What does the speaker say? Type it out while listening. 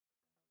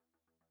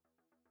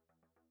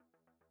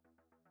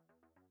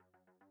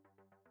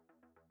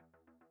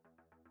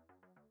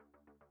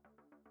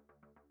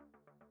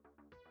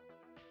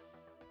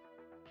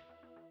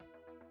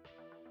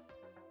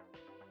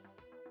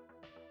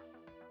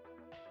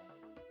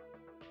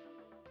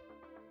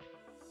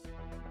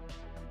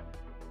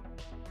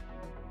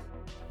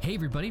Hey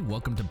everybody,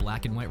 welcome to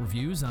Black and White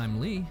Reviews. I'm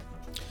Lee.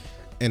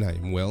 And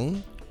I'm Will.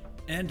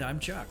 And I'm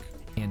Chuck.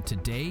 And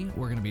today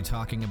we're going to be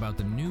talking about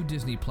the new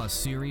Disney Plus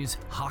series,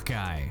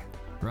 Hawkeye,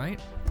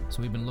 right?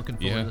 So we've been looking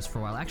forward to this for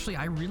a while. Actually,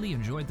 I really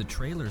enjoyed the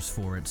trailers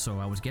for it, so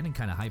I was getting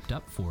kind of hyped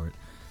up for it.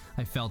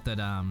 I felt that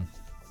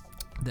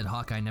that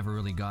Hawkeye never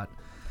really got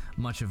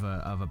much of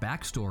a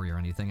backstory or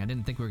anything. I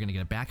didn't think we were going to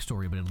get a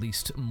backstory, but at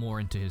least more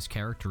into his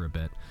character a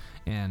bit.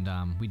 And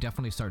we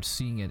definitely start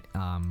seeing it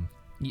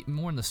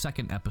more in the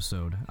second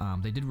episode.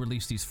 They did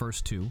release these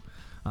first two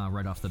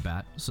right off the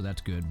bat, so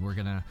that's good. We're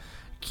going to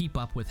keep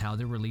up with how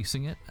they're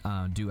releasing it,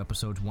 do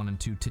episodes 1 and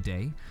 2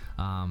 today.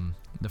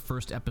 The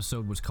first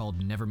episode was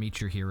called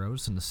NeverMeet Your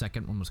Heroes, and the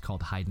second one was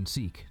called Hide and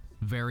Seek.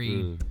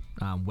 Very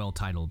well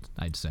titled,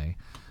 I'd say.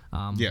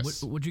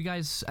 Yes. What did you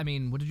guys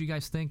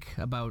think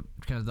about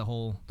kind of the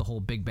whole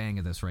big bang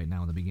of this right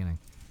now in the beginning?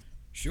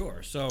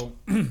 Sure. So,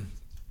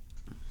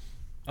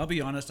 I'll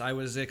be honest, I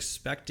was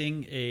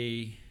expecting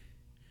a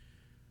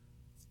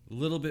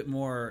little bit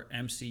more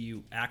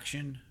MCU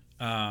action.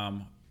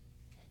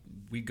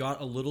 We got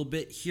a little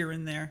bit here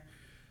and there.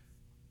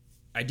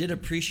 I did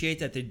appreciate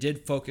that they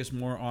did focus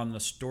more on the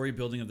story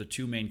building of the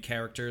two main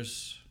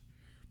characters.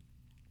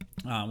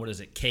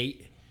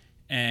 Kate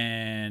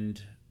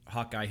and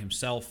Hawkeye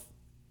himself.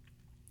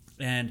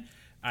 And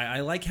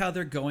I like how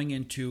they're going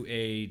into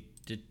a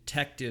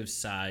detective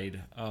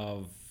side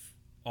of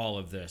all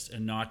of this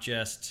and not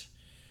just,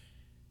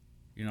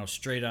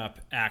 straight up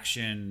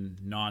action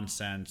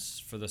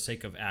nonsense for the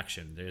sake of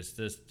action. There's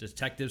this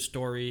detective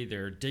story.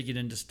 They're digging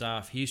into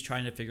stuff. He's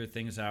trying to figure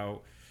things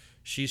out.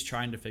 She's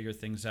trying to figure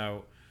things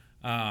out.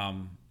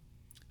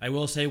 I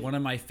will say one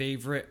of my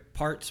favorite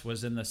parts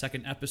was in the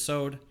second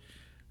episode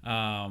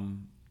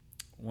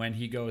when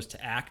he goes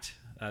to act.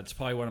 It's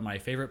probably one of my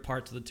favorite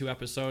parts of the two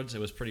episodes. It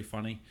was pretty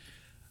funny.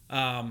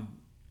 But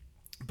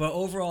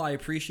overall, I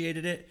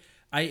appreciated it.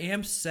 I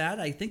am sad.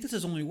 I think this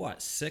is only,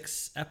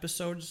 6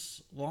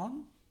 episodes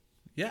long?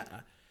 Yeah.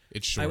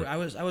 It's short. I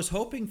was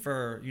hoping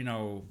for,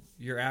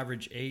 your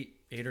average 8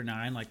 or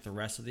 9 like the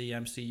rest of the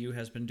MCU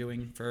has been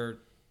doing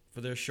for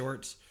their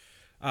shorts.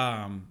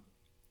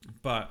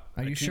 But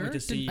are you sure?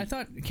 I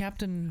thought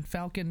Captain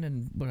Falcon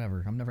and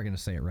whatever. I'm never going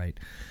to say it right.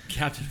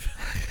 Captain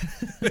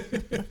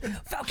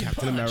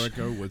Captain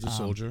America was a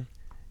soldier.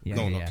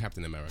 No,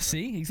 Captain America.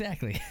 See,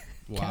 exactly.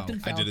 Wow, Captain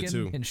Falcon I did it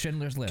too. and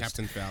Schindler's List.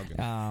 Captain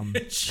Falcon.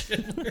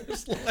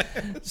 Schindler's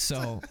List.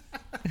 So,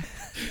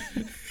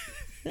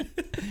 where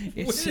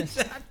did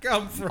that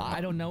come from?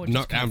 I don't know.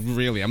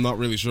 I'm not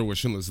really sure where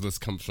Schindler's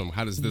List comes from.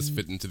 How does this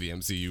fit into the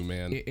MCU,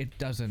 man? It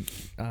doesn't.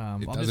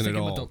 It doesn't at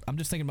all. I'm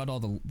just thinking about all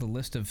the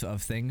list of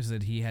things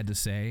that he had to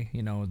say,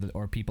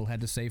 or people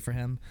had to say for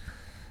him.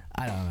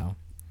 I don't know.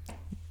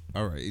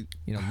 All right.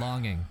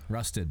 Longing,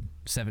 Rusted,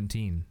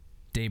 17,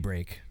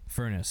 Daybreak,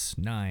 Furnace,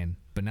 9,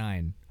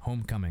 Benign,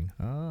 Homecoming.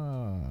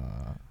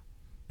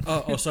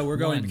 Oh, so we're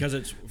going One. because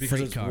it's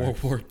Freight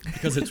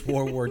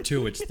World War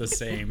II. It's the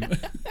same.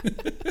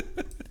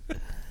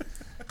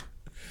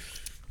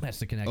 That's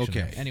the connection. Okay.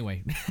 There.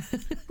 Anyway.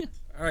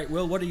 All right,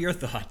 Will, what are your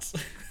thoughts?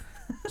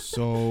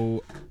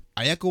 So,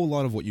 I echo a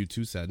lot of what you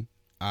two said.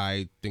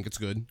 I think it's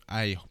good.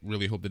 I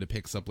really hope that it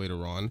picks up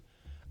later on.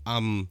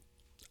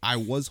 I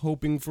was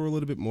hoping for a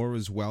little bit more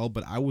as well,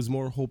 but I was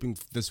more hoping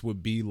this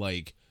would be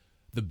like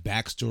the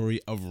backstory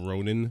of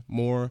Ronin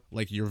more,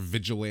 like your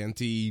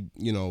vigilante,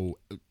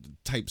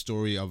 type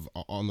story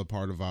on the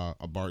part of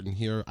Barton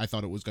here. I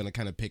thought it was going to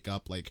kind of pick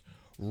up like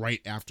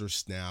right after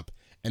Snap,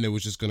 and it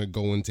was just going to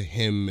go into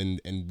him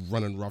and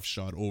running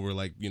roughshod over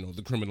like,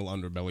 the criminal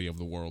underbelly of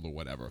the world or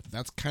whatever.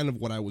 That's kind of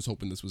what I was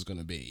hoping this was going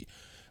to be.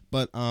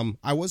 But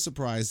I was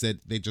surprised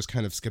that they just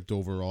kind of skipped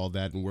over all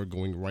that and we're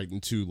going right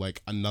into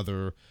like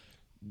another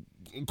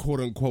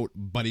quote unquote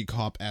buddy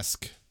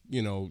cop-esque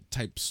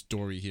type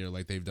story here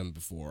like they've done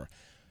before.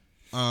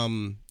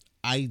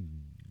 I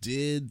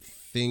did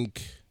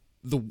think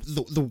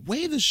the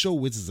way the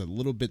show is a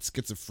little bit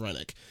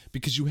schizophrenic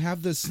because you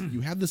have this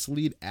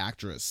lead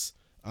actress,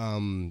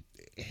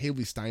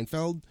 Haley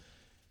Steinfeld.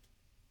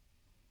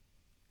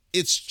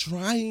 It's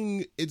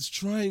trying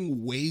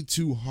way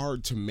too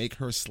hard to make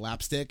her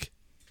slapstick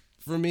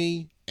for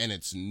me, and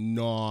it's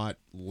not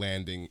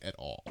landing at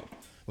all.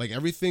 Like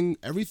everything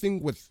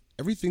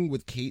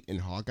with Kate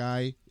and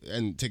Hawkeye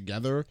and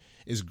together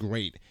is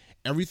great.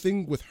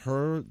 Everything with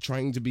her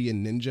trying to be a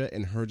ninja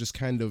and her just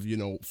kind of,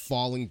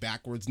 falling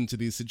backwards into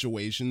these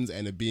situations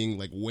and it being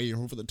like way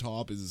over the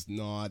top is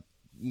not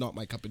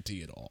my cup of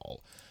tea at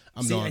all.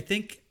 Sorry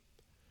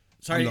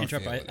to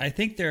interrupt. I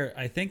think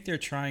they're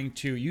trying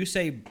to, you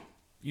say,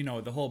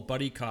 the whole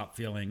buddy cop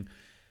feeling.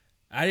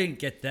 I didn't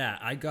get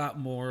that. I got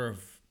more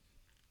of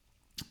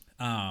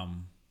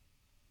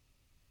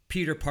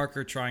Peter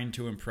Parker trying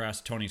to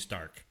impress Tony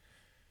Stark.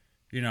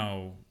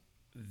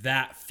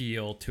 That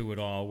feel to it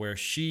all, where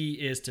she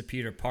is to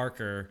Peter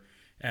Parker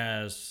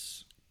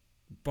as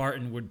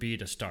Barton would be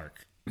to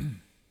Stark.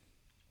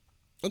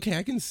 Okay,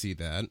 I can see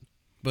that,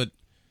 but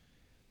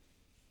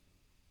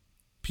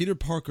Peter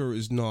Parker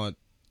is not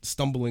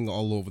stumbling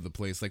all over the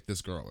place like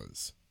this girl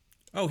is.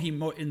 Oh,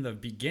 in the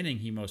beginning,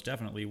 he most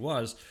definitely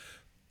was.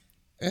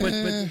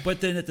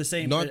 But then at the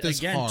same not this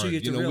again, hard. Too,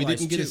 you know, we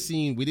didn't get a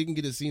scene. We didn't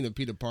get a scene of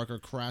Peter Parker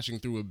crashing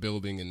through a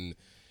building and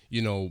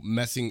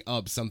messing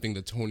up something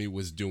that Tony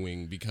was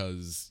doing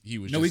because he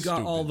was. No, we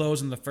got all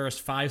those in the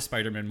first 5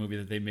 Spider-Man movie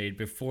that they made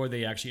before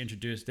they actually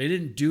introduced. They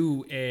didn't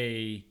do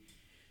a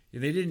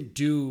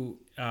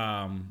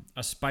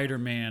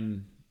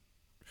Spider-Man.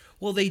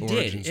 Well, they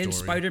did in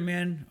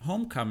Spider-Man: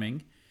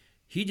 Homecoming.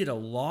 He did a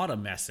lot of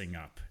messing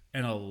up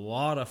and a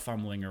lot of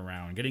fumbling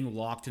around, getting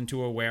locked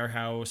into a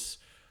warehouse,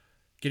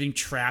 getting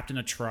trapped in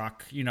a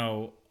truck.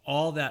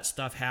 All that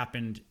stuff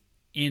happened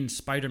in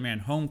Spider-Man: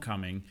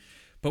 Homecoming.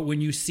 But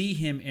when you see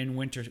him in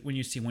Winter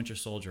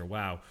Soldier,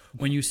 wow.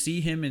 When you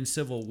see him in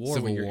Civil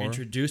War, when you're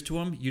introduced to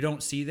him, you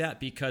don't see that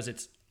because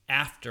it's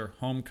after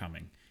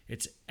Homecoming.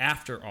 It's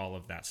after all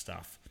of that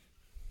stuff.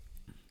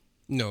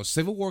 No,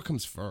 Civil War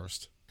comes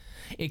first.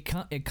 It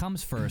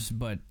comes first,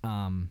 but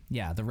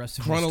the rest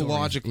of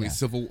chronologically, the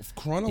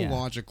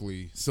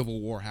story,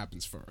 Civil War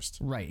happens first.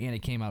 Right, and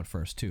it came out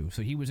first too.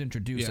 So he was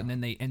introduced, and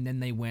then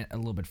they went a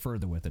little bit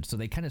further with it. So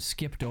they kind of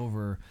skipped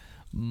over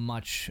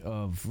much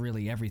of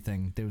really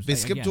everything. They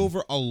skipped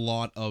over a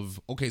lot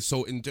of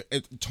so in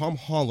Tom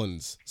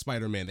Holland's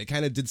Spider-Man, they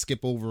kind of did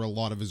skip over a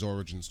lot of his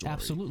origin story.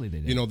 Absolutely,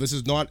 they did. This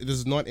is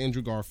not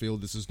Andrew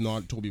Garfield. This is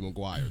not Tobey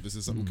Maguire. This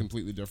is something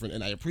completely different,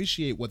 and I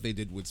appreciate what they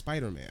did with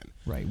Spider-Man.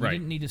 Right, we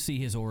didn't need to see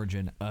his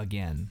origin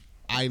again.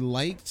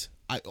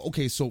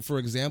 So for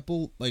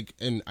example,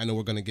 and I know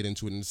we're gonna get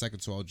into it in a second,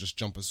 so I'll just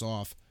jump us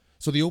off.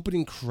 So the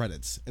opening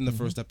credits in the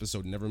first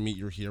episode, Never Meet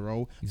Your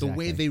Hero, the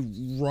way they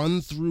run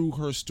through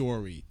her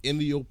story in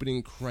the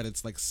opening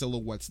credits, like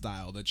silhouette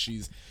style, that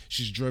she's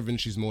driven,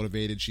 she's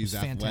motivated, she's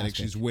athletic, fantastic.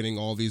 She's winning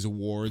all these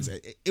awards.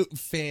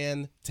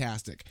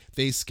 Fantastic.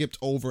 They skipped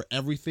over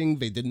everything.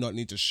 They did not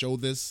need to show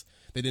this.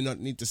 They did not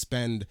need to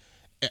spend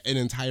an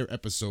entire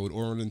episode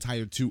or an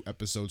entire 2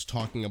 episodes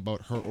talking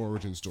about her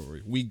origin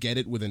story. We get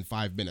it within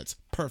 5 minutes.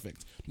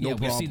 Perfect. No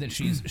problem. We see that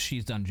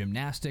she's done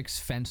gymnastics,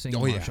 fencing,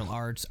 martial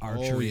arts,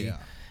 archery.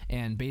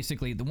 And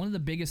basically, one of the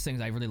biggest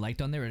things I really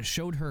liked on there, it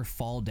showed her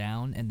fall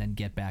down and then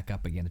get back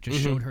up again. It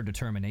just showed her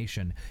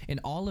determination. And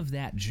all of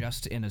that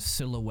just in a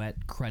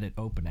silhouette credit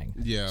opening.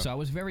 Yeah. So I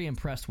was very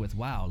impressed with,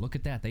 wow, look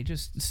at that. They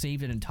just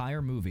saved an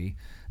entire movie,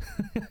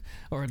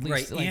 or at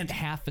least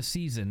half a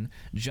season,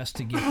 just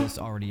to get this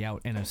already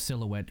out in a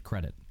silhouette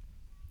credit.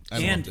 I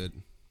loved it.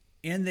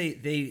 And they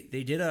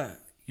did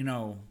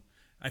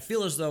I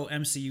feel as though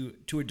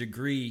MCU, to a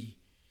degree,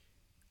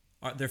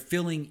 they're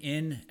filling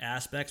in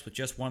aspects with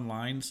just one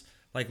lines.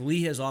 Like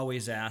Lee has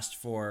always asked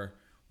for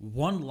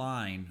one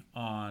line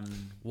on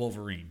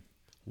Wolverine,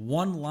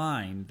 one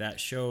line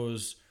that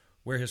shows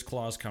where his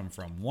claws come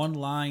from, one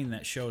line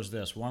that shows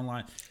this, one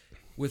line.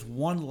 With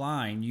one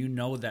line,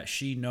 that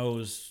she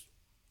knows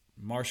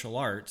martial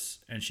arts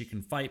and she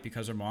can fight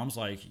because her mom's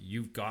like,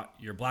 you've got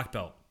your black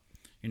belt.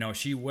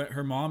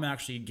 Her mom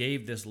actually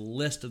gave this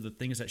list of the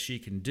things that she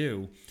can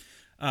do.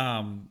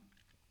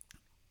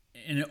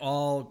 And it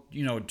all,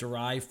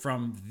 derived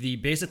from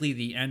basically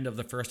the end of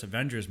the first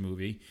Avengers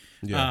movie.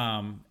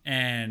 Yeah.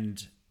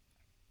 And,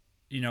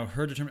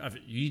 her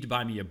determination, you need to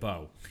buy me a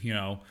bow.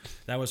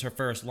 That was her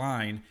first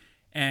line.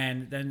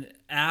 And then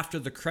after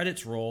the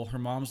credits roll, her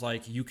mom's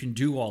like, you can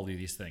do all of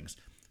these things.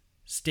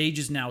 Stage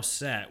is now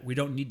set. We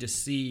don't need to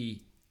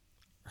see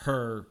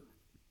her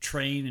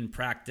train and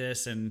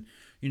practice. And,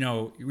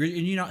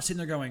 you're not sitting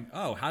there going,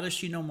 oh, how does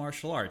she know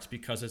martial arts?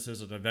 Because this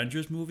is an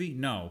Avengers movie?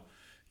 No.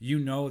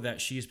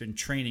 That she's been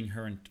training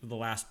her in the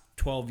last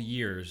 12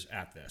 years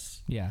at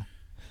this. Yeah.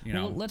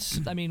 Well,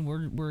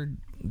 we're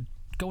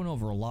going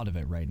over a lot of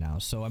it right now.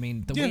 So,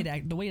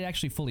 the way it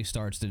actually fully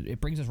starts,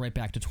 it brings us right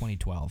back to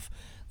 2012.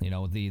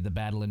 The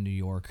battle in New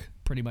York,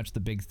 pretty much the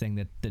big thing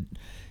that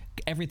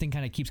everything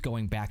kind of keeps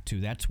going back to.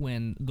 That's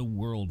when the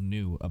world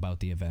knew about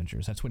the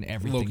Avengers. That's when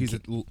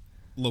everything...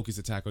 Loki's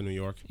attack on New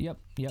York. Yep.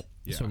 Yeah.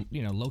 So,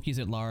 Loki's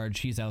at large.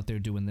 He's out there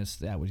doing this,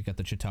 that. We've got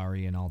the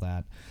Chitauri and all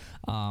that.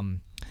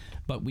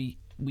 But we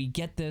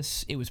get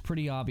this. It was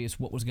pretty obvious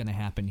what was going to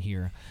happen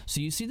here. So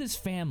you see this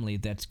family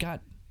that's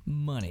got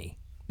money.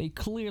 They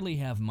clearly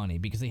have money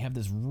because they have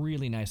this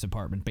really nice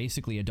apartment,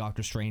 basically a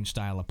Doctor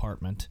Strange-style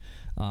apartment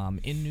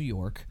in New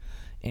York.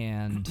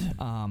 And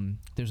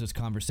there's this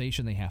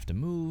conversation. They have to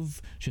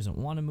move. She doesn't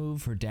want to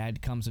move. Her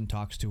dad comes and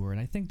talks to her. And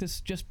I think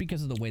this, just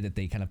because of the way that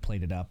they kind of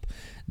played it up,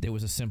 there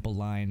was a simple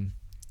line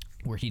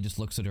where he just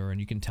looks at her, and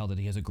you can tell that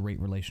he has a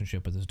great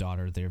relationship with his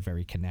daughter. They're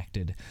very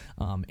connected.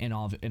 And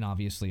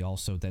obviously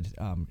also that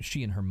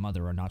she and her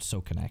mother are not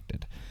so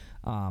connected.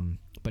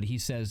 But he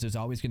says there's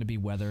always going to be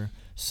weather.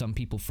 Some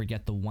people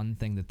forget the one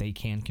thing that they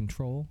can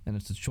control, and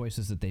it's the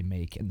choices that they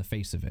make in the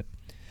face of it.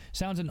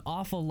 Sounds an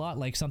awful lot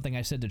like something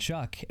I said to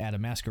Chuck at a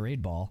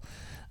masquerade ball,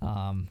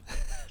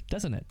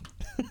 doesn't it?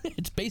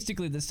 It's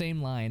basically the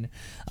same line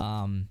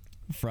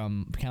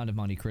from Count of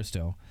Monte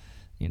Cristo.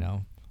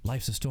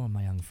 Life's a storm,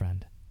 my young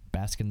friend.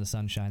 bask in the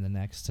sunshine the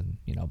next, and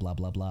blah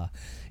blah blah.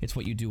 It's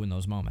what you do in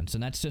those moments,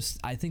 and that's just,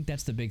 I think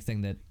that's the big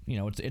thing that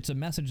it's a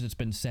message that's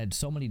been said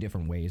so many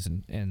different ways,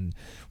 and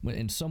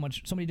in so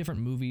many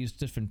different movies,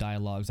 different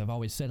dialogues. I've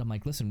always said, I'm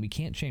like, listen, we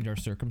can't change our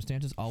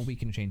circumstances. All we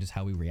can change is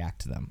how we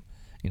react to them.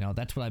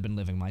 That's what I've been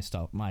living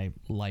my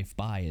life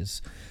by.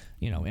 Is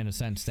in a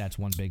sense, that's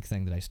one big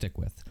thing that I stick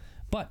with.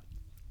 But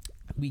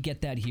we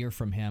get that here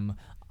from him.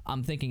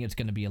 I'm thinking it's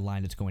going to be a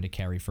line that's going to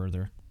carry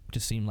further.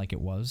 Just seemed like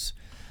it was.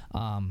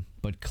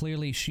 But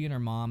clearly she and her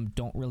mom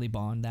don't really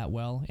bond that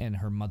well, and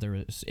her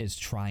mother is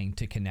trying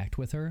to connect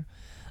with her,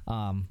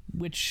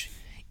 which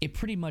it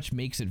pretty much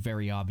makes it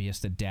very obvious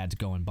that dad's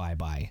going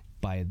bye-bye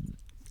by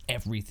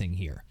everything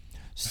here.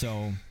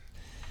 So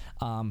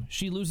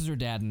she loses her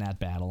dad in that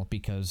battle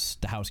because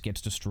the house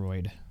gets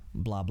destroyed,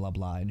 blah, blah,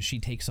 blah. And she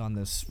takes on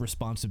this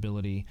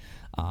responsibility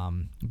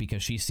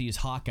because she sees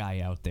Hawkeye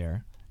out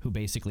there, who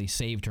basically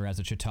saved her as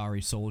a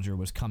Chitauri soldier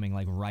was coming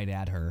like right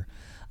at her.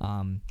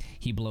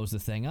 He blows the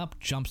thing up,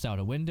 jumps out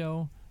a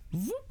window,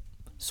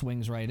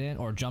 swings right in,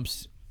 or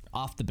jumps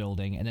off the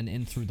building and then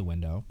in through the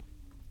window.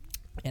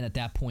 And at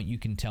that point, you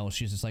can tell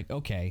she's just like,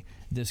 okay,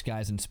 this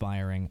guy's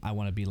inspiring. I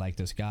want to be like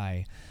this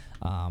guy.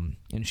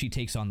 And she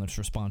takes on this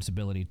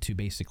responsibility to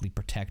basically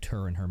protect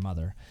her and her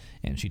mother.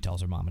 And she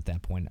tells her mom at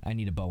that point, I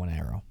need a bow and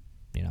arrow.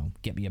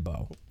 Get me a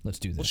bow. Let's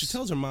do this. Well, she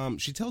tells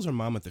her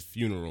mom at the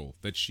funeral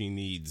that she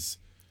needs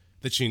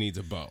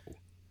a bow.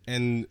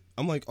 And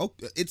I'm like, oh,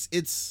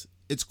 it's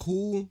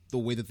cool the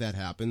way that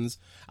happens.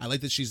 I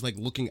like that she's like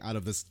looking out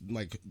of this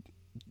like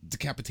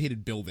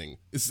decapitated building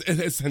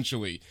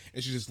essentially,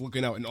 and she's just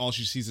looking out, and all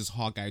she sees is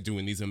Hawkeye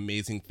doing these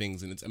amazing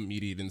things, and it's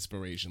immediate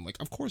inspiration. Like,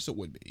 of course it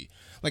would be.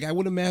 Like, I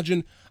would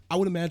imagine a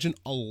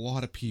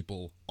lot of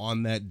people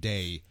on that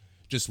day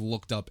just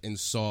looked up and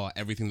saw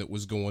everything that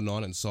was going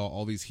on and saw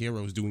all these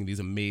heroes doing these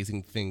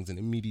amazing things and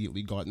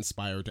immediately got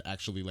inspired to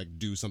actually like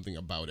do something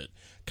about it.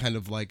 Kind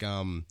of like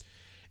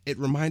it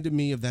reminded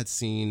me of that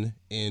scene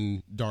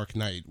in Dark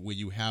Knight where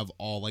you have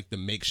all like the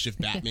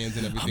makeshift Batmans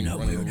and everything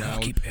running around.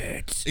 Hockey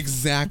pads.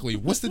 Exactly.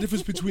 What's the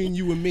difference between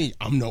you and me?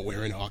 I'm not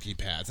wearing hockey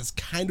pads. That's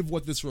kind of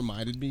what this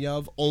reminded me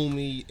of,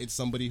 only it's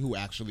somebody who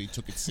actually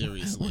took it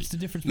seriously. What's the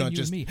difference between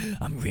you and me?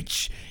 I'm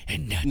rich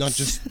and nuts. Not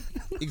just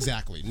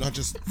exactly. Not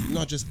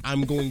just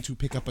I'm going to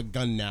pick up a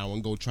gun now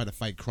and go try to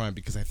fight crime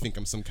because I think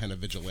I'm some kind of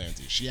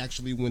vigilante. She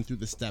actually went through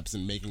the steps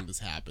in making this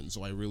happen,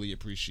 so I really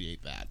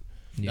appreciate that.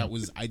 Yeah. That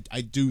was I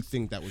do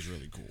think that was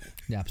really cool.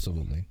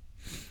 Absolutely.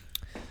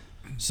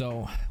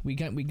 So we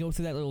go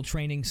through that little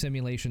training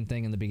simulation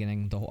thing in the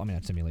beginning.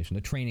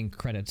 The training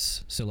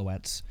credits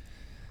silhouettes,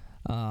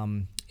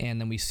 and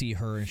then we see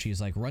her, and she's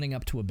like running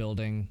up to a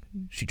building.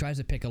 She tries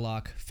to pick a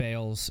lock,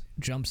 fails,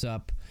 jumps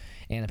up,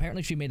 and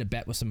apparently she made a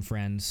bet with some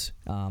friends.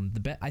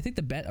 I think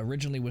the bet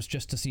originally was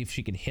just to see if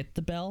she could hit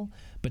the bell,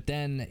 but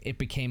then it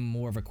became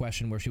more of a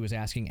question where she was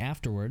asking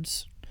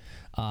afterwards.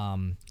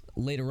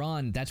 Later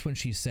on, that's when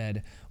she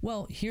said,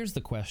 well, here's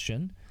the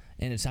question.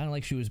 And it sounded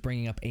like she was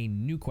bringing up a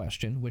new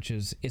question, which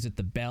is it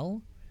the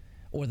bell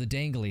or the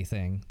dangly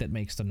thing that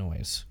makes the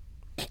noise?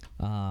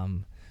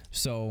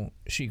 So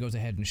she goes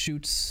ahead and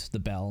shoots the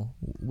bell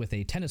with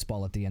a tennis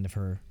ball at the end of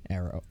her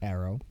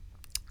arrow,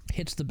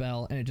 hits the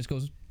bell, and it just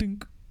goes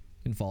dink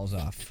and falls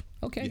off.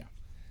 Okay. Yeah.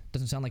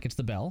 Doesn't sound like it's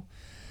the bell.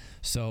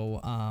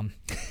 So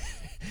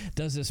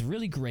does this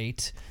really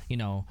great,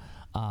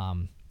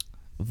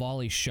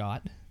 volley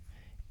shot,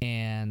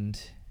 and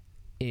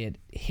it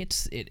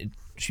hits it.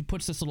 She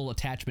puts this little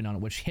attachment on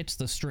it, which hits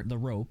the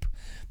rope,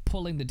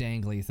 pulling the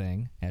dangly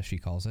thing, as she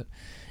calls it,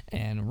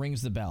 and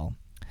rings the bell.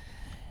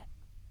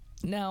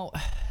 Now,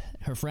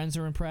 her friends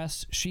are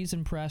impressed. She's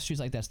impressed. She's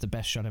like, that's the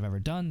best shot I've ever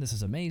done. This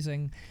is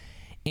amazing.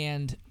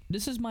 And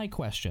this is my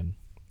question.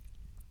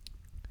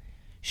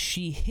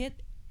 She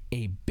hit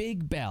a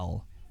big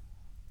bell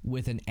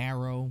with an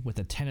arrow with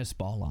a tennis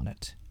ball on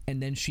it,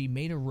 and then she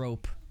made a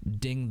rope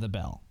ding the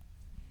bell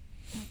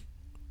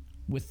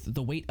with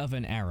the weight of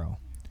an arrow.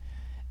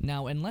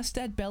 Now, unless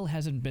that bell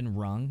hasn't been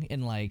rung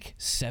in like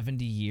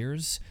 70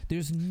 years,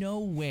 there's no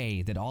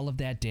way that all of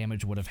that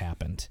damage would have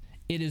happened.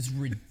 It is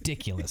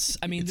ridiculous.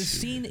 I mean, the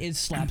scene is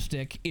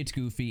slapstick, it's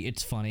goofy,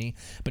 it's funny,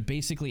 but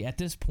basically at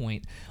this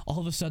point, all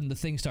of a sudden the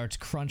thing starts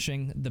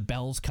crunching, the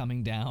bell's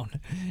coming down,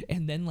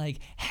 and then like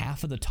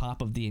half of the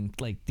top of the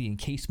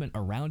encasement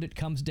around it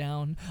comes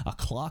down, a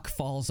clock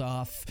falls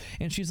off,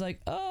 and she's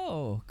like,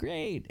 oh,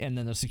 great. And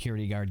then the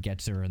security guard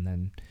gets her, and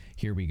then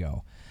here we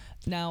go.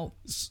 Now,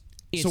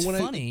 it's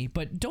funny,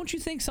 but don't you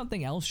think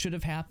something else should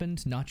have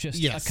happened? Not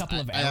just a couple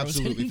of arrows. I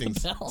absolutely hitting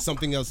think the bell?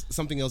 something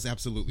else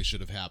absolutely should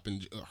have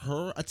happened.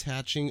 Her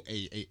attaching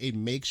a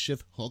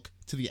makeshift hook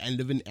to the end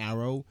of an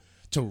arrow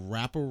to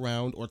wrap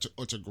around or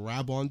to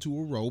grab onto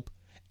a rope,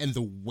 and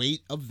the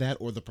weight of that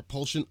or the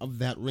propulsion of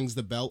that rings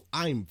the bell,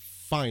 I'm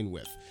fine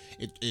with.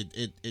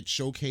 It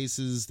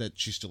showcases that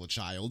she's still a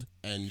child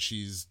and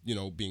she's,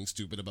 being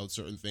stupid about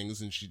certain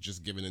things and she's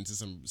just given into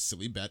some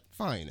silly bet.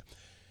 Fine.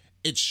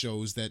 It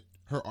shows that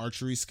her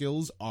archery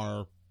skills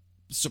are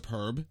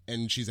superb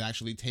and she's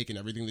actually taken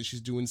everything that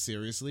she's doing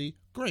seriously.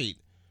 Great.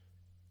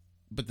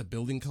 but the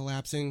building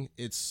collapsing,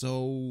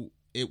 to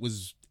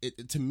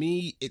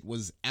me, it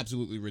was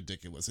absolutely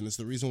ridiculous. And it's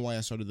the reason why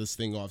I started this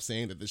thing off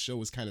saying that the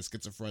show is kind of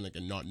schizophrenic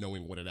and not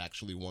knowing what it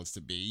actually wants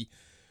to be.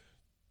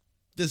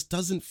 This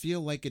doesn't feel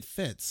like it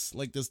fits.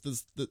 Like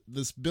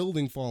this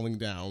building falling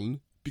down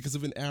because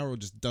of an arrow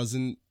just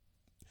doesn't,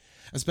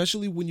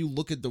 especially when you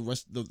look at the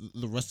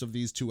rest of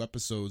these 2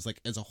 episodes,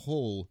 like as a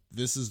whole,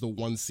 this is the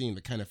one scene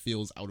that kind of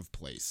feels out of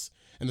place.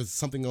 And there's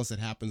something else that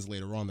happens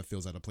later on that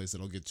feels out of place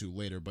that I'll get to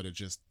later, but it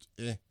just,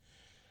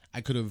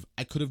 I could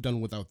have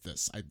done without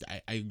this.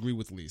 I agree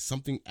with Lee.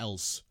 Something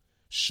else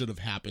should have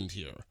happened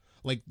here.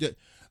 Like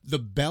the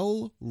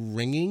bell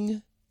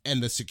ringing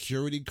and the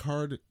security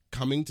guard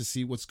coming to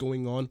see what's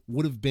going on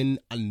would have been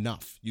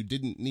enough. You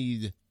didn't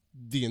need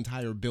the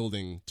entire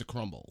building to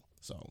crumble.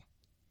 So,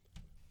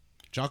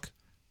 Chuck,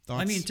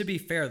 thoughts? I mean, to be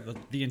fair,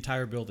 the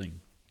entire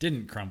building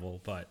didn't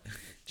crumble, but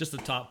just the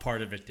top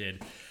part of it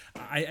did.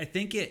 I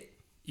think it,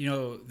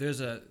 there's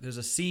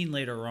a scene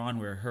later on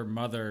where her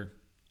mother,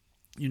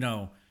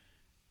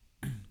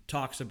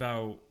 talks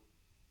about,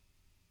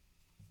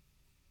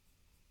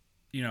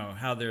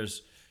 how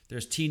there's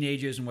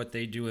teenagers and what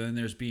they do, and then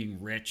there's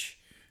being rich.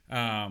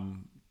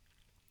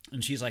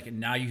 And she's like, and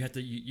now you're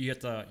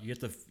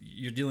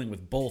dealing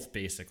with both,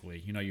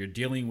 basically. You're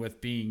dealing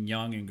with being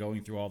young and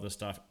going through all this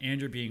stuff,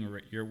 and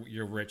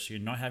you're rich. You're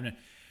not having to,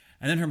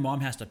 and then her mom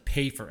has to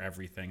pay for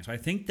everything. So I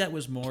think that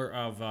was more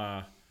of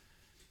a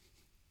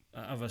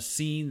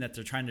scene that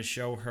they're trying to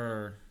show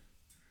her,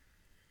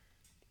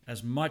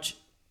 as much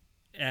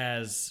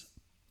as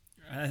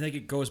I think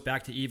it goes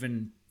back to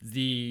even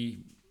the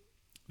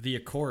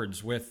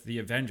Accords with the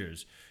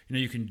Avengers.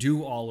 You can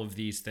do all of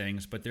these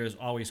things, but there's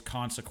always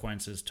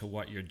consequences to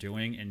what you're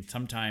doing, and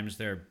sometimes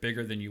they're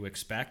bigger than you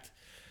expect.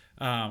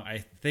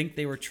 I think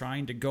they were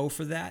trying to go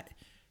for that,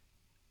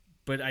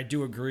 but I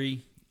do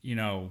agree.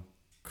 Did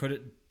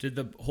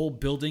the whole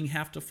building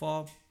have to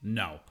fall?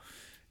 No.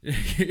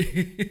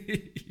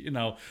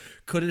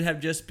 Could it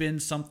have just been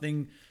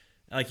something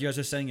like you guys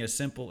are saying, as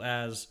simple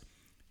as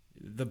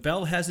the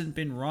bell hasn't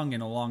been rung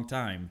in a long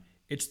time.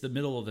 It's the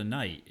middle of the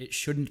night. It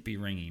shouldn't be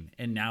ringing,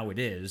 and now it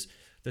is.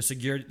 The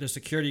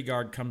security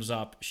guard comes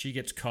up. She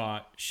gets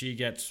caught. She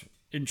gets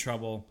in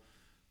trouble.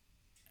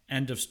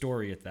 End of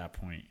story at that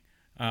point.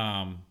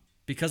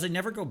 Because they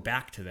never go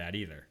back to that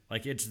either.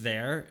 Like, it's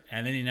there,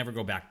 and then they never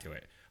go back to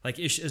it. Like,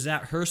 is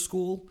that her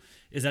school?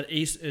 Is that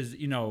Ace? Is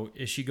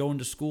she going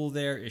to school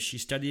there? Is she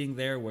studying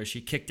there? Was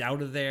she kicked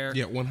out of there?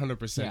 Yeah,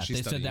 100%. Yeah, she's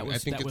they studying.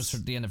 said that was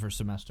the end of her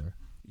semester.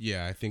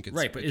 Yeah, I think it's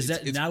right. But is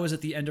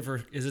it the end of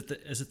her? Is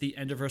it the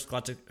end of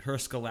her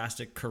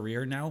scholastic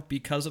career now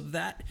because of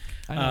that?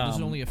 I know this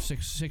is only a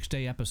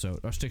six-day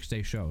episode or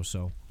 6-day show,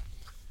 so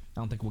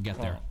I don't think we'll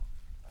get there.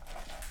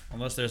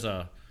 Unless there's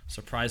a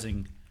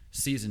surprising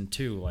season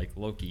 2 like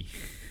Loki.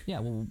 Yeah,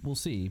 well, we'll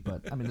see.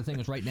 But I mean, the thing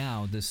is, right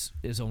now this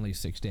is only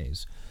 6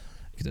 days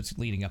because it's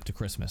leading up to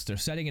Christmas. They're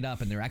setting it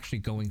up, and they're actually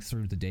going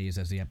through the days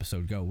as the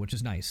episode go, which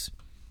is nice.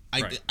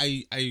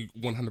 I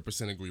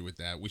 100% agree with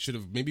that. We should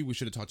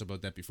have talked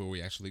about that before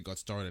we actually got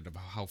started,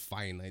 about how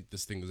finite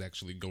this thing is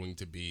actually going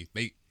to be.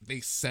 They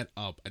set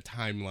up a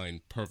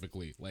timeline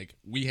perfectly. Like,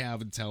 we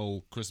have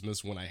until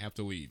Christmas when I have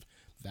to leave.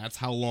 That's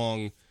how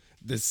long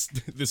this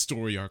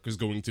story arc is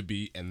going to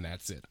be, and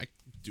that's it. I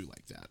do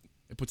like that.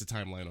 It puts a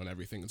timeline on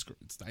everything.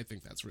 I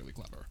think that's really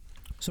clever.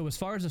 So as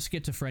far as the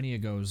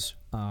schizophrenia goes,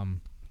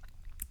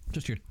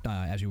 just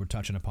as you were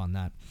touching upon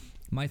that,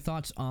 my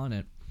thoughts on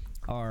it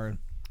are,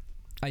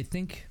 I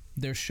think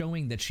they're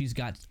showing that she's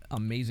got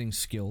amazing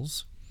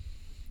skills,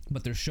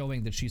 but they're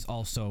showing that she's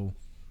also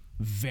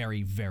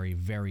very, very,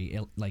 very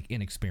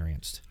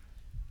inexperienced.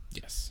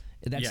 Yes.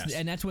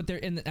 And that's what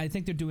and I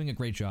think they're doing a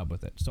great job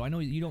with it. So I know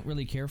you don't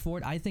really care for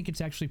it. I think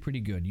it's actually pretty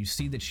good. You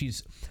see that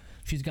she's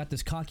got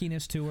this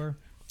cockiness to her.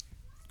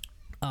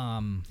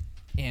 And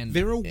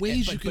there are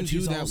ways you can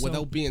do that also,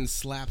 without being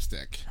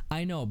slapstick.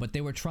 I know, but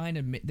they were trying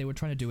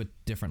to do it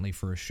differently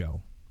for a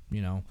show,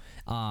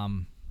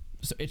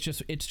 So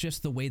it's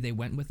just the way they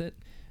went with it.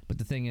 But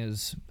the thing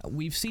is,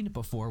 we've seen it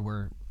before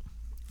where,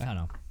 I don't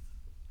know.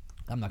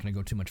 I'm not going to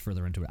go too much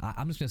further into it.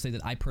 I'm just going to say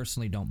that I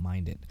personally don't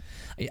mind it.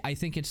 I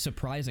think it's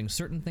surprising.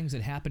 Certain things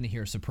that happen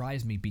here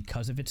surprise me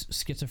because of its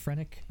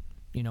schizophrenic,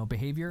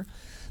 behavior.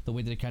 The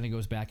way that it kind of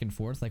goes back and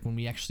forth. Like when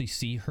we actually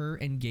see her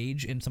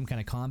engage in some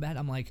kind of combat,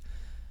 I'm like,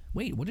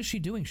 wait, what is she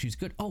doing? She's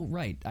good. Oh,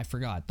 right. I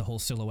forgot. The whole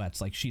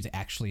silhouettes. Like, she's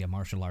actually a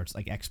martial arts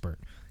expert.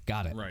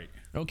 Got it. Right.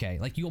 Okay.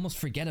 Like, you almost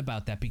forget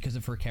about that because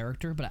of her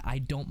character, but I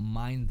don't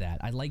mind that.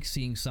 I like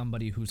seeing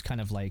somebody who's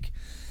kind of like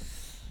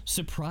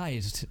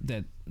surprised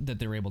that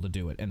they're able to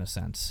do it in a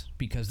sense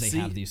because they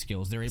have these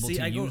skills. They're able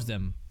to use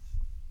them.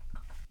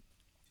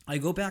 I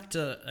go back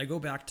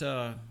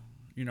to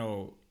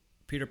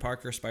Peter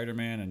Parker,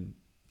 Spider-Man, and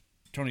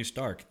Tony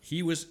Stark.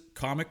 He was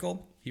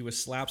comical. He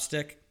was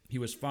slapstick. He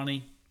was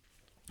funny.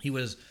 He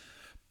was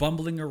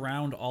bumbling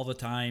around all the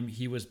time.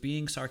 He was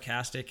being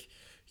sarcastic,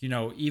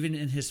 even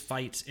in his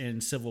fights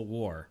in Civil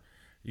War.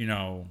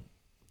 When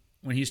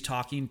he's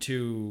talking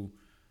to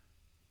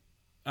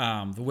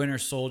the Winter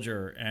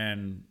Soldier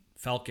and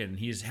Falcon.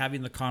 He's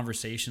having the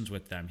conversations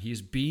with them.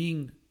 His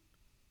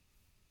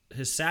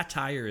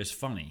satire is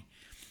funny.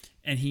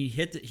 And he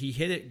hit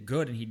it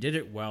good, and he did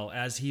it well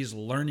as he's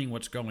learning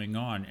what's going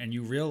on. And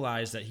you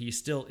realize that he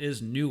still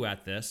is new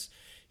at this.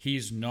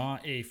 He's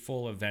not a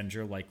full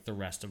Avenger like the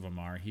rest of them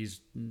are. He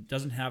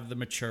doesn't have the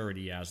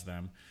maturity as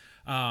them.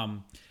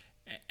 And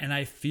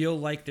I feel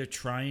like they're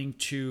trying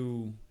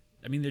to...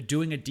 I mean, they're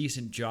doing a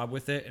decent job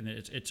with it, and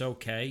it's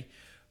okay.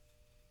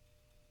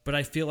 But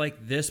I feel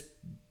like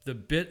the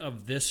bit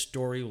of this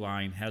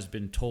storyline has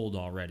been told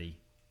already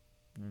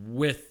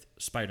with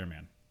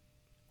Spider-Man.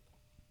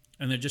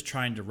 And they're just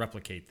trying to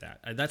replicate that.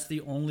 That's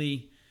the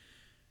only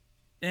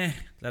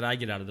that I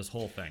get out of this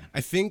whole thing.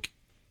 I think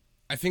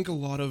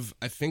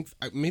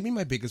maybe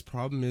my biggest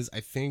problem is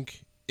I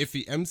think if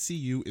the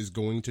MCU is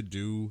going to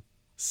do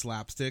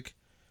slapstick,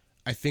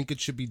 I think it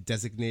should be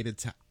designated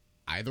to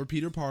either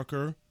Peter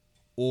Parker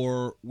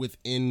or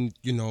within,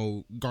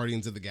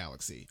 Guardians of the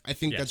Galaxy. I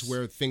think that's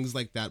where things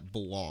like that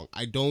belong.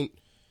 I don't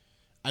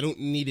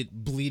need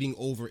it bleeding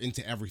over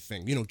into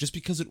everything. Just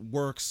because it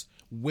works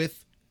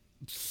with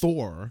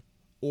Thor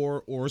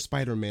or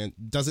Spider-Man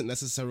doesn't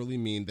necessarily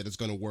mean that it's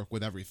going to work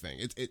with everything.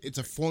 It's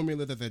a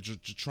formula that they're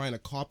just trying to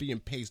copy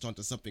and paste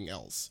onto something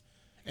else,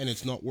 and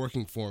it's not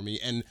working for me.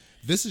 And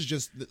this is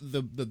just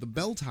the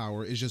bell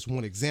tower is just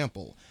one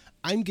example.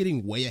 I'm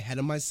getting way ahead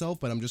of myself,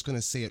 but I'm just going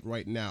to say it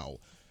right now.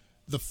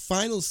 The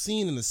final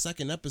scene in the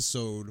second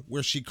episode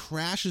where she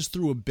crashes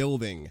through a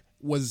building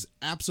was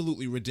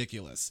absolutely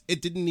ridiculous.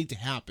 It didn't need to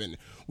happen.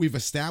 We've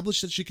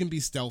established that she can be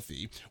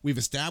stealthy. We've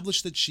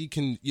established that she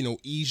can,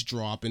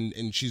 eavesdrop,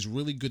 and she's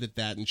really good at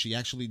that, and she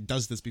actually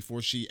does this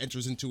before she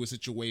enters into a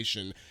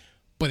situation.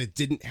 But it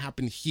didn't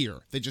happen here.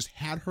 They just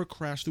had her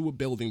crash through a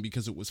building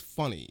because it was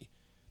funny.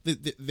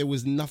 There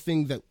was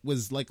nothing that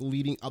was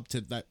leading up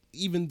to that,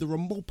 even the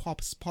remote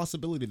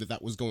possibility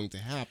that was going to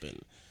happen.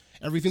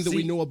 Everything that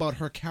we know about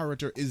her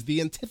character is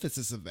the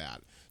antithesis of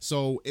that.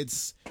 So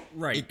it's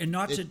right, and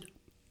not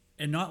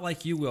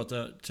like you, Will,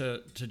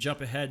 to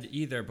jump ahead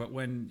either. But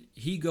when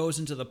he goes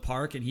into the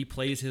park and he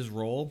plays his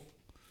role,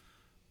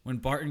 when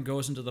Barton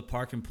goes into the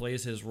park and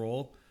plays his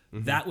role,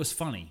 that was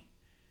funny.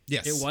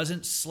 Yes, it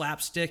wasn't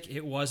slapstick.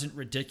 It wasn't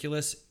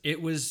ridiculous.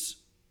 It was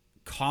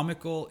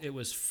comical. It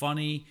was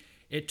funny.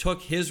 It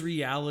took his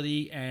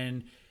reality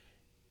and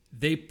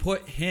they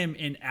put him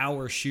in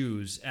our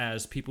shoes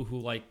as people who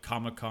like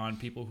Comic-Con,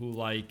 people who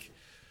like,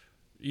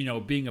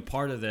 being a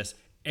part of this,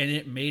 and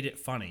it made it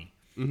funny.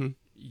 Mm-hmm.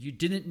 They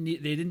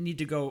didn't need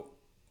to go,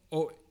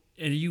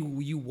 and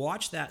you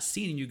watch that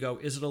scene and you go,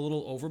 is it a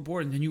little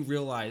overboard? And then you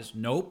realize,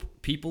 nope,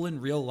 people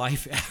in real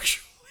life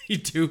actually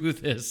do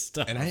this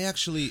stuff. And I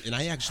actually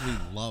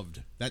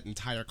loved that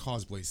entire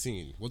cosplay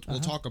scene. We'll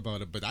talk about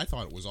it, but I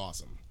thought it was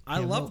awesome. I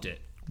loved it.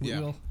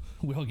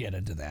 We'll get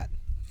into that.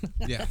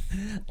 Yeah.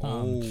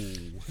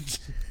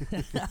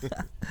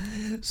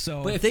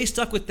 So, but if they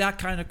stuck with that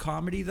kind of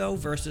comedy though,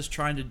 versus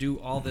trying to do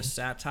all this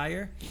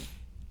satire,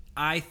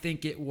 I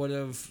think it would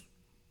have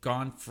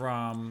gone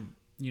from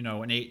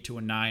an 8 to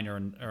a 9 or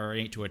an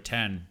 8 to a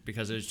 10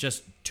 because it's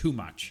just too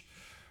much.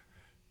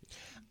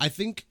 I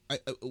think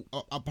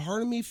a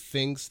part of me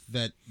thinks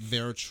that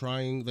they're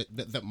trying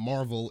that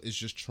Marvel is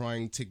just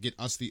trying to get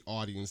us, the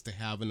audience, to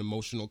have an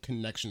emotional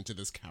connection to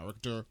this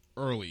character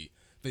early.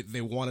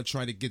 They want to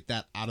try to get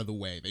that out of the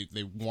way.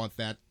 They want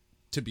that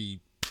to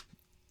be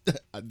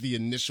the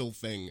initial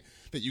thing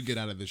that you get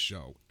out of this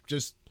show.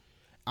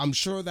 I'm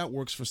sure that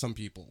works for some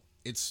people.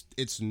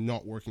 It's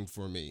not working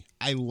for me.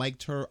 I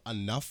liked her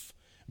enough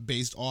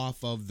based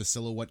off of the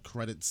silhouette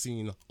credit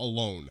scene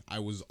alone. I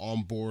was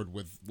on board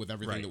with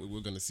everything that we were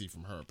going to see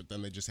from her. But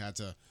then they just had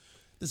to...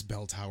 This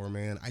bell tower,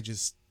 man,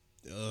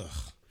 ugh.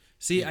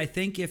 See, I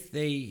think if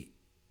they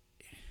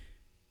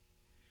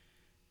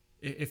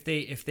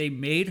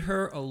made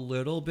her a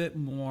little bit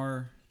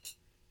more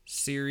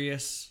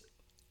serious,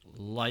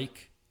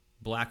 like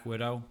Black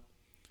Widow,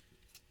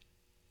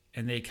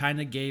 and they kind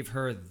of gave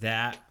her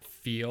that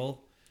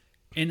feel,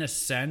 in a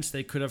sense,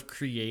 they could have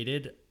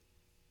created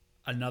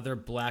another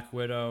Black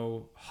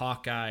Widow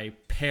Hawkeye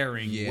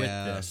pairing with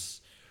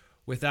this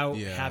without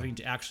having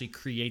to actually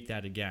create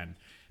that again.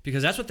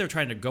 Because that's what they're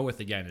trying to go with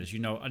again is,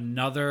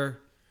 another,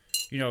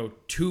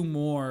 2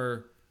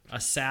 more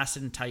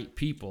assassin type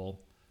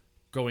people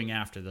going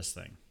after this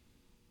thing.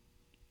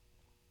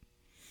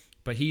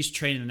 But he's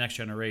training the next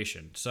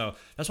generation. So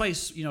that's why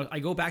I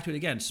go back to it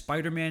again.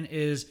 Spider-Man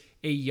is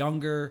a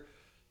younger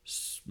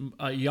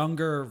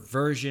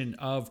version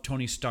of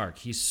Tony Stark.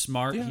 He's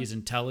smart, he's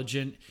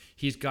intelligent,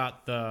 he's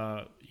got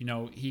the,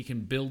 he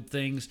can build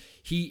things.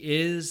 He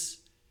is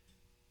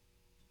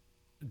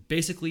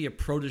basically a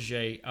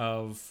protege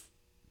of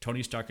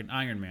Tony Stark and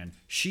Iron Man.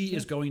 She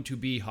is going to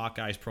be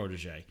Hawkeye's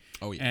protege.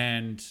 Oh yeah.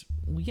 And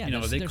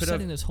they're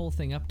setting this whole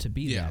thing up to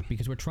be that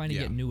because we're trying to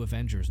get new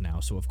Avengers now.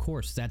 So of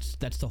course that's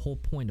the whole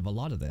point of a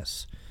lot of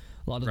this.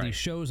 A lot of these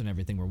shows and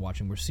everything we're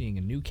watching, we're seeing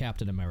a new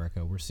Captain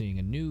America, we're seeing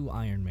a new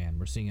Iron Man,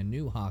 we're seeing a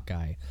new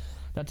Hawkeye.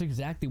 That's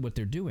exactly what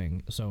they're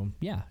doing. So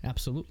yeah,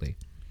 absolutely.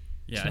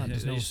 Yeah,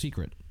 it's no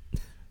secret.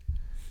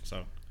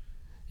 So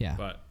Yeah.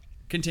 But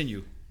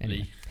continue.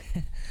 Anyway.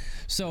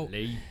 So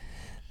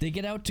they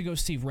get out to go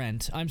see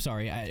Rent. I'm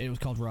sorry, it was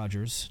called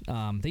Rogers.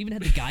 They even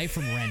had the guy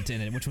from Rent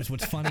in it, which was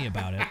what's funny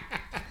about it.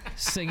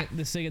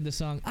 Singing the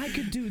song, I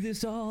could do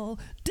this all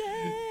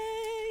day.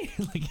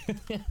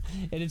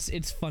 And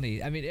it's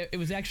funny. I mean, it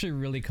was actually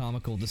really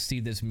comical to see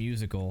this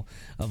musical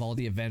of all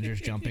the Avengers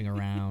jumping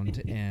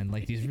around and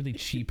like these really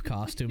cheap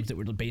costumes that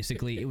were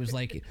basically, it was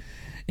like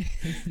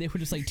they were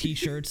just like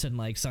t-shirts and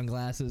like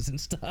sunglasses and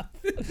stuff.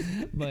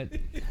 But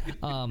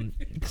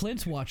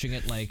Clint's watching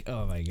it like,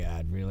 oh my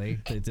god, really?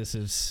 Like, this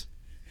is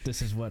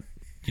what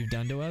you've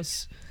done to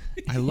us?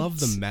 I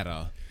love the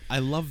meta. I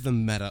love the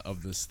meta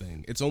of this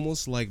thing. It's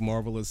almost like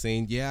Marvel is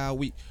saying, yeah,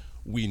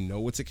 we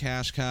know it's a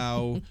cash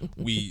cow.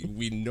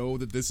 we know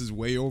that this is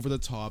way over the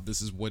top.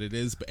 This is what it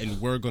is,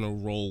 and we're gonna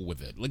roll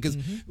with it. Like, 'cause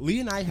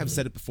Lee and I have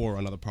said it before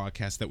on other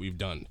podcasts that we've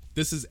done.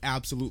 This is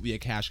absolutely a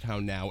cash cow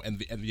now, and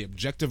the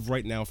objective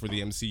right now for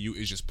the MCU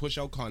is just push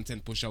out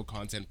content, push out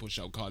content, push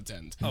out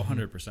content. Oh,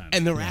 100%.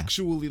 And they're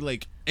actually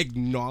like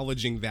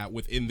acknowledging that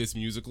within this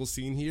musical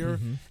scene here.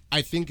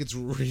 I think it's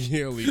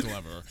really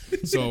clever.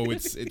 So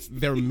it's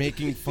they're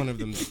making fun of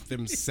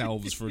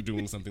themselves for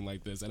doing something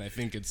like this, and I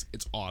think it's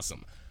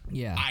awesome.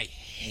 Yeah. I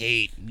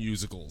hate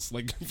musicals.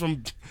 Like,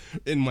 from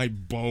in my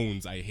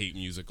bones, I hate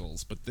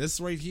musicals. But this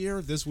right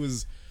here, this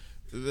was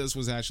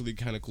actually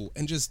kind of cool.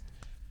 And just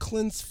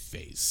Clint's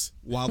face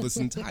while this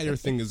entire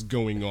thing is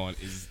going on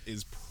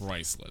is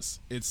priceless.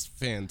 It's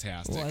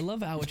fantastic. Well, I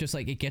love how it just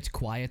like it gets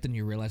quiet, then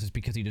you realize it's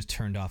because he just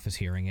turned off his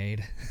hearing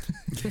aid.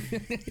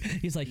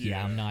 He's like,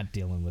 yeah, I'm not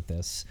dealing with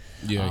this.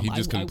 Yeah, he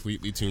just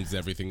completely tunes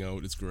everything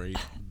out. It's great.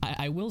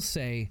 I will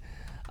say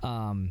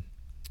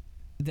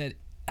that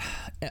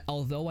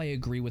although I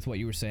agree with what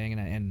you were saying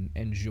and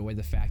enjoy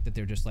the fact that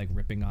they're just like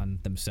ripping on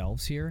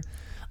themselves here,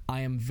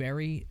 I am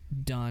very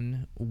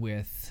done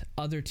with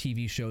other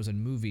TV shows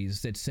and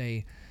movies that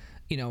say,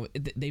 you know,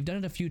 they've done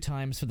it a few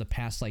times for the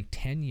past like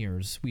 10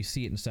 years. We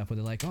see it and stuff where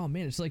they're like, oh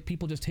man, it's like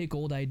people just take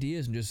old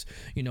ideas and just,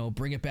 you know,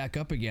 bring it back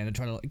up again and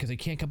try to, because they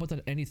can't come up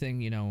with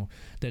anything, you know,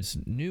 that's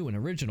new and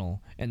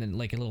original, and then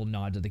like a little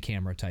nod to the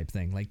camera type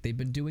thing. Like, they've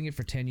been doing it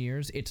for 10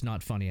 years. It's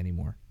not funny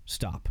anymore.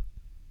 Stop.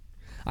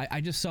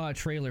 I just saw a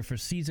trailer for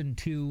season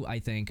 2, I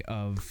think,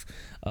 of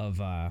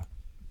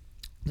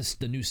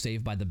the new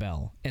Saved by the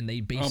Bell, and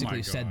they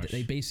basically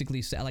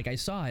said like, I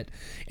saw it,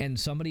 and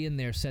somebody in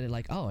there said it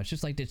like, oh, it's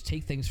just like to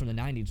take things from the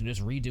 90s and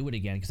just redo it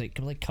again, because they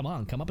like, come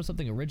on, come up with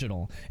something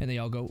original, and they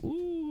all go,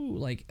 ooh,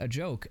 like a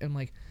joke. And I'm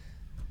like,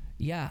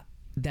 yeah,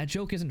 that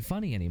joke isn't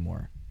funny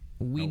anymore.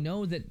 We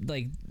know that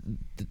like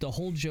the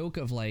whole joke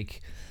of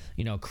like,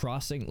 you know,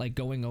 crossing, like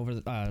going over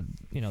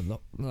you know,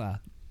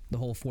 the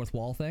whole fourth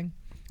wall thing.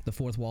 The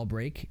fourth wall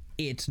break,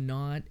 it's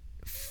not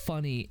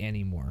funny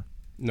anymore.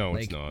 No,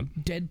 like, it's not.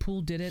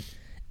 Deadpool did it.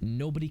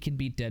 Nobody can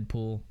beat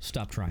Deadpool.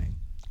 Stop trying.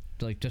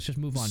 Like, just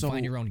move on.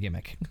 Find your own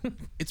gimmick.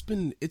 It's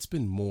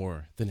been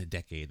more than a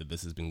decade that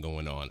this has been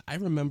going on. I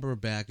remember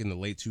back in the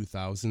late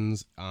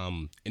 2000s,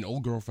 an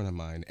old girlfriend of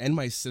mine and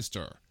my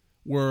sister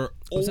were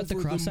Was over that the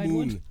cross-eyed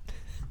moon. one?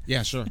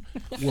 Yeah, sure.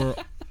 We're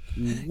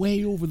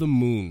way over the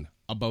moon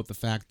about the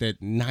fact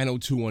that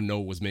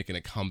 90210 was making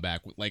a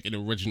comeback with like an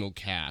original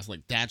cast,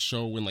 like that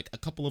show, and like a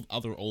couple of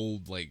other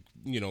old, like,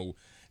 you know,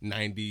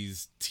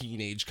 90s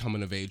teenage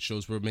coming of age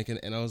shows were making,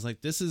 and I was like,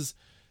 this is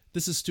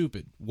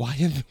stupid. Why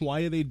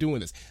are they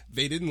doing this?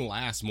 They didn't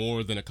last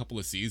more than a couple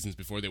of seasons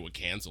before they were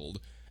canceled,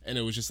 and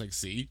it was just like,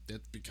 see,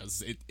 that's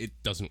because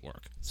it doesn't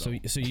work. So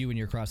you and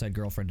your cross-eyed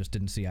girlfriend just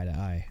didn't see eye to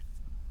eye.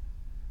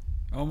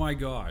 Oh my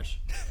gosh.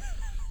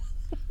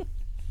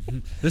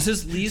 This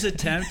is Lee's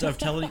attempt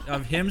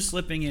of him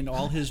slipping in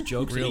all his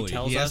jokes that he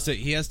tells us.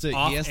 He has to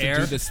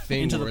do this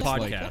thing into where the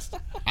it's podcast.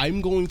 like, I'm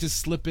going to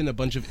slip in a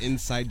bunch of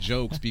inside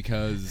jokes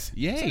because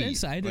yay. It's not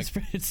inside. Like,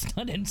 It's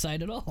not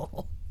inside at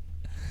all.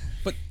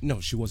 but no,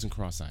 she wasn't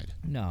cross-eyed.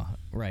 No,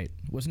 right.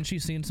 Wasn't she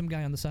seeing some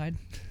guy on the side?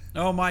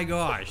 Oh my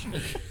gosh.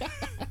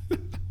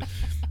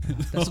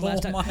 That's the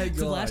last time. my That's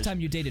the last gosh. time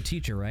you dated a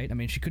teacher, right? I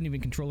mean, she couldn't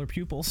even control her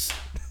pupils.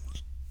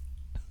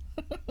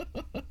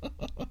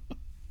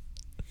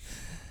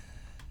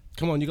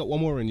 Come on, you got one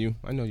more in you.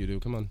 I know you do.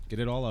 Come on, get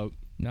it all out.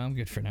 No, I'm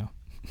good for now.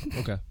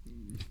 Okay.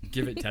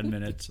 Give it 10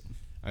 minutes.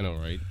 I know,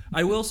 right?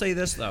 I will say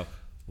this, though.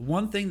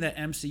 One thing that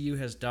MCU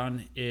has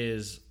done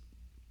is,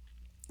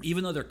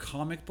 even though they're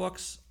comic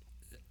books,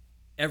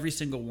 every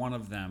single one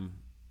of them,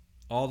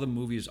 all the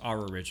movies are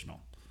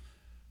original.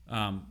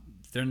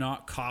 They're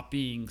not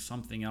copying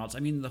something else. I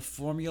mean, the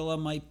formula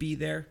might be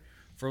there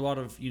for a lot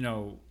of, you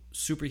know,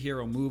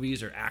 superhero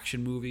movies or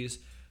action movies.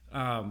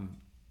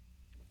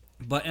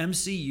 But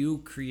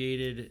MCU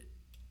created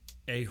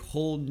a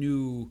whole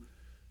new,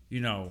 you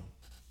know,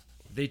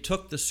 they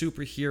took the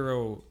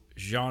superhero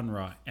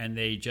genre and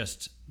they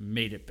just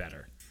made it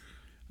better.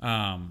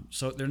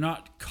 So they're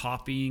not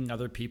copying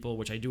other people,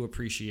 which I do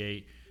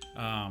appreciate.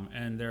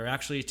 And they're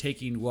actually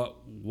taking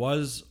what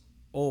was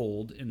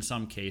old in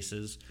some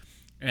cases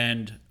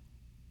and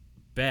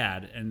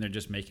bad, and they're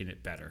just making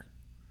it better.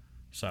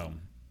 So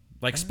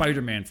Like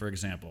Spider-Man, for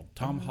example.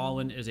 Tom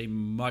Holland is a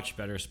much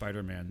better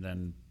Spider-Man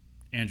than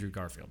Andrew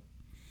Garfield.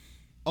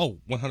 Oh,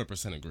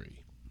 100% agree.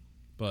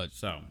 But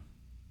so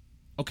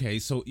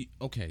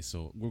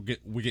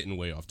we're getting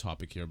way off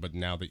topic here. But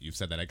now that you've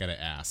said that,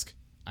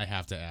 I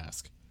have to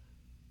ask.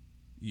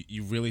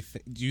 You really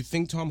do you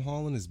think Tom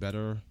Holland is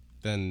better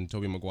than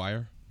Tobey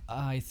Maguire?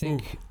 I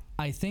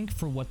think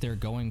for what they're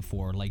going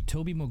for, like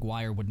Tobey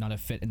Maguire would not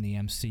have fit in the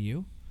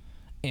MCU,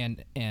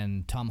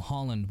 and Tom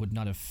Holland would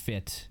not have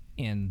fit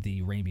in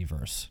the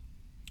Raimi-verse.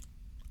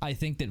 I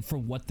think that for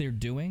what they're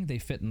doing, they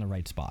fit in the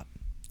right spot.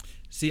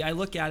 See, I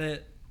look at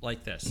it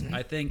like this.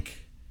 I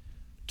think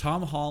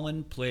Tom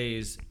Holland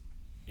plays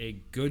a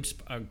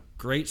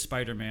great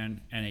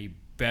Spider-Man and a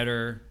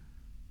better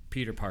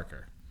Peter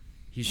Parker.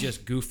 He's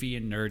just goofy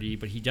and nerdy,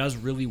 but he does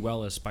really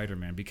well as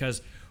Spider-Man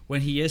because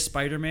when he is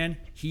Spider-Man,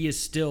 he is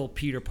still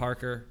Peter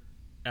Parker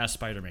as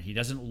Spider-Man. He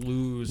doesn't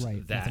lose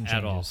that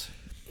at all.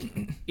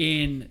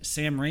 In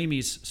Sam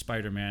Raimi's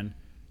Spider-Man,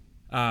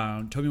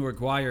 Tobey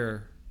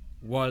Maguire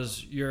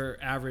was your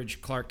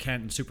average Clark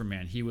Kent and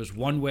Superman. He was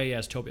one way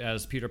as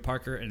Peter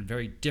Parker and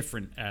very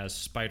different as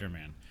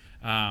Spider-Man.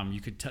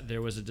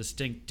 There was a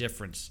distinct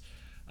difference.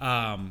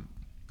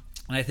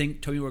 And I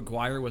think Tobey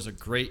Maguire was a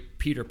great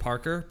Peter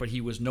Parker, but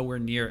he was nowhere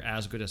near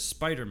as good as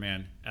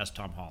Spider-Man as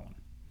Tom Holland.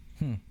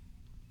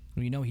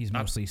 Well, you know he's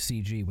mostly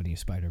CG when he's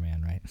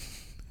Spider-Man, right?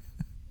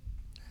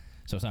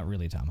 So it's not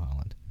really Tom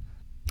Holland.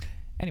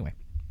 Anyway.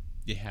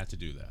 You had to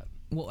do that.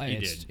 Well,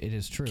 it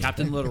is true.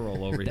 Captain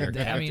Literal over here.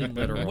 Captain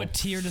Literal. What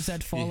tier does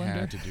that fall under? You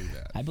had to do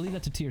that. I believe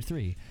that's a tier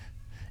 3.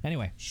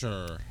 Anyway.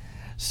 Sure.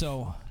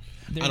 So,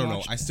 I don't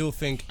know. I still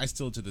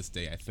to this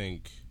day,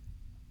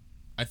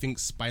 I think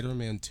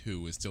Spider-Man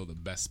 2 is still the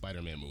best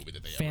Spider-Man movie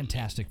that they ever made.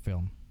 Fantastic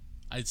film.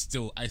 I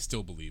still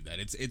believe that.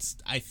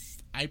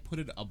 I put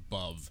it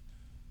above.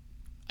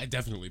 I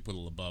definitely put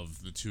it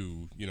above the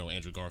two,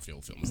 Andrew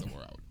Garfield films that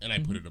were out, and I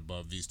put it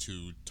above these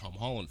two Tom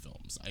Holland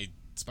films.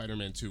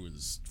 Spider-Man 2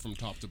 is from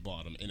top to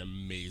bottom an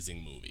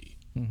amazing movie.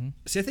 Mm-hmm.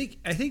 See,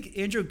 I think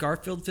Andrew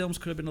Garfield films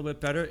could have been a little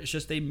bit better. It's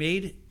just they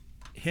made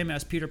him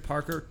as Peter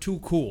Parker too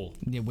cool.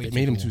 Yeah, they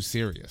made him too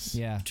serious.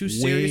 Yeah, too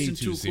serious and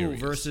too cool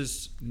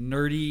versus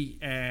nerdy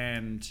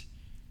and.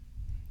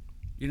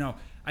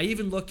 I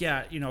even look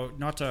at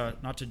not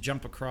to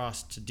jump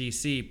across to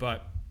DC,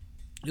 but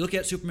you look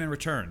at Superman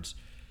Returns,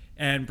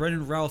 and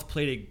Brendan Routh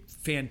played a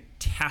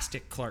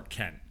fantastic Clark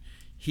Kent.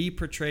 He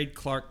portrayed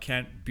Clark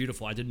Kent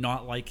beautiful. I did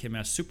not like him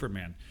as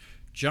Superman.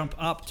 Jump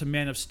up to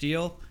Man of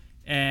Steel,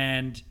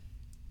 and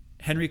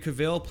Henry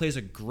Cavill plays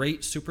a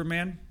great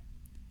Superman,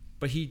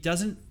 but he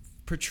doesn't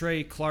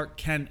portray Clark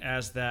Kent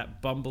as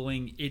that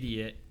bumbling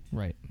idiot,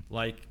 right?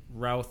 Like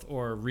Routh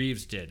or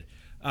Reeves did.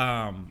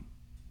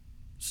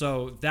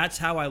 So that's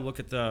how I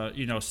look at the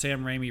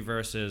Sam Raimi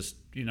versus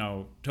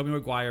Tobey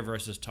Maguire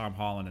versus Tom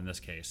Holland in this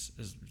case,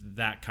 is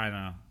that kind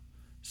of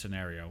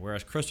scenario.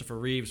 Whereas Christopher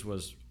Reeves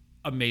was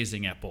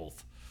amazing at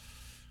both,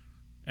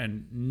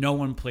 and no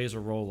one plays a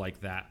role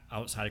like that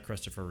outside of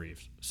Christopher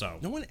Reeves. So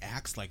no one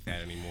acts like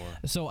that anymore.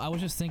 So I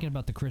was just thinking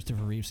about the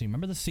Christopher Reeves scene.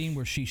 Remember the scene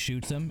where she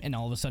shoots him and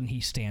all of a sudden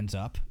he stands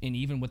up, and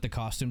even with the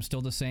costume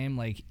still the same,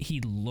 like he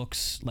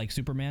looks like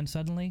Superman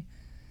suddenly.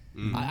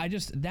 Mm-hmm. I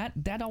just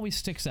that always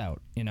sticks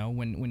out,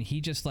 when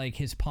he just like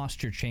his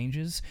posture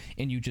changes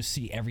and you just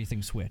see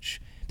everything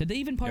switch. Did they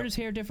even part his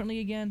hair differently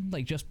again,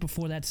 like just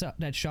before that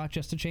shot,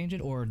 just to change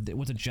it, or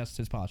was it just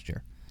his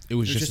posture? It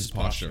was just his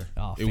posture.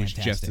 Oh, it was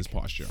just his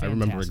posture.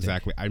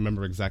 Fantastic. I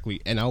remember exactly,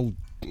 and I'll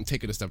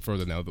take it a step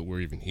further now that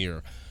we're even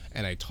here.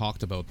 And I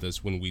talked about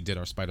this when we did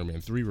our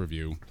Superman 3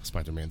 review.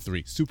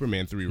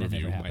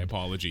 My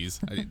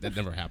apologies, that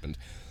never happened.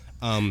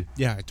 I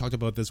talked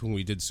about this when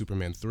we did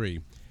Superman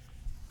 3.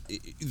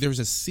 There's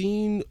a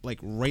scene like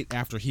right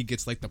after he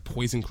gets like the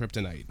poison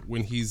kryptonite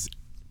when he's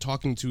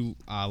talking to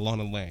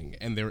Lana Lang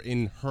and they're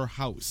in her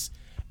house,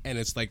 and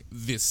it's like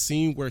this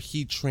scene where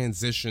he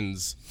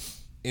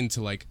transitions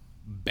into like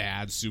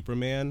bad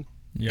Superman,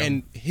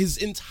 and his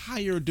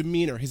entire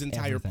demeanor, his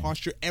entire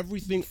posture,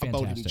 everything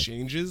about him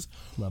changes.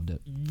 Loved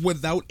it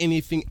without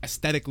anything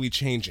aesthetically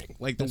changing.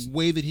 Like the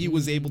way that he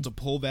was able to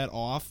pull that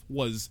off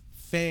was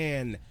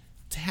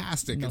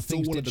fantastic. No, it's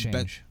still one of the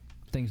best.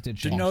 Things did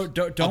change. No,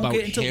 don't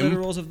get into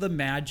literals of the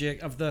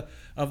magic of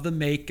the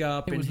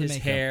makeup and his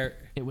hair.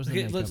 It was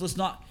the makeup. Let's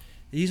not.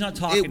 He's not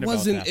talking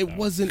about that. It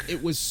wasn't.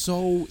 It was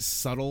so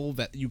subtle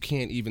that you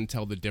can't even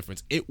tell the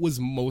difference. It was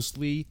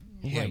mostly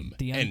him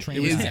the and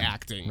untrained his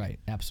acting. Right,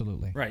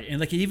 absolutely. Right, and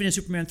like even in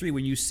Superman 3,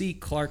 when you see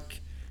Clark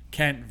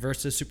Kent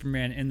versus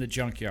Superman in the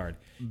junkyard,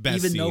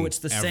 even though it's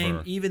the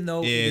same, even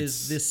though it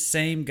is this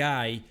same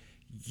guy,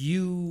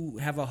 you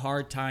have a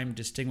hard time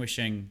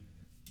distinguishing.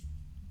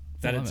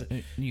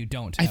 You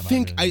don't. I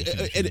think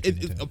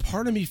a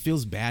part of me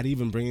feels bad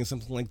even bringing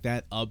something like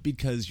that up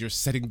because you're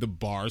setting the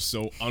bar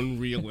so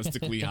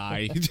unrealistically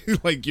high.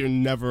 Like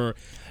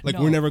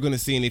we're never going to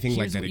see anything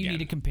like that again. You need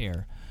to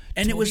compare.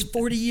 And it was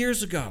 40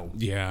 years ago.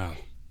 Yeah.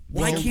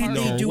 Why can't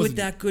they do it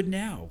that good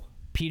now?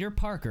 Peter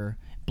Parker,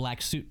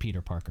 black suit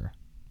Peter Parker.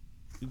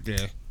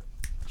 Yeah.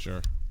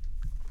 Sure.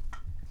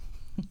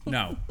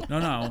 No.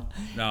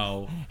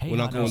 Hey, We're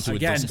not going to a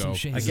again, disco.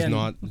 some This is again,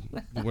 not.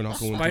 We're not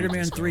going.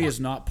 Spider-Man to a 3 is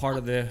not part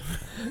of the.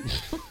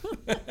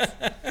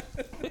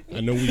 I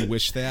know we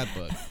wish that,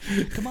 but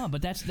come on,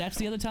 but that's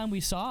the other time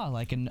we saw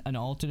like an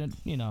alternate,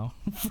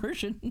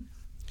 version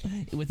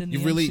within the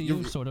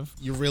MCU, sort of.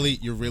 You're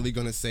really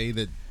gonna say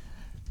that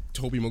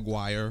Tobey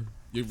Maguire?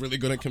 You're really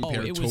gonna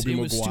compare Tobey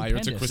Maguire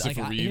to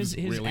Christopher Reeves?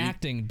 His really?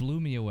 acting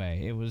blew me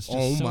away. It was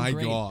just so my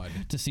great God.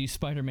 to see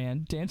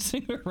Spider-Man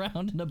dancing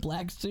around in a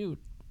black suit.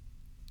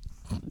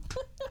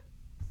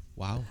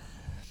 Wow.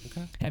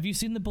 Okay. Have you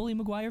seen the Bully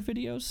Maguire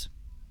videos?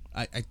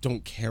 I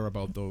don't care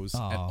about those at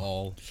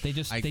all. They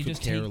just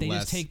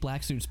take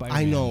black suit Spider-Man.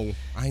 I know.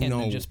 And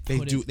then just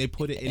They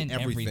put it in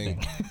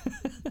everything.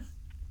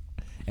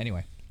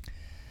 Anyway.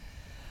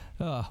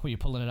 Were you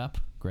pulling it up?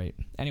 Great.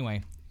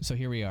 Anyway, so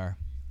here we are.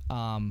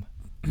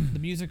 The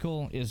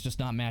musical is just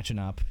not matching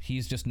up.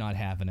 He's just not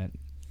having it.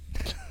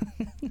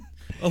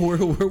 Oh,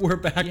 we're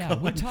back. Yeah,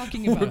 we're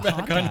talking about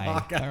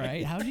Hawkeye. All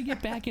right, how did you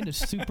get back into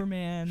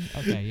Superman?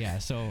 Okay, yeah.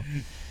 So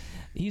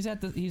he's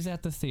at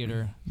the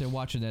theater. They're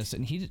watching this,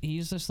 and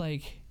he's just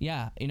like,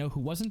 yeah, who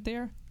wasn't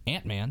there?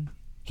 Ant-Man.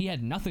 He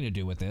had nothing to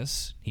do with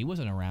this. He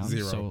wasn't around.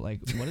 Zero. So like,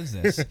 what is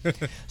this?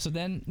 So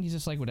then he's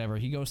just like, whatever.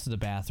 He goes to the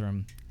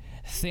bathroom.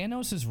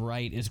 Thanos'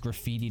 right is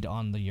graffitied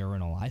on the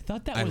urinal. I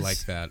thought that was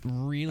like that.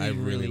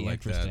 really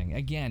like interesting. that.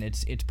 Again,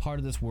 it's part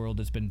of this world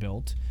that's been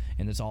built,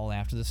 and it's all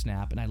after the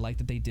snap. And I like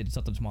that they did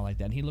something small like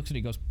that. And he looks at it,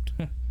 he goes,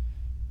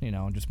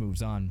 and just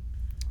moves on.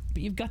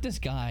 But you've got this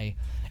guy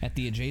at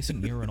the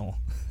adjacent urinal.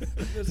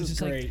 This is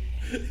great.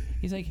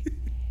 He's like,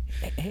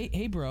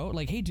 hey, bro,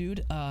 like, hey,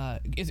 dude,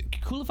 is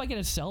it cool if I get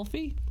a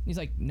selfie? He's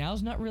like,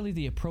 now's not really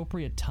the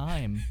appropriate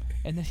time.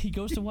 And then he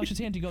goes to wash his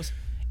hands. He goes,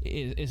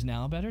 is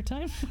now a better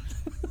time?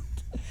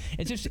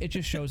 It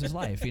just shows his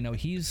life.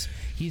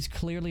 He's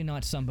clearly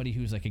not somebody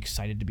who's like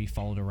excited to be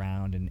followed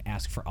around and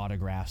ask for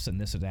autographs and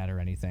this or that or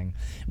anything,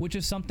 which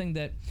is something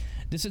that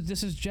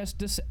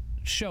this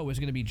show is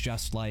going to be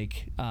just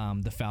like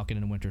the Falcon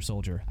and Winter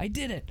Soldier. I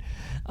did it.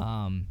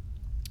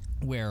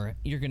 Where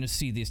you're going to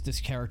see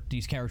these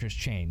characters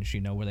change,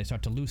 where they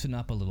start to loosen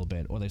up a little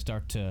bit, or they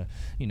start to,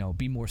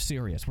 be more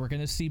serious. We're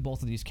going to see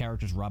both of these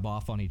characters rub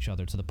off on each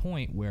other to the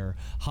point where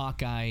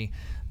Hawkeye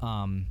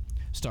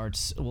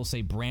starts, we'll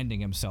say,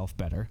 branding himself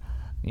better,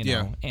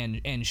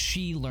 and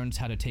she learns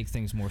how to take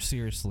things more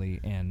seriously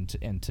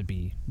and to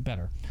be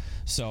better.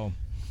 So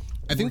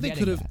I think they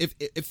could have,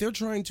 if they're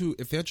trying to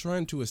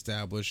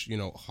establish,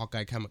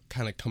 Hawkeye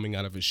kind of coming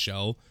out of his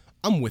shell,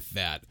 I'm with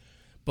that,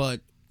 but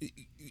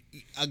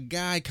a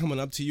guy coming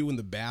up to you in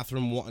the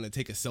bathroom wanting to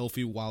take a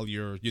selfie while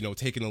you're,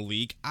 taking a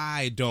leak,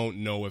 I don't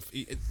know if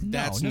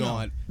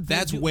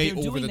that's way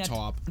over the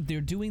top. They're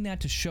doing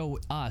that to show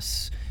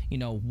us,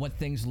 what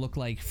things look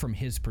like from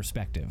his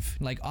perspective.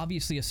 Like,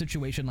 obviously, a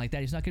situation like that,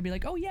 he's not going to be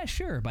like, oh, yeah,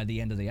 sure, by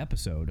the end of the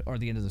episode or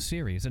the end of the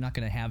series. They're not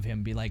going to have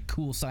him be like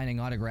cool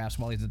signing autographs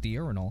while he's at the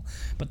urinal.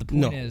 But the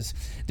point is,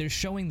 they're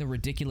showing the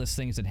ridiculous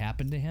things that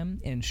happened to him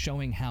and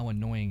showing how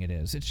annoying it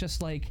is. It's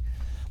just like,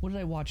 what did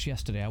I watch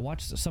yesterday? I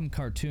watched some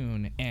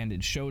cartoon, and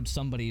it showed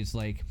somebody's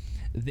like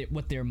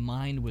what their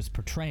mind was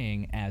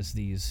portraying as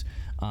these,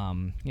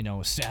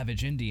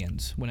 savage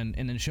Indians. And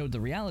then showed the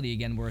reality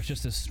again, where it's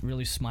just this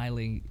really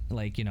smiling,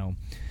 like,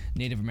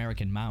 Native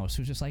American mouse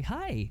who's just like,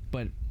 hi,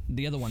 but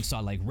the other one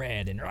saw like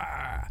red and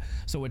rah.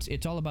 So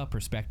it's all about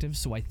perspective.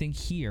 So I think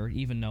here,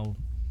 even though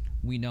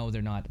we know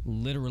they're not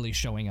literally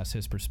showing us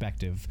his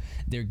perspective,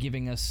 they're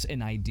giving us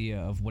an idea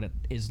of what it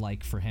is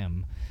like for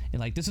him. And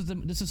like, this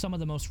is some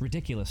of the most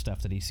ridiculous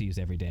stuff that he sees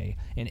every day,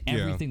 and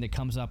everything that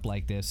comes up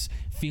like this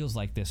feels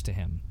like this to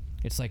him.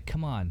 It's like,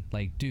 come on,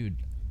 like, dude,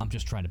 I'm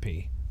just trying to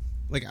pee.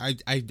 Like,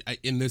 I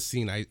in this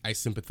scene, I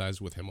sympathize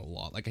with him a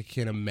lot. Like, I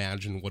can't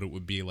imagine what it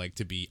would be like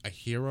to be a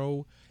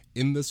hero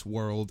in this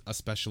world,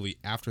 especially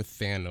after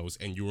Thanos,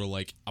 and you were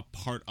like a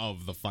part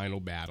of the final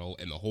battle,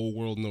 and the whole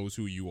world knows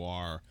who you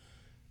are.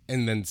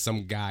 And then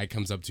some guy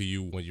comes up to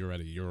you when you're at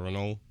a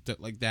urinal.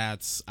 I'd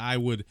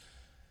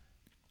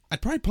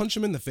probably punch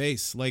him in the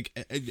face, like,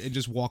 and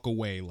just walk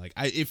away. Like,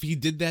 if he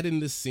did that in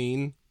this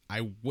scene,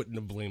 I wouldn't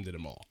have blamed it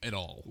at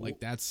all. Like,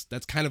 that's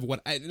kind of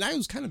what I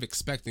was kind of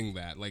expecting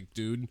that. Like,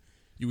 dude,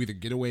 you either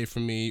get away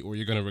from me or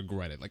you're gonna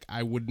regret it. Like,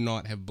 I would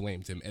not have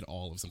blamed him at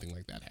all if something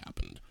like that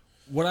happened.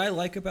 What I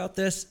like about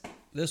this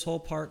whole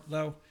part,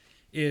 though,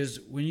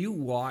 is when you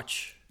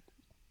watch,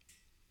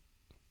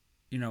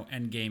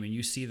 Endgame, and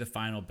you see the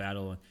final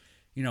battle,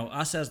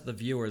 us as the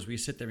viewers, we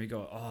sit there and we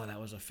go, oh, that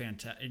was a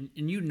fantastic,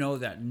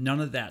 and that none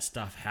of that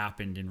stuff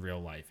happened in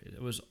real life.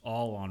 It was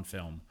all on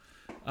film.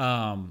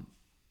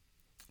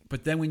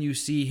 But then when you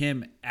see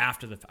him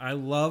after I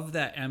love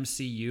that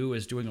MCU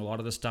is doing a lot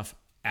of the stuff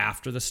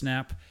after the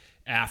snap,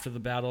 after the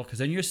battle, because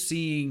then you're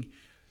seeing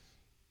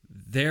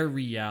their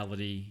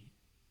reality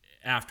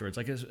afterwards.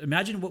 Like,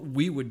 imagine what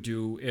we would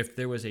do if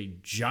there was a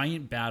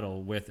giant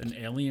battle with an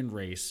alien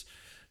race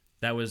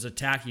that was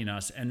attacking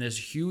us, and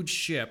this huge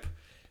ship,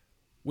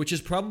 which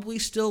is probably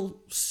still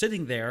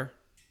sitting there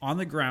on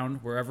the ground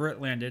wherever it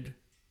landed,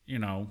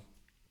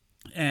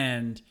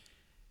 and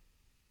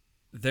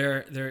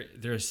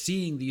they're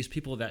seeing these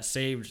people that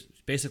saved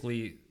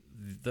basically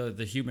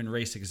the human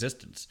race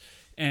existence,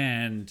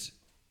 and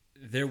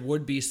there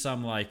would be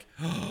some like,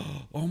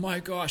 oh my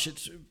gosh,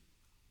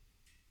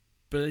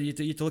 but you have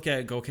to look at it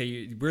and go,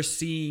 okay, we're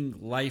seeing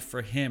life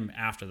for him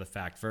after the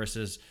fact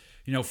versus,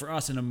 for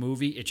us in a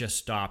movie, it just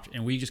stopped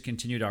and we just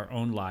continued our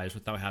own lives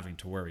without having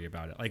to worry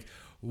about it. Like,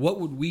 what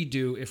would we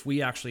do if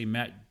we actually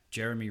met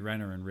Jeremy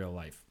Renner in real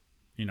life?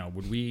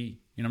 Would we,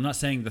 I'm not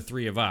saying the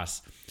three of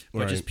us,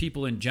 but just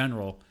people in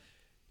general,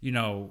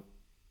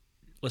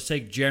 let's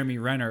take Jeremy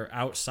Renner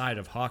outside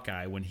of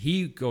Hawkeye. When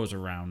he goes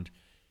around,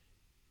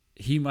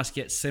 he must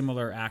get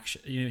similar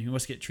action. He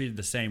must get treated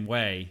the same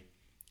way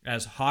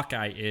as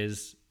Hawkeye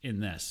is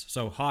in this.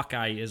 So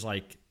Hawkeye is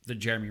like the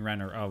Jeremy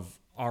Renner of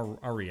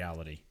our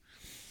reality.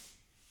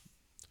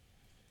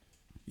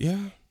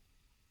 Yeah.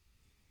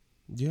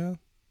 Yeah.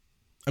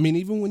 I mean,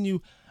 even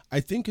when I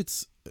think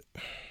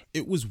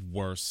it was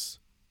worse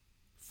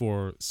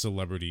for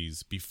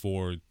celebrities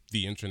before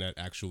the internet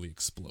actually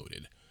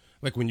exploded.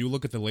 Like when you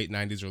look at the late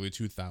 90s, early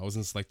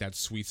 2000s, like that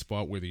sweet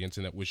spot where the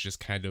internet was just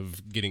kind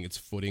of getting its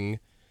footing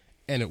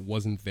and it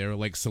wasn't there.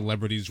 Like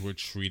celebrities were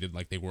treated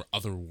like they were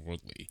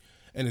otherworldly.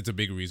 And it's a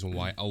big reason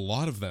why a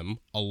lot of them,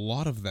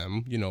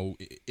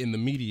 in the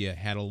media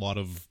had a lot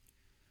of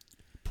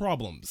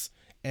problems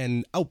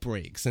and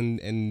outbreaks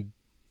and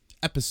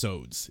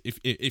episodes,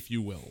 if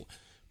you will,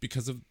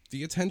 because of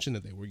the attention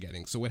that they were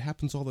getting. So it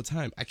happens all the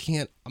time. I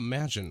can't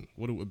imagine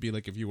what it would be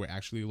like if you were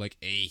actually like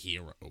a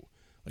hero.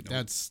 Like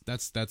that's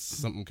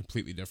something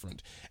completely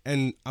different.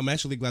 And I'm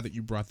actually glad that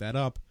you brought that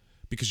up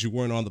because you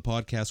weren't on the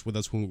podcast with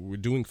us when we were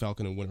doing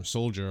Falcon and Winter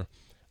Soldier.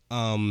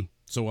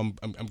 So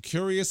I'm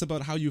curious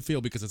about how you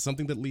feel because it's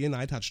something that Lee and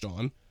I touched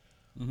on.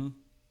 Mm-hmm.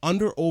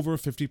 Under over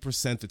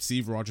 50% that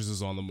Steve Rogers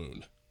is on the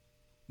moon.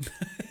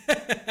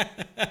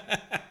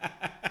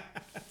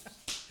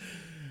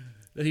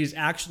 That he's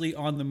actually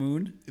on the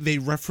moon? They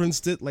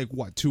referenced it like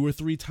what, 2 or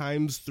 3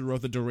 times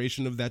throughout the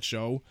duration of that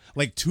show.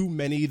 Like too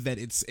many that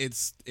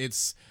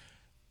it's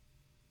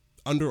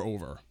under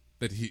over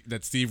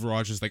that Steve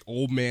Rogers, like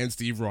old man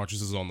Steve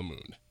Rogers, is on the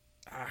moon.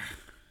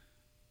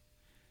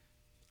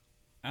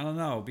 I don't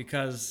know,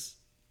 because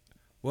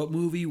what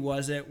movie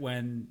was it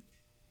when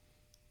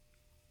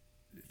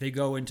they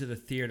go into the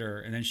theater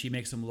and then she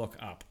makes him look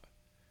up?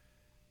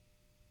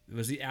 It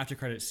was the after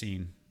credit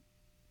scene.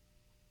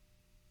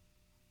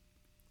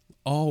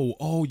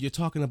 Oh, you're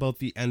talking about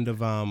the end of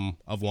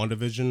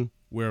WandaVision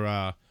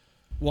where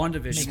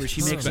WandaVision where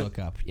she makes her look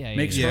up.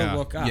 Makes her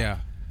look up. Yeah.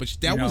 But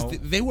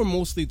they were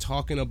mostly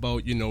talking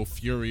about,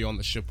 Fury on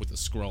the ship with the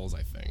Skrulls,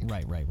 I think.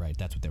 Right.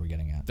 That's what they were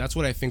getting at. That's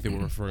what I think they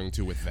were referring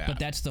to with that. But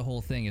that's the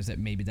whole thing, is that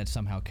maybe that's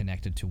somehow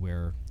connected to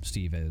where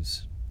Steve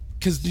is.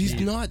 Because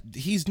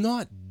he's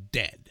not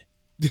dead.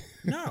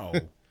 No.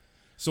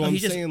 So I'm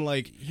saying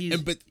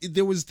but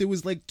there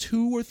was like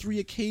 2 or 3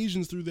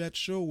 occasions through that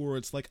show where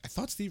it's like, I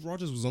thought Steve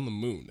Rogers was on the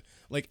moon.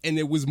 Like, and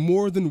it was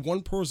more than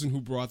one person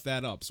who brought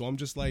that up. So I'm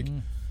just like,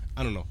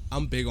 I don't know.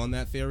 I'm big on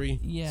that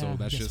theory. Yeah, so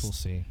that's I guess we'll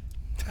see.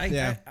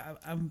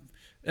 I'm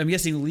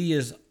guessing Lee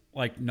is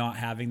like not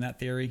having that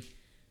theory.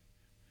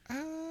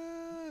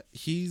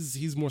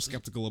 He's more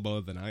skeptical about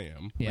it than I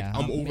am. Yeah,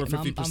 like, I'm over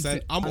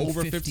 50%. I'm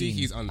over 15, 50.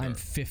 He's under. I'm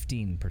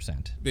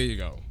 15%. There you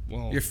go.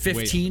 Well, you're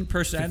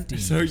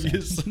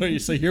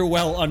 15%. So you're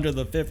well under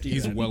the 50.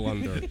 He's well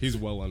under. He's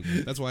well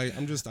under. That's why I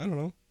don't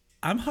know.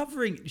 I'm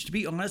hovering. To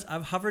be honest,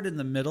 I've hovered in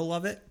the middle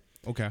of it.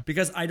 Okay.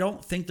 Because I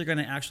don't think they're going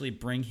to actually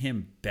bring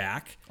him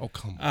back. Oh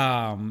come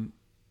on.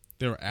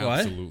 They're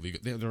absolutely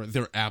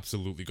they're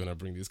absolutely going to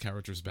bring these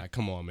characters back.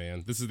 Come on,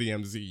 man. This is the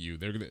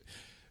MCU.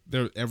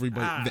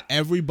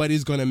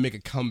 Everybody's going to make a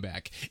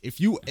comeback. If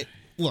you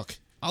look,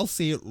 I'll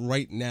say it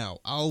right now.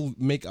 I'll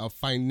make a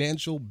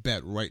financial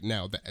bet right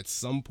now that at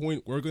some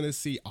point we're going to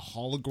see a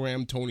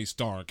hologram Tony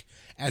Stark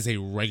as a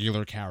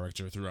regular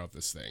character throughout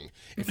this thing.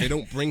 If they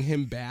don't bring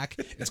him back,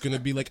 it's going to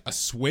be like a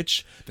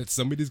switch that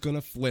somebody's going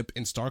to flip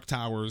in Stark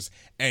Towers,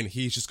 and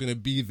he's just going to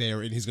be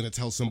there and he's going to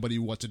tell somebody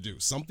what to do.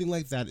 Something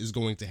like that is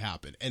going to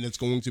happen, and it's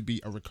going to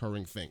be a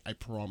recurring thing. I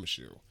promise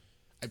you.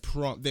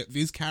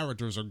 These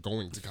characters are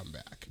going to come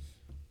back.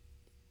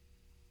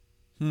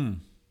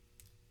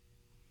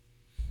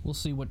 We'll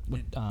see what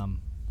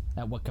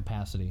at what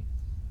capacity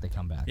they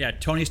come back. Yeah,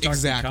 Tony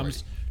Stark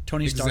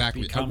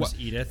becomes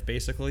Edith,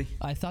 basically.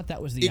 I thought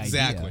that was the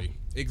idea.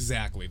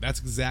 Exactly. That's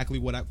exactly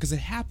what because it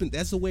happened.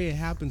 That's the way it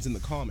happens in the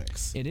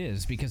comics. It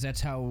is, because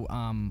that's how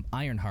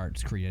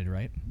Ironheart's created,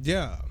 right?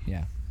 Yeah.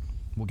 Yeah.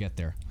 We'll get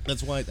there.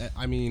 That's why.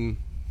 I mean.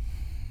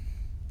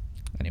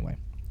 Anyway,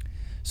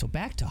 so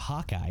back to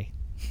Hawkeye.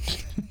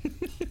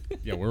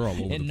 Yeah, we're all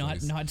over and the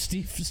place. not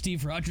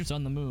Steve Rogers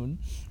on the moon.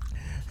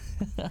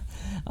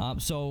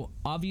 So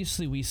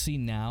obviously we see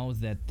now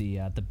that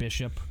the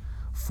Bishop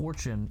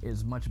fortune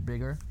is much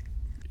bigger.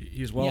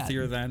 He's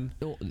wealthier than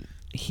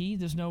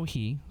there's no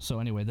he. So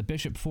anyway, the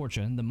Bishop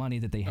fortune, the money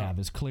that they have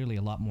is clearly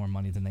a lot more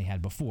money than they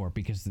had before,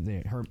 because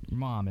her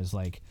mom is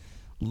like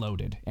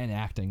loaded and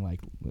acting like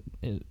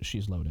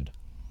she's loaded.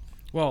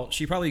 Well,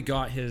 she probably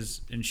got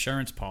his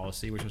insurance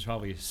policy, which was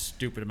probably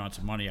stupid amounts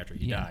of money after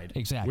he died.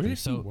 Exactly. Where did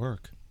he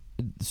work?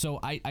 So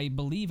I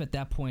believe at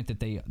that point that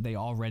they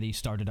already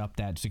started up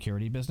that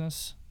security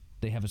business.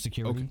 They have a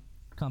security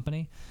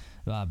company,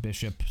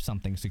 Bishop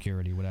something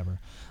security, whatever.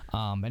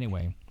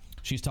 Anyway,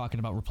 she's talking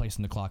about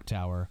replacing the clock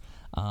tower,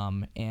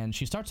 and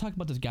she starts talking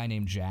about this guy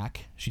named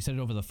Jack. She said it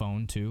over the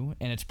phone too,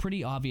 and it's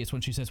pretty obvious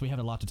when she says we have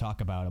a lot to talk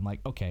about. I'm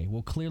like, okay,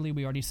 well clearly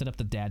we already set up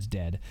the dad's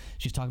dead.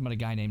 She's talking about a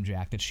guy named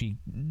Jack that she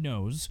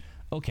knows.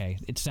 Okay,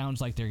 it sounds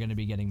like they're going to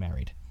be getting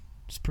married.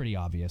 It's pretty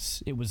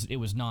obvious. It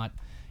was not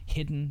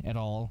hidden at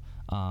all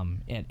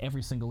at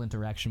every single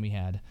interaction we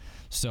had.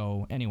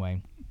 So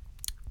anyway,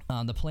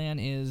 the plan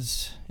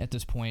is at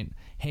this point,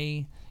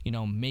 hey,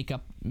 make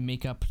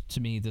up to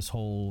me this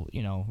whole,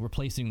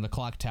 replacing the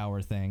clock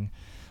tower thing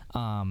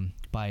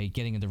by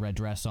getting the red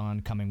dress on,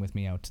 coming with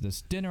me out to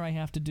this dinner I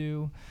have to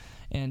do.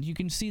 And you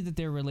can see that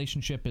their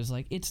relationship is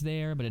like, it's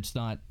there, but it's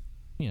not,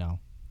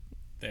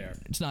 There.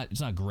 It's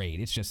not great.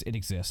 It's just, it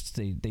exists.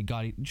 They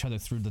got each other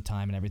through the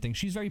time and everything.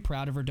 She's very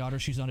proud of her daughter.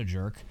 She's not a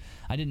jerk.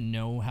 I didn't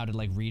know how to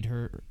read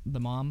the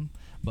mom,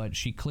 but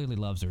she clearly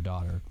loves her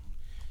daughter.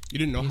 You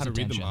didn't know how to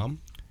read the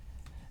mom?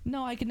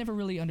 No, I could never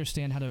really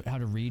understand how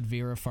to read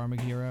Vera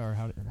Farmiga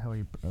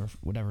or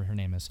whatever her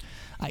name is.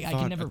 I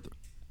can never.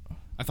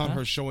 I thought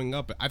her showing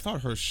up. I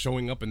thought her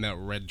showing up in that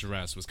red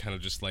dress was kind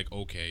of just like,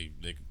 okay,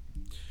 like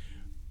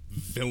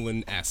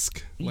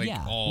villain-esque,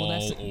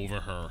 over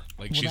her.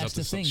 Like she's up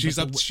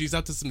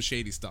to some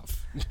shady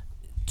stuff.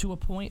 To a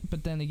point,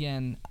 but then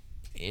again,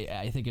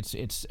 I think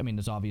it's. I mean,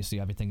 there's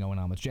obviously everything going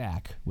on with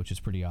Jack, which is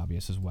pretty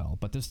obvious as well.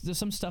 But there's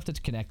some stuff that's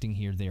connecting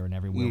here, there, and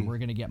everywhere. We're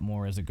gonna get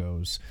more as it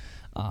goes.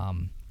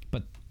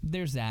 But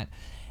there's that.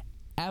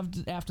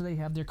 After they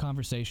have their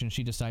conversation,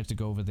 she decides to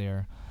go over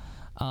there.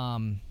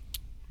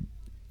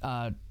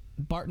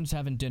 Barton's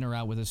having dinner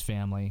out with his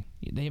family.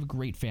 They have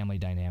great family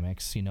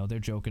dynamics. They're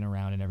joking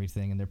around and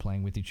everything, and they're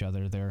playing with each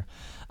other. They're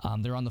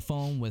on the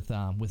phone with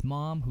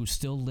Mom, who's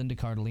still Linda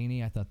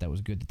Cardellini. I thought that was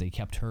good that they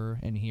kept her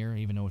in here,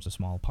 even though it's a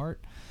small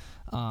part.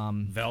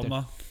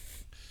 Velma.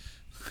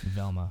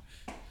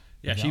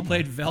 Yeah, she Velma.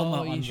 Played Velma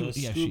on those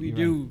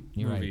Scooby-Doo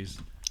movies.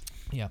 Right.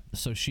 Yeah,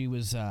 so she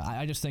was.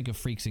 I just think of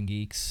Freaks and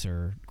Geeks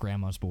or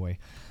Grandma's Boy.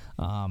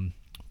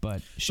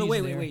 But she's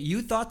wait.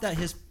 You thought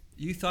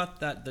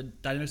that the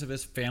dynamics of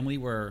his family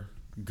were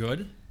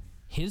good?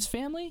 His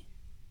family?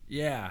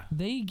 Yeah.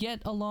 They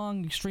get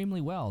along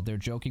extremely well. They're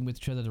joking with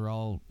each other. They're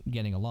all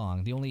getting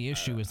along. The only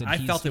issue is that I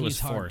felt it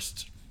was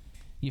forced.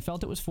 You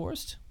felt it was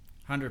forced?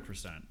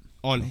 100%.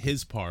 On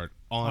his part.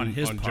 On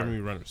part. Jeremy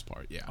Renner's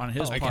part, yeah. On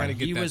his part. I kind of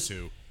get that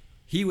too.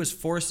 He was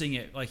forcing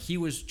it. Like, he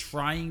was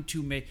trying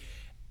to make...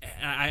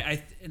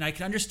 And I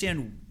can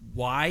understand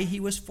why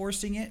he was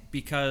forcing it,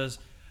 because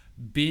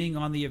being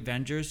on the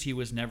Avengers, he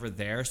was never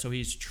there, so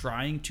he's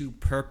trying to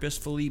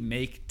purposefully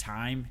make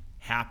time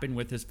happen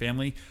with his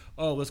family.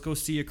 Oh, let's go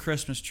see a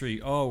Christmas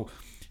tree. Oh,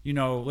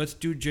 let's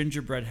do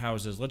gingerbread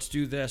houses. Let's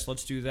do this.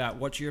 Let's do that.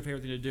 What's your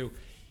favorite thing to do?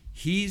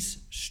 He's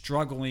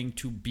struggling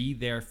to be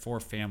there for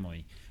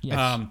family.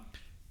 Yes.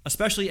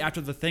 Especially after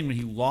the thing when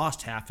he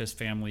lost half his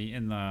family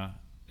in the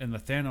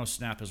Thanos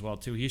snap as well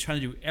too. He's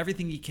trying to do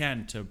everything he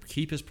can to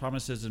keep his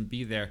promises and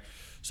be there.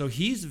 So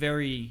he's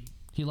very...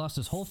 He lost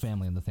his whole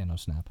family in the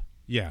Thanos snap.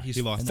 Yeah,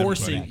 he lost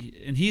forcing,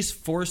 and he's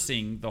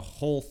forcing the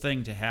whole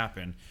thing to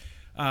happen.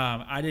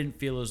 I didn't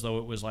feel as though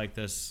it was like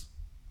this,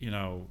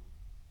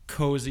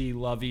 cozy,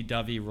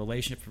 lovey-dovey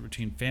relationship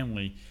between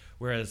family,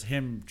 whereas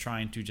him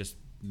trying to just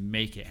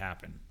make it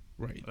happen.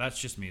 Right. That's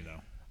just me,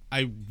 though.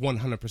 I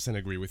 100%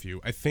 agree with you.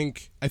 I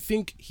think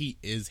he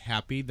is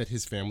happy that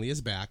his family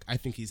is back. I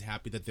think he's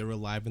happy that they're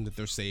alive and that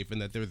they're safe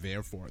and that they're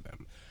there for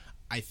them.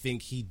 I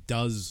think he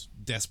does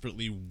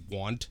desperately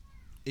want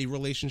a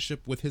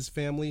relationship with his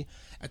family.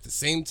 At the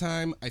same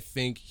time, I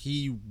think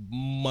he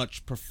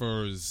much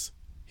prefers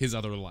his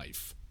other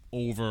life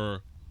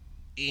over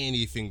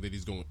anything that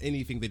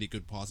he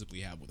could possibly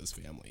have with his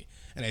family.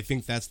 And I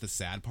think that's the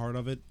sad part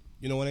of it.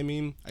 You know what I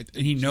mean? And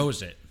he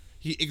knows it.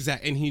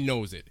 And he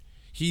knows it.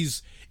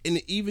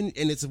 And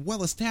it's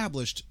well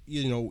established,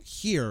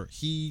 here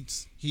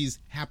he's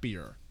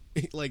happier,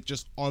 like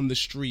just on the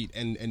street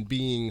and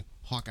being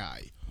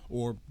Hawkeye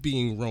or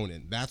being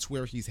Ronin. That's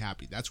where he's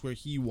happy. That's where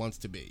he wants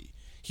to be.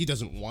 He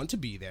doesn't want to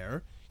be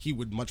there. He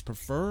would much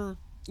prefer,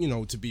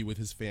 to be with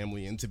his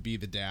family and to be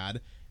the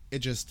dad. It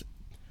just,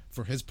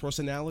 for his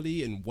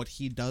personality and what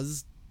he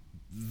does,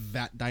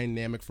 that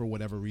dynamic for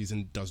whatever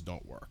reason does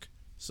not work.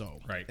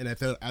 So, right. And I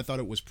thought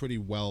it was pretty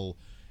well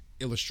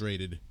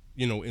illustrated,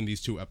 in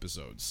these two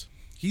episodes.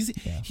 He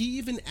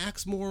even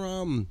acts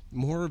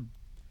more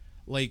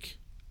like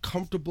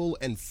comfortable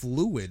and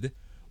fluid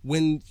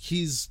when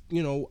he's,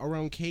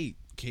 around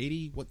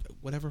Katie,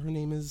 whatever her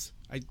name is.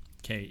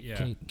 Kate,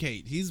 yeah.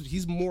 Kate.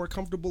 He's more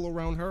comfortable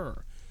around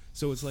her.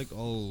 So it's like,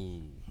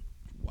 oh,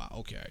 wow,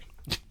 okay.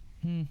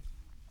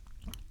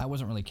 I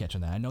wasn't really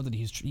catching that. I know that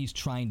he's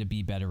trying to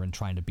be better and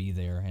trying to be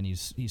there, and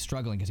he's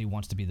struggling because he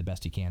wants to be the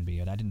best he can be.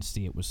 And I didn't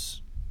see it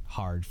was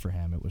hard for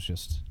him. It was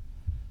just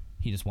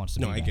He just wants to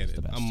be I get it.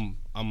 the best.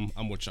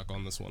 I'm with Chuck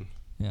on this one.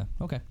 Yeah.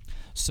 Okay.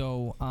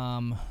 So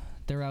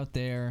they're out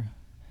there.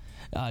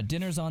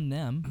 Dinner's on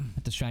them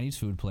at the Chinese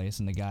food place,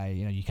 and the guy,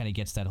 you kind of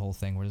gets that whole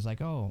thing where he's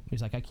like,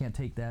 I can't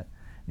take that.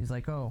 He's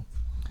like,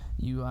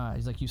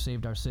 he's like, you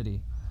saved our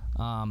city.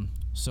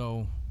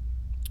 So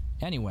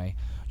anyway,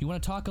 you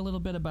want to talk a little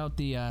bit about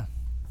the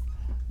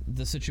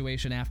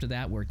situation after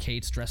that, where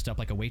Kate's dressed up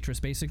like a waitress,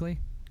 basically?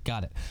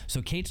 Got it.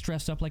 So Kate's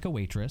dressed up like a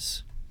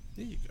waitress.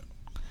 There you go.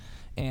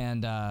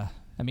 And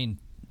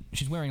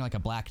she's wearing like a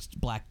black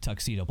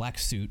tuxedo, black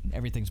suit.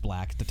 Everything's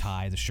black. The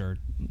tie, the shirt,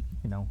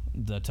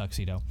 the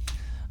tuxedo.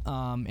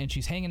 And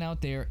she's hanging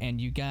out there, and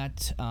you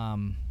got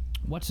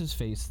what's his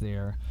face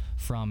there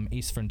from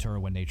Ace Ventura: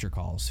 When Nature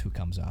Calls, who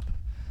comes up.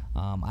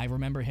 I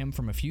remember him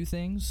from a few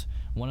things,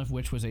 one of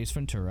which was Ace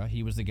Ventura.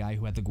 He was the guy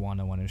who had the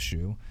guano on his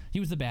shoe. He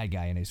was the bad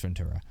guy in Ace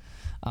Ventura.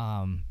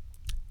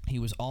 He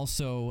was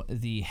also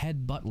the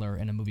head butler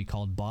in a movie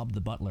called Bob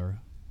the Butler.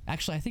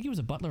 Actually, I think he was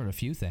a butler in a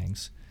few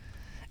things.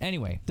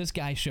 Anyway, this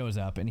guy shows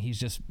up, and he's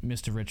just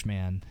Mr. Rich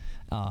Man.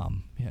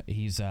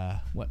 He's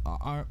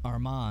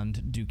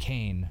Armand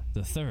Duquesne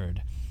III,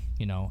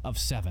 of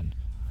 7.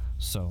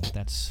 So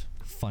that's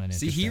fun and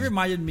interesting. See, he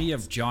reminded me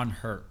of John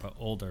Hurt, but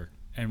older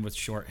and with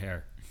short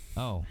hair.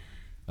 Oh,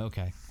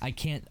 okay. I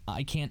can't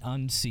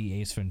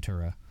unsee Ace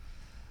Ventura.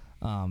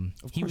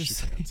 Of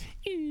course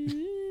you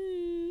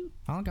can't.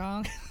 Hong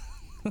Kong.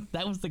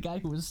 That was the guy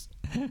who was.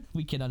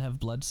 We cannot have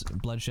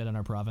bloodshed in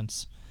our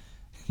province.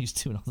 He's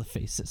doing all the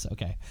faces.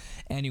 Okay.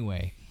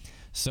 Anyway,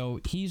 so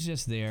he's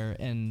just there,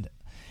 and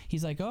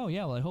he's like, "Oh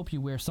yeah, well, I hope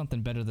you wear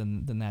something better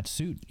than that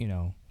suit,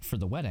 for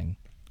the wedding."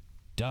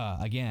 Duh.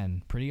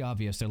 Again, pretty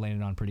obvious. They're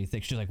laying it on pretty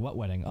thick. She's like, "What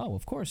wedding?" "Oh,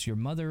 of course, your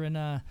mother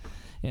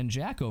and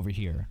Jack over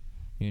here.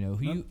 No.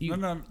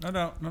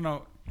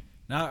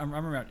 Now I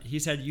remember. He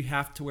said you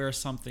have to wear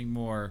something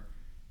more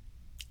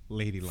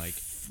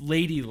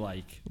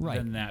ladylike right.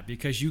 than that,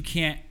 because you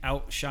can't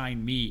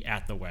outshine me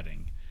at the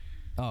wedding.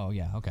 Oh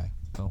yeah. Okay.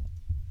 Cool.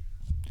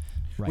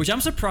 Right. Which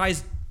I'm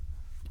surprised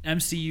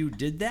MCU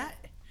did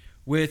that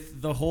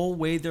with the whole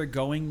way they're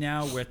going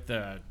now with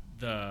the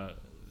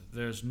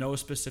there's no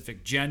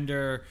specific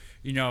gender,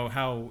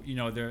 how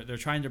they're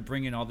trying to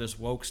bring in all this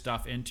woke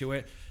stuff into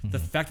it. Mm-hmm. The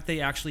fact that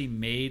they actually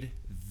made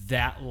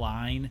that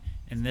line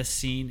in this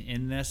scene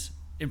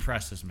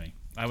impresses me.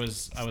 I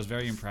was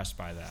very impressed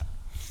by that.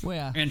 Well,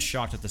 yeah. And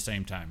shocked at the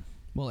same time.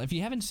 Well, if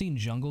you haven't seen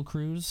Jungle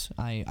Cruise,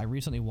 I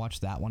recently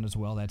watched that one as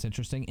well. That's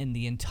interesting. In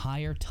the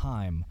entire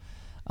time,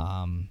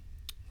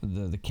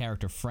 the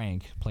character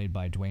Frank, played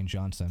by Dwayne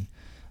Johnson,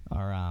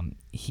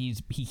 he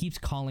keeps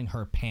calling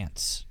her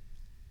Pants.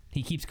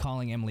 He keeps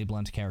calling Emily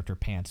Blunt's character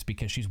Pants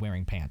because she's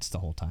wearing pants the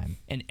whole time.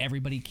 And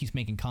everybody keeps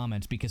making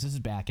comments because this is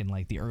back in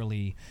like the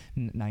early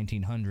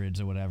 1900s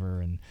or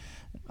whatever, and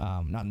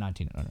not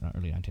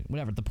early 19,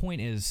 whatever. The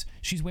point is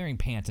she's wearing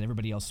pants and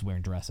everybody else is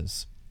wearing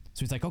dresses.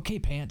 So he's like, "Okay,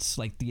 Pants,"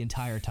 like the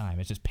entire time.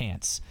 It's just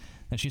Pants.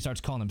 Then she starts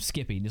calling him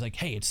Skippy. And he's like,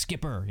 "Hey, it's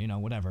Skipper,"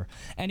 whatever.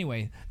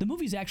 Anyway, the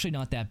movie's actually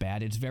not that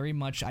bad. It's very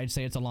much, I'd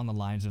say it's along the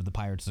lines of the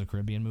Pirates of the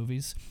Caribbean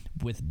movies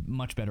with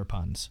much better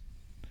puns.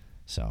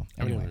 So,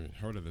 anyway. I've never even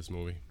heard of this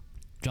movie.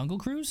 Jungle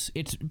Cruise?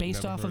 It's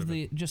based off of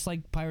just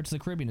like Pirates of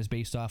the Caribbean is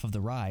based off of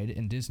the ride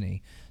in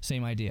Disney.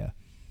 Same idea.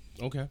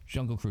 Okay.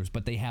 Jungle Cruise.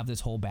 But they have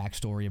this whole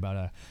backstory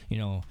about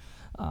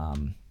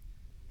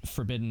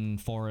forbidden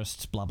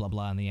forests, blah, blah,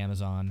 blah, in the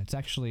Amazon. It's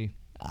actually,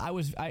 I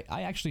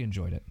actually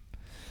enjoyed it.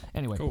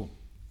 Anyway. Cool.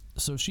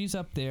 So she's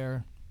up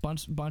there,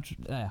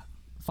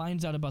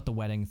 finds out about the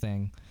wedding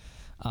thing,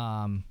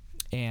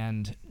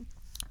 and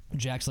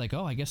Jack's like,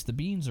 "Oh, I guess the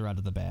beans are out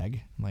of the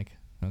bag." I'm like,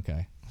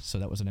 okay. So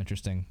that was an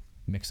interesting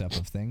mix-up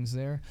of things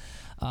there.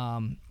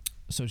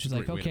 So she's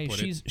like, okay,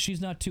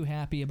 she's not too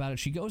happy about it.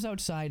 She goes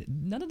outside.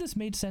 None of this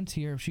made sense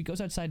here. She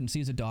goes outside and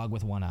sees a dog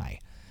with one eye.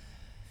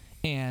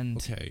 And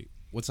okay,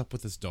 what's up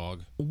with this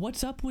dog?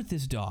 What's up with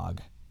this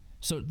dog?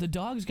 So the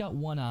dog's got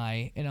one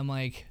eye, and I'm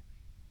like,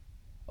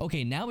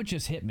 okay, now it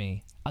just hit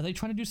me. Are they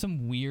trying to do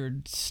some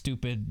weird,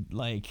 stupid,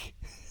 like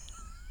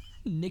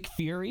Nick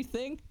Fury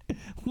thing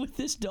with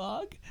this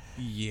dog?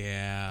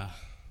 Yeah.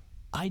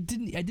 I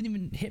didn't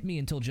even hit me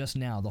until just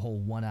now. The whole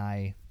one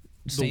eye,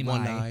 same the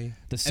one eye,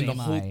 the same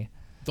and eye.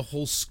 The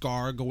whole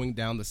scar going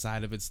down the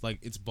side of its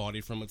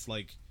body from its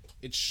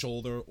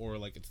shoulder or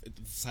like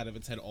the side of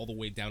its head all the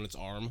way down its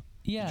arm.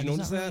 Yeah, did you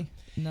notice that?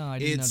 No, I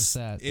didn't notice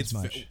that as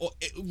much.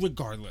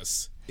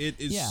 Regardless, it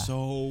is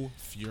so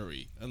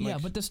Fury. And yeah,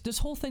 but this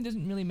whole thing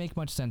doesn't really make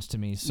much sense to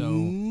me. So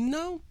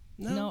no.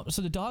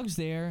 So the dog's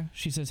there.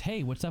 She says,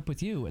 "Hey, what's up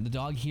with you?" And the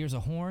dog hears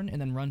a horn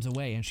and then runs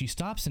away. And she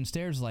stops and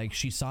stares like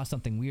she saw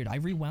something weird. I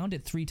rewound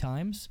it 3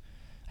 times.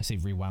 I say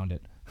rewound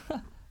it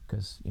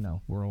because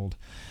we're old.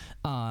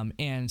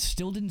 And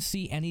still didn't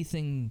see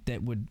anything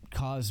that would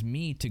cause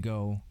me to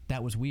go,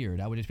 "That was weird."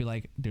 I would just be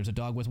like, "There's a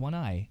dog with one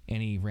eye,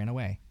 and he ran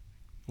away."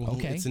 Well,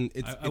 okay.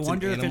 I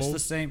wonder if it's the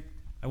same.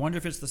 I wonder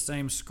if it's the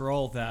same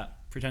Skrull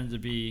that pretended to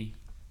be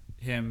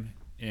him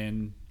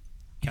in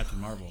Captain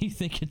Marvel. You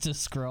think it's a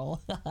Skrull?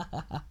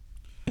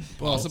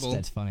 Possible.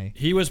 That's funny.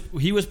 He was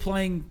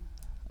playing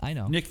I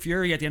know. Nick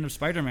Fury at the end of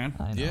Spider-Man.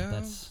 I know. Yeah,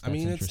 That's I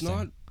mean, it's interesting.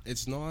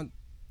 not.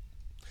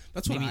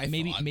 That's what I thought.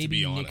 Maybe to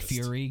be Nick honest.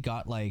 Fury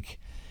got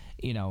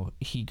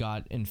he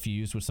got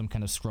infused with some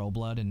kind of Skrull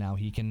blood, and now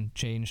he can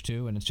change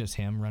too, and it's just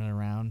him running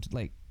around.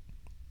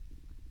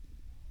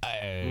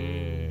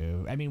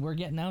 I mean, we're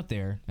getting out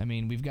there. I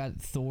mean, we've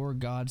got Thor,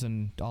 gods,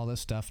 and all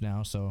this stuff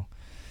now, so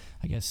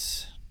I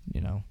guess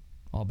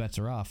all bets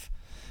are off.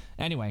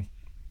 Anyway,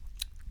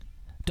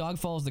 dog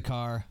follows the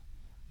car.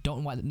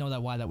 Don't know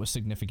why that was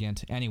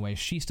significant. Anyway,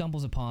 she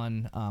stumbles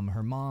upon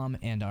her mom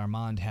and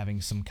Armand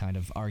having some kind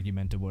of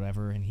argument or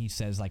whatever, and he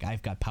says,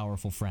 I've got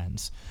powerful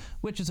friends,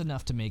 which is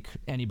enough to make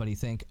anybody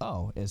think,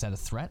 oh, is that a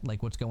threat?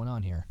 What's going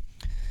on here?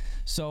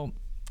 So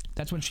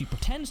that's when she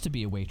pretends to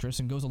be a waitress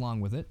and goes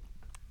along with it,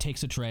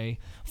 takes a tray,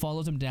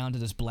 follows him down to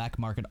this black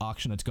market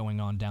auction that's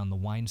going on down the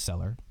wine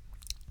cellar.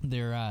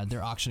 They're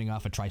auctioning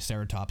off a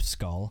Triceratops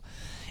skull,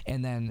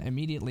 and then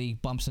immediately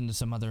bumps into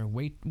some other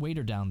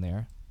waiter down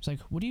there. It's like,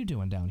 what are you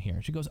doing down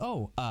here? She goes,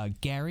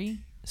 Gary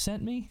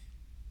sent me?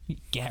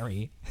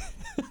 Gary.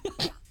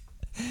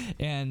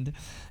 And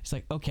she's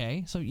like,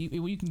 okay, so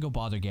you can go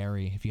bother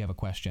Gary if you have a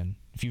question,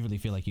 if you really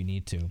feel like you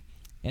need to.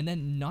 And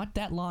then not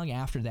that long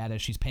after that, as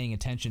she's paying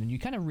attention, and you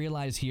kind of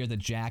realize here that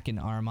Jack and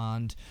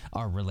Armand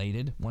are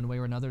related one way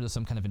or another. There's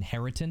some kind of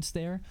inheritance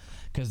there,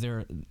 because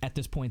they're at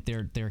this point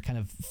they're kind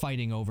of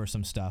fighting over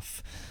some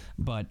stuff.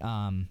 But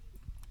right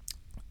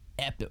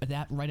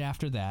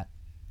after that,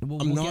 we'll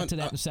get to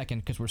that in a second,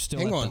 because we're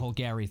still at the whole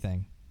Gary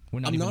thing. We're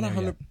not even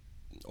there yet.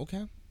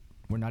 Okay.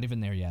 We're not even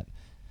there yet.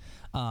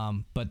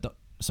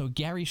 So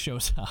Gary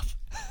shows up,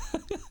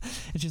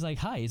 and she's like,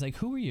 "Hi." He's like,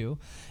 "Who are you?"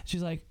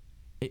 She's like,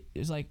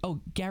 "It's like, oh,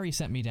 Gary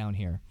sent me down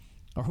here."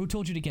 Or, "Who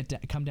told you to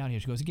come down here?"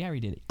 She goes, "Gary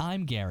did."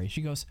 "I'm Gary."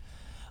 She goes,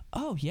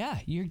 "Oh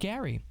yeah, you're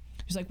Gary."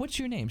 She's like, "What's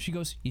your name?" She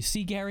goes, "You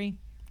see, Gary,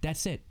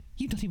 that's it.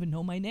 You don't even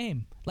know my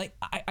name."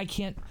 I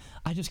can't.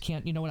 I just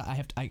can't. You know what?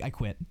 I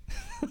quit.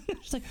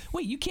 She's like,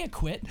 "Wait, you can't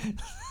quit."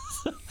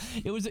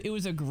 It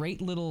was a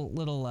great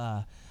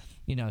little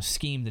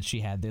scheme that she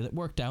had there that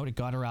worked out. It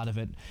got her out of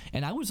it.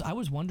 And I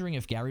was wondering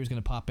if Gary was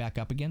going to pop back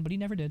up again, but he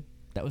never did.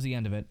 That was the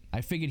end of it. I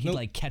figured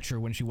he'd catch her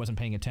when she wasn't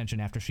paying attention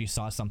after she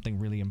saw something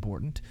really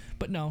important.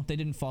 But no, they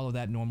didn't follow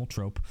that normal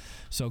trope.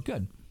 So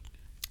good.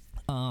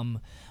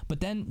 But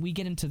then we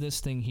get into this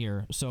thing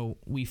here. So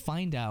we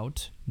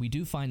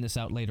do find this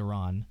out later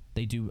on.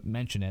 They do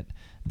mention it,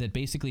 that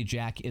basically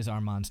Jack is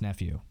Armand's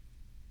nephew.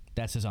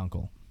 That's his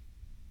uncle.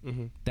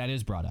 Mm-hmm. That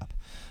is brought up.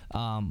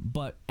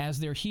 But as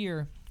they're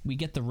here, we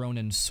get the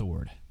Ronin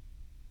sword.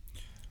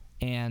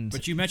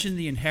 But you mentioned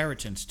the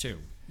inheritance too.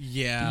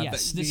 Yeah.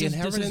 Yes, this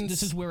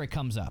is where it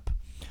comes up.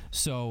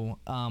 So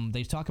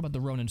they talk about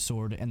the Ronin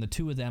sword, and the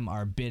two of them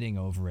are bidding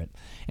over it.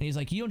 And he's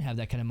like, "You don't have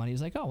that kind of money."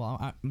 He's like, "Oh, well,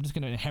 I'm just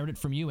going to inherit it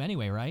from you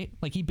anyway, right?"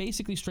 He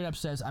basically straight up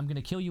says, "I'm going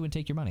to kill you and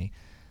take your money.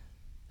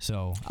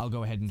 So I'll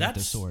go ahead and get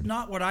this sword." That's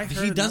not what I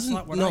heard. He doesn't.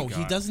 That's not what I got.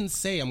 He doesn't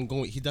say I'm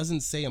going. He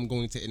doesn't say I'm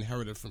going to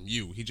inherit it from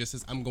you. He just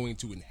says I'm going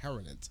to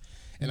inherit it.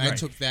 And I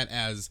took that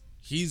as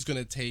he's going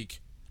to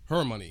take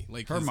her money,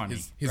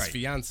 his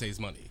fiance's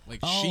money.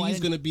 She's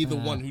going to be the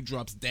one who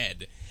drops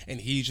dead,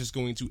 and he's just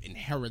going to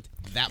inherit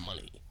that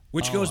money.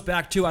 Which goes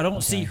back to, I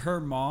don't see her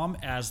mom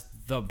as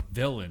the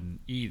villain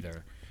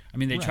either. I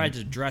mean, they tried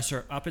to dress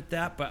her up at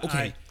that, but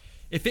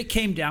if it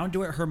came down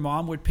to it, her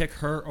mom would pick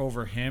her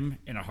over him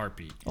in a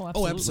heartbeat.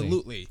 Oh,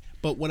 absolutely.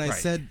 But when I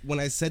said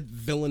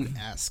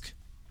villain-esque,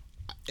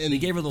 and they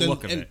gave her the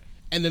look of it.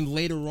 And then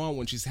later on,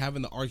 when she's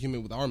having the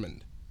argument with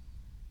Armand,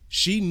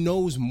 she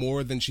knows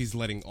more than she's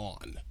letting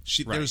on.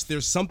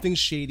 There's something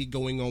shady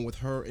going on with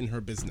her in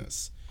her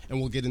business. And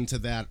we'll get into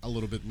that a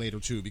little bit later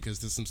too, because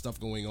there's some stuff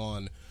going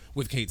on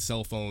with Kate's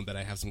cell phone that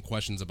I have some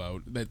questions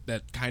about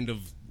that kind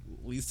of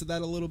leads to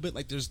that a little bit.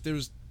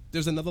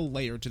 There's another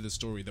layer to the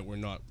story that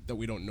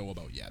we don't know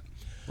about yet.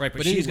 Right,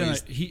 but he's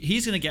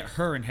gonna get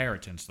her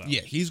inheritance though.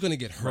 Yeah, he's gonna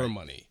get her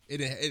money.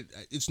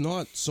 It's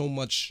not so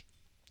much,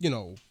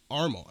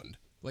 Armand.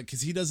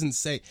 Because he doesn't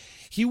say,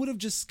 he would have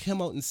just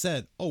come out and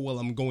said, "Oh, well,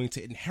 I'm going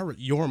to inherit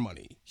your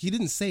money." He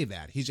didn't say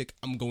that. He's like,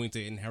 "I'm going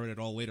to inherit it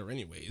all later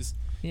anyways."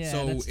 Yeah,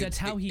 so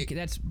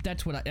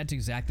that's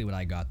exactly what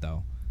I got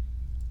though.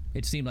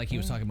 It seemed like he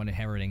was talking about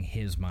inheriting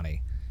his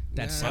money.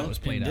 That's how it was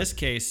played out. In this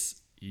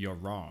case, you're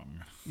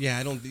wrong.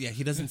 Yeah,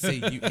 he doesn't say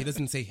he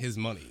doesn't say his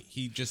money.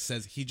 He just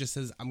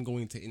says I'm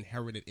going to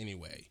inherit it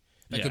anyway.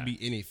 That could be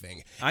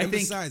anything.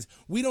 Besides,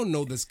 we don't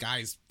know this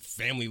guy's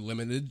family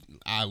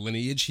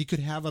lineage. He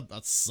could have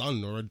a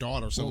son or a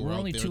daughter somewhere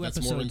out there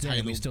that's more entitled. We're only 2 episodes in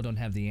and we still don't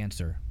have the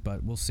answer,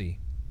 but we'll see.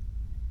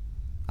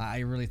 I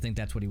really think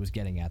that's what he was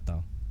getting at,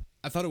 though.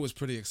 I thought it was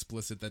pretty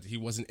explicit that he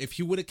wasn't. If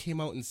he would have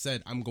came out and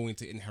said, "I'm going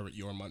to inherit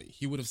your money,"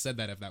 he would have said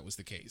that if that was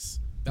the case.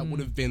 That would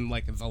have been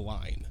the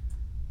line.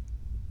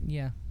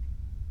 Yeah.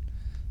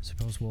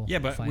 Suppose we'll. Yeah,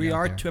 but we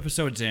are 2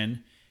 episodes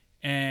in,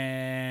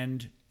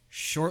 and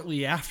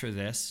shortly after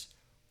this,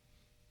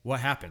 what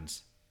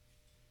happens?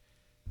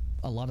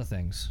 A lot of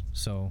things.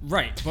 So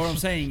right. But what I'm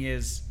saying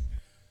is,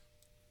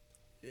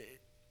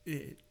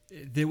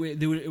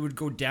 it would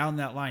go down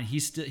that line.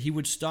 He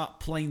would stop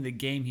playing the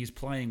game he's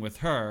playing with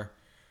her,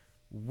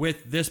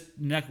 with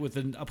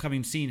an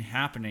upcoming scene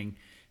happening,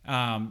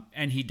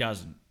 and he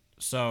doesn't.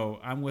 So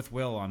I'm with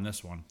Will on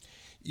this one.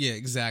 Yeah,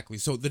 exactly.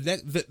 So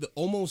the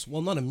almost,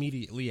 well, not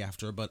immediately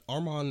after, but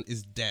Armand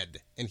is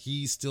dead, and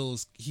he's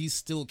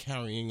still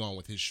carrying on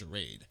with his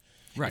charade.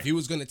 Right. If he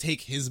was going to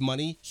take his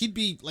money, he'd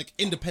be like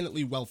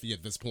independently wealthy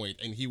at this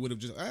point, and he would have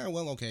just,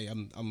 well, okay,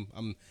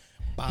 I'm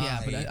bye.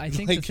 Yeah, but I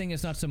think the thing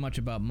is not so much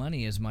about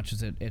money as much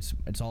as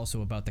it's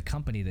also about the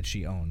company that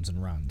she owns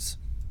and runs.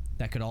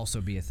 That could also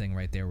be a thing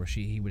right there where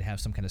he would have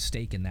some kind of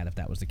stake in that if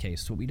that was the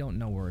case. So we don't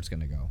know where it's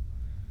going to go.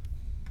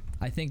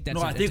 I think that's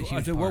I think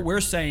part. What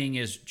we're saying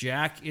is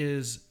Jack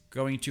is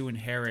going to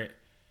inherit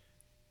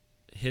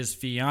his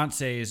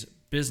fiance's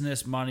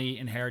business, money,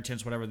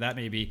 inheritance, whatever that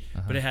may be,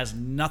 but it has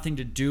nothing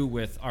to do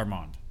with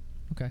Armand.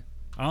 Okay.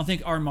 I don't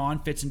think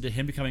Armand fits into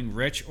him becoming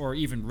rich or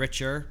even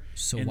richer.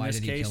 So in why this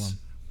did he case. kill him?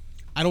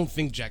 I don't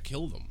think Jack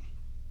killed him.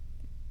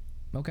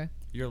 Okay.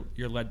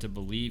 You're led to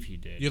believe he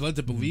did. You're led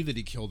to believe that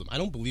he killed him. I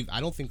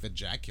don't think that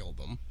Jack killed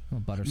him. Well,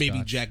 butterscotch.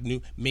 Maybe Jack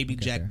knew. Maybe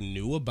Jack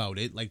knew about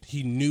it. Like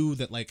he knew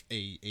that like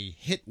a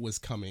hit was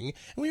coming.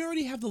 And we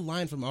already have the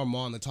line from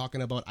Armand that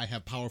talking about I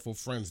have powerful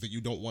friends that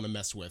you don't want to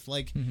mess with.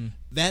 Like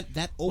that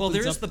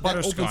opens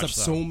up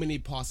so many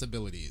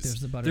possibilities. There's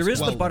the butterscotch. There is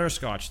the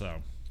butterscotch though.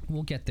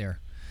 We'll get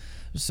there.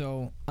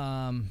 So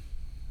I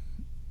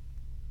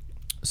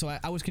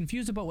was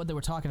confused about what they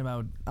were talking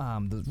about,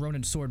 the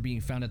Ronin sword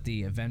being found at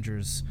the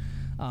Avengers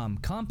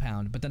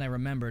compound, but then I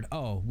remembered,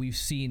 we've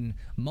seen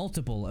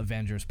multiple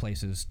Avengers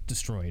places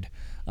destroyed.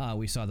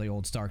 We saw the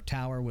old Stark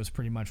Tower was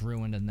pretty much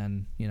ruined, and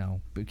then,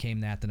 became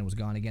that, then it was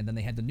gone again. Then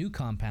they had the new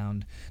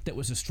compound that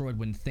was destroyed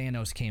when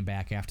Thanos came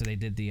back after they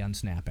did the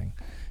unsnapping.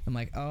 I'm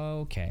like,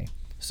 okay.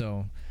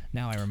 So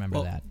now I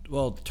remember that.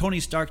 Well, Tony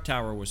Stark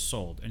Tower was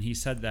sold, and he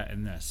said that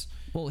in this.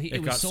 Well,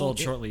 it got sold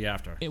shortly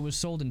after. It was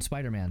sold in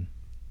Spider-Man.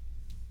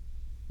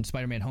 In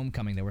Spider-Man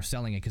Homecoming, they were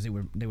selling it because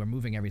they were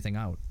moving everything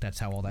out. That's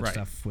how all that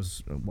stuff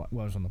was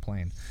on the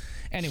plane.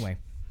 Anyway,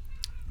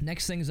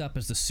 next things up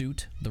is the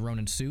suit, the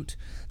Ronin suit.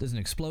 There's an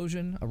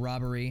explosion, a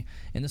robbery,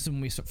 and this is when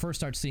we first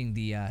start seeing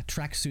the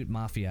tracksuit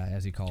mafia,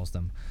 as he calls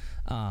them.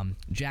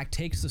 Jack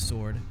takes the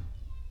sword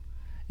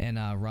and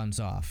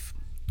runs off.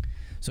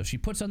 So she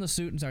puts on the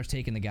suit and starts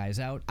taking the guys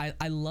out.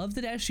 I love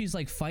that as she's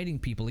like fighting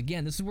people.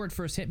 Again, this is where it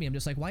first hit me. I'm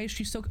just like, why is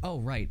she so?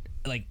 Oh, right,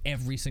 like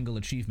every single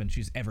achievement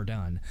she's ever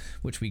done,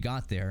 which we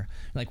got there.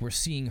 Like we're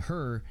seeing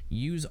her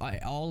use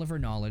all of her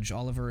knowledge,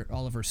 all of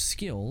her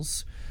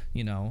skills,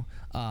 in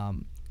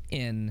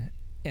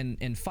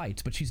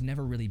fights. But she's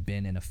never really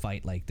been in a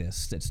fight like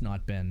this. That's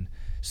not been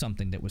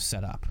something that was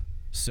set up.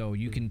 So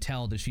you can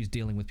tell that she's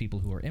dealing with people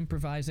who are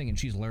improvising, and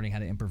she's learning how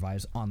to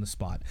improvise on the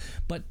spot.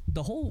 But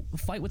the whole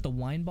fight with the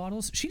wine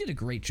bottles, she did a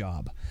great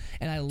job.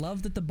 And I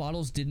love that the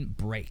bottles didn't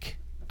break.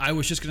 I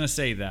was just going to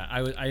say that.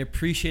 I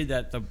appreciate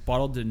that the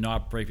bottle did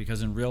not break,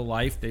 because in real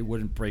life, they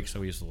wouldn't break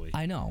so easily.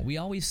 I know. We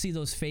always see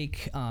those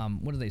fake,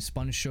 what are they,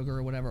 spun sugar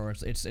or whatever, or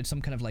it's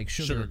some kind of like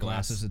sugar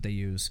glasses that they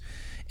use.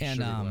 And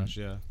sugar glass,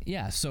 yeah.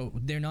 Yeah, so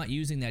they're not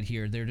using that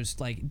here. They're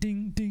just like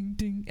ding, ding,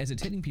 ding as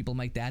it's hitting people. I'm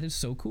like, that is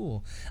so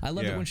cool. I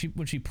love it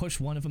when she pushed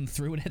one of them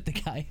through and hit the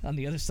guy on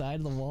the other side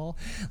of the wall.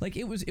 Like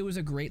it was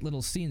a great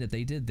little scene that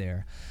they did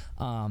there.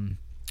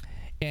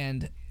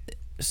 And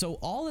so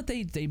all that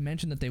they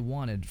mentioned that they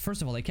wanted,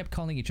 first of all, they kept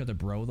calling each other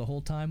bro the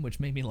whole time,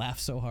 which made me laugh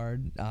so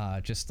hard.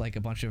 Just like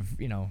a bunch of,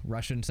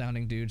 Russian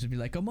sounding dudes would be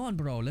like, come on,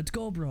 bro, let's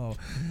go, bro.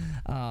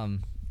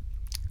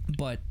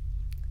 But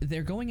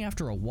they're going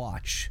after a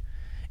watch,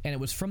 and it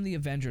was from the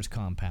Avengers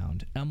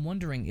compound. I'm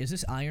wondering, is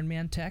this Iron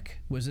Man tech?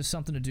 Was this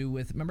something to do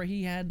with, remember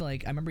he had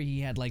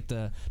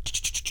the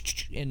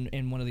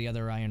in one of the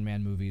other Iron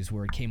Man movies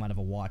where it came out of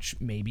a watch.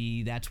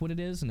 Maybe that's what it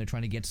is, and they're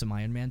trying to get some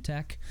Iron Man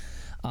tech.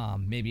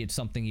 Maybe it's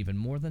something even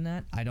more than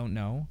that. I don't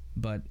know,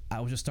 but I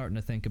was just starting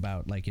to think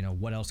about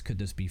what else could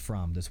this be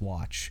from, this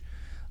watch.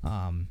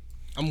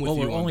 I'm with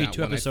you we're on only that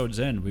 2 one. episodes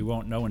in. We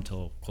won't know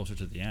until closer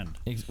to the end.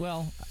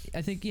 Well,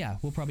 I think,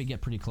 we'll probably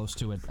get pretty close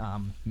to it.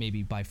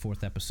 Maybe by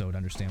 4th episode,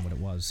 understand what it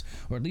was,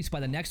 or at least by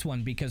the next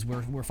one, because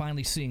we're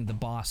finally seeing the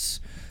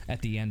boss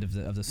at the end of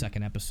the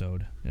 2nd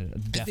episode.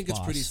 I think it's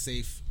pretty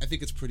safe. I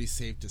think it's pretty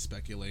safe to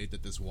speculate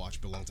that this watch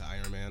belonged to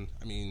Iron Man.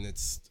 I mean,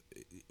 it's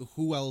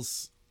who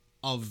else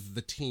of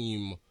the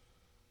team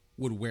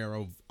would wear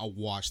a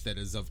watch that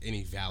is of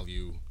any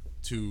value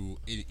to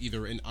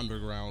either an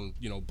underground,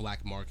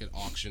 black market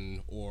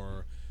auction,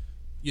 or,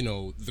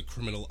 the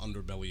criminal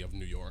underbelly of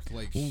New York.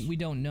 Like, we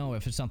don't know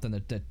if it's something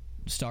that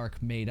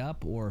Stark made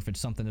up, or if it's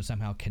something that's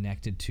somehow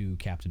connected to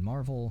Captain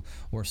Marvel,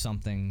 or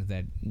something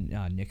that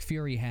Nick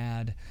Fury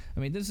had. I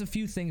mean, there's a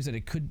few things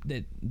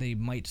that they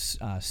might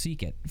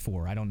seek it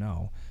for. I don't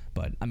know,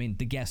 but I mean,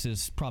 the guess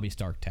is probably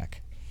Stark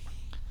tech.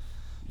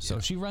 So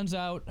she runs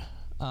out.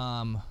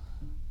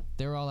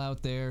 They're all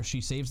out there. She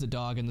saves the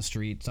dog in the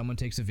street. Someone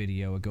takes a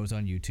video. It goes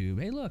on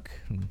YouTube. Hey, look.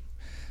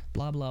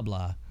 Blah, blah,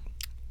 blah.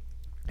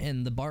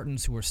 And the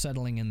Bartons, who are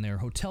settling in their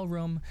hotel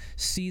room,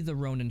 see the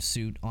Ronin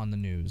suit on the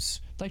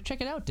news. It's like,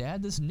 check it out,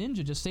 Dad. This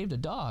ninja just saved a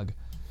dog.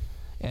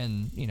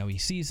 And, he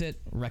sees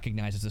it,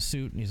 recognizes the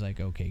suit, and he's like,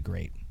 okay,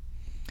 great.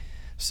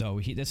 So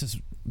this is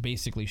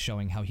basically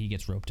showing how he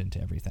gets roped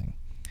into everything.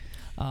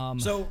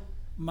 So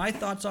my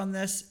thoughts on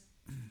this,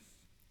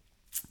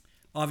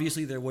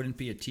 obviously there wouldn't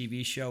be a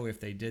TV show if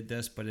they did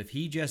this, but if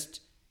he just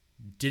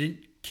didn't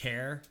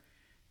care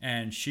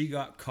and she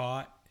got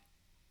caught,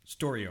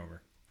 story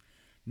over.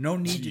 No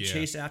need to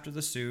chase after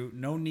the suit.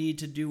 No need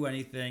to do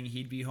anything.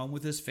 He'd be home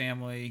with his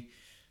family.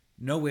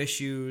 No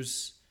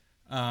issues.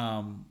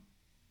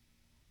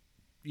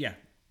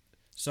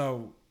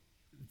 So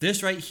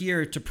this right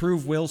here, to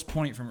prove Will's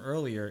point from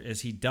earlier,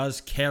 is he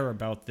does care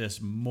about this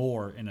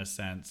more, in a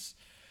sense,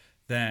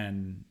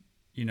 than,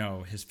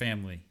 his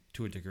family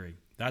to a degree.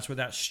 That's where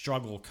that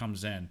struggle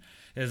comes in.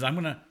 Is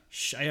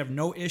I have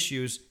no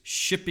issues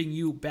shipping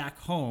you back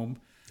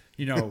home,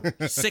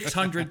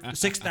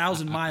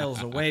 6,000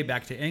 miles away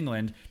back to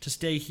England to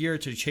stay here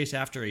to chase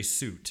after a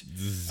suit.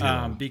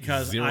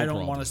 Because I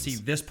don't want to see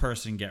this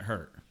person get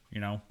hurt,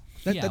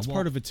 That's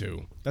part of it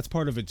too. That's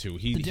part of it too.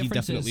 He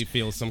definitely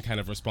feels some kind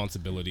of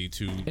responsibility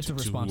to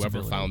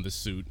whoever found the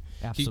suit.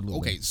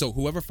 Absolutely. So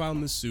whoever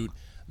found this suit,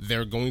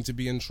 they're going to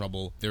be in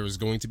trouble. There is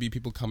going to be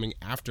people coming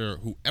after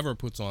whoever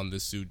puts on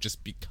this suit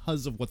just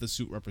because of what the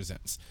suit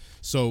represents.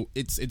 So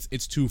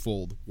it's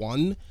twofold.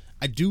 One,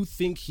 I do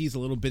think he's a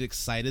little bit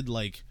excited,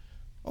 like,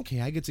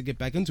 okay, I get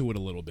back into it a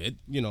little bit,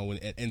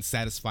 and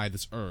satisfy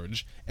this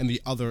urge. And the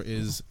other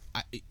is,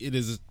 it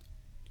is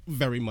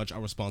very much a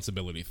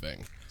responsibility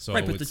thing. So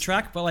right, but the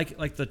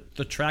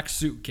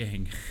tracksuit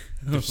gang.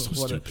 They're so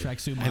stupid.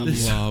 Tracksuit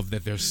I love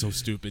that they're so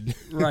stupid.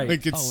 Right.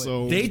 Like it's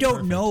so. They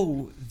don't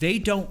know. They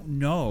don't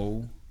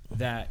know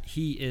that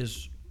he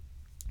is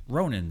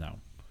Ronin, though.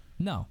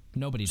 No,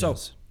 nobody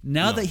does. So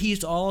now that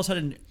he's all of a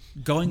sudden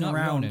going Not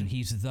around, Ronin,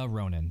 he's the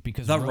Ronin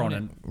because the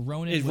Ronin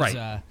was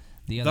right.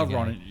 The other guy.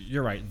 Ronin.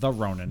 You're right. The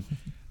Ronin.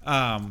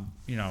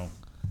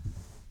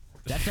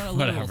 That's not a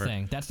little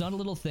thing. That's not a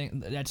little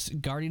thing. That's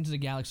Guardians of the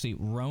Galaxy.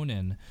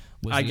 Ronin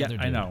was the other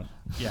dude. I know.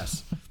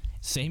 Yes.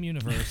 Same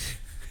universe.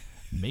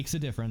 Makes a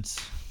difference.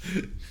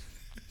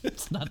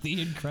 It's not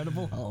the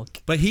Incredible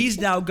Hulk. But he's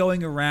now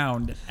going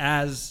around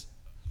as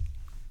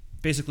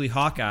basically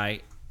Hawkeye,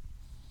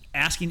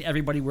 asking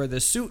everybody where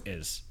this suit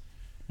is.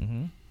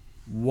 Mm-hmm.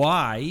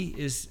 Why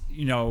is,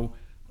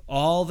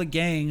 all the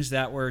gangs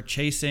that were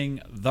chasing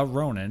the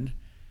Ronin,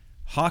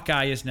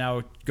 Hawkeye is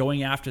now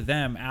going after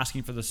them,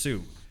 asking for the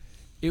suit.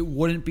 It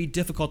wouldn't be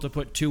difficult to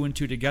put two and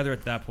two together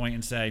at that point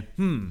and say,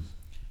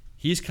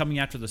 he's coming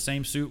after the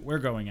same suit we're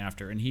going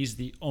after, and he's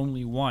the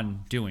only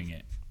one doing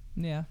it.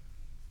 Yeah.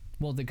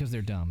 Well, because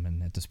they're dumb,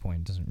 and at this point,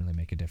 it doesn't really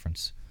make a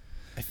difference.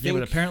 Yeah,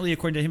 but apparently,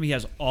 according to him, he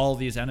has all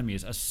these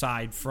enemies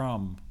aside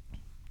from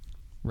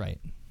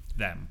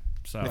them.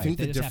 So I think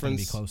they the just happen to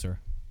be difference. closer.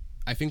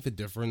 I think the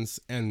difference,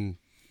 and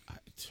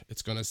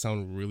it's gonna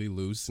sound really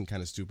loose and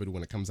kind of stupid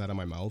when it comes out of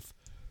my mouth.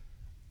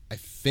 I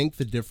think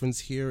the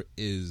difference here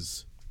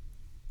is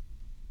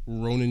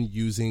Ronin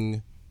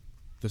using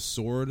the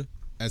sword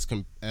as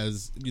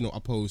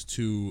opposed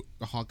to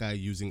Hawkeye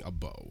using a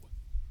bow.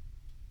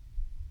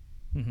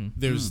 Mm-hmm.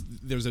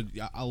 There's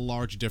a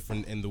large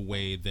difference in the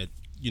way that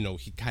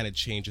he kind of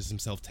changes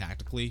himself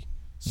tactically.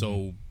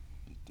 So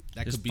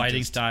that his could be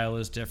fighting style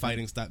is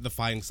different. The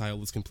fighting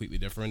style is completely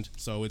different.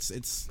 So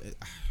it's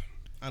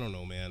I don't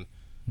know, man.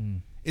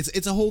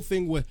 It's a whole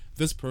thing where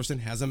this person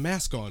has a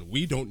mask on.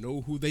 We don't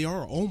know who they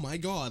are. Oh my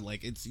god!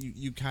 Like it's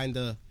you kind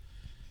of.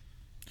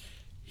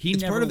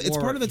 It's part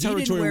of the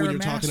territory when you're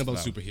talking about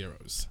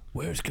superheroes.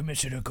 Where's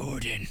Commissioner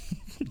Gordon?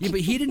 Yeah, but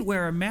he didn't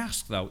wear a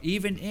mask though.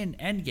 Even in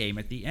Endgame,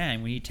 at the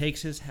end, when he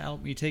takes his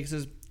helmet, he takes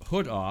his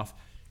hood off.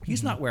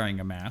 He's not wearing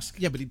a mask.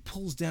 Yeah, but he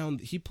pulls down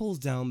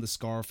the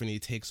scarf and he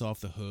takes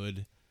off the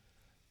hood.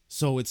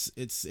 So it's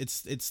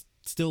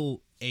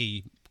still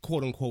a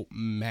quote unquote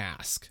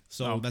mask.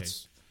 So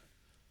that's.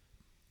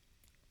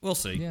 We'll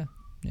see. Yeah.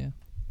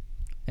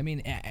 I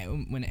mean,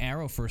 when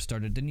Arrow first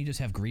started, didn't he just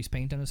have grease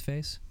paint on his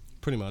face?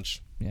 Pretty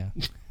much. Yeah.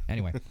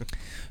 Anyway,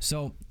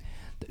 so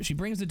she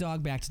brings the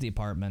dog back to the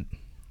apartment.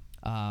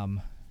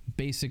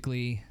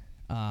 Basically,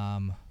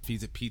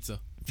 feeds it pizza.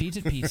 Feeds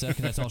it pizza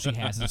because that's all she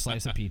has is a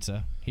slice of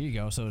pizza. Here you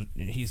go. So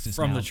he's just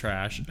from the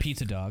trash.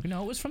 Pizza dog.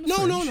 No, it was from the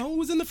fridge. No, it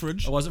was in the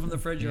fridge. Oh, was it from the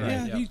fridge? You're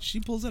right. Yeah,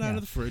 she pulls it out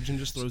of the fridge and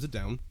just throws it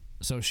down.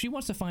 So she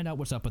wants to find out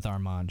what's up with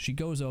Armand. She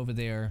goes over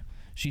there.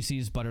 She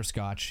sees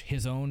butterscotch,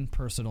 his own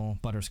personal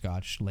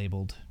butterscotch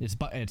labeled. It's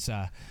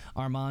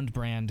Armand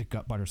brand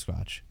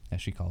butterscotch,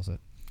 as she calls it.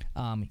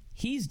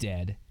 He's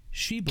dead.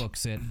 She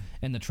books it,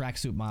 and the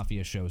tracksuit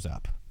mafia shows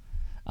up.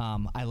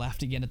 I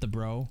laughed again at the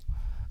bro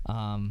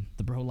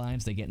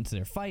lines. They get into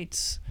their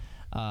fights.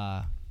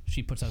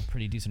 She puts up a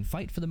pretty decent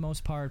fight for the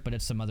most part, but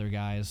it's some other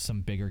guys,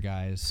 some bigger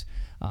guys.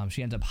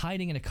 She ends up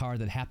hiding in a car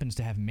that happens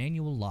to have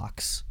manual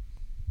locks.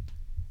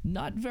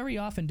 Not very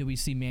often do we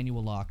see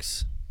manual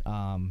locks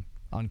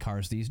on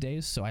cars these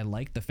days, so I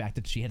like the fact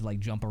that she had to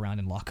jump around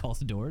and lock all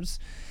the doors.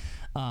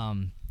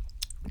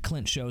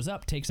 Clint shows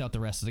up, takes out the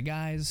rest of the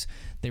guys.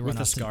 They run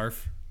with a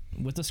scarf.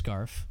 With a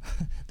scarf.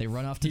 They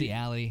run off to the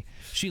alley.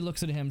 She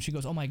looks at him. She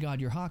goes, "Oh my God,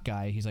 you're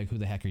Hawkeye." He's like, "Who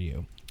the heck are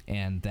you?"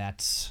 And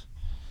that's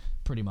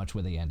pretty much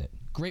where they end it.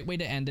 Great way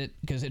to end it,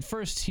 because at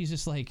first he's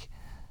just like,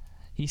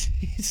 he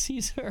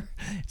sees her.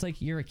 It's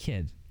like, you're a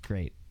kid.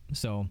 Great.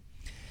 So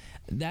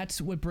that's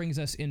what brings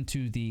us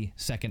into the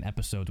second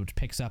episode, which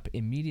picks up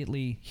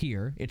immediately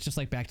here. It's just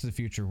like Back to the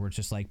Future, where it's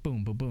just like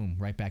boom, boom, boom,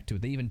 right back to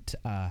it. They even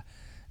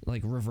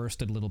like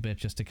reversed it a little bit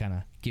just to kind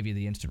of give you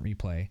the instant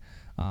replay,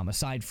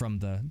 aside from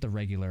the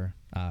regular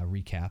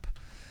recap.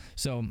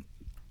 So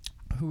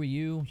who are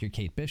you? You're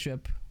Kate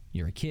Bishop.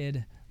 You're a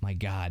kid. My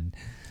God.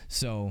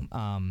 So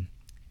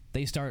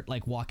they start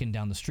like walking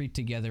down the street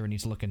together, and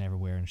he's looking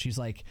everywhere, and she's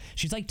like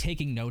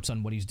taking notes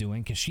on what he's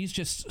doing, because she's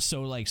just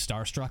so like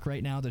starstruck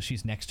right now that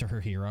she's next to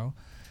her hero.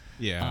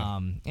 Yeah.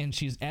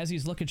 And as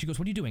he's looking, she goes,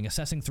 "What are you doing?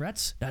 Assessing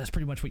threats?" That's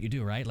pretty much what you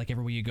do, right? Like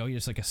everywhere you go, you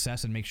just like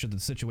assess and make sure that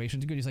the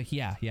situation's good. He's like,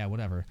 yeah,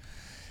 whatever.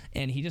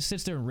 And he just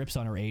sits there and rips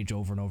on her age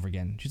over and over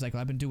again. She's like,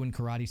 "Well, I've been doing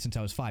karate since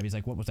I was 5. He's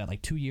like, "What was that,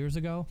 like 2 years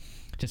ago?"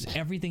 Just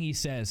everything he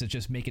says is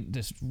just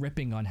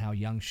ripping on how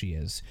young she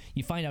is.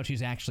 You find out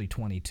she's actually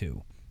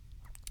 22.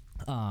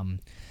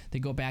 They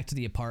go back to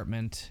the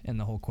apartment, and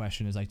the whole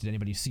question is like, did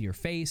anybody see your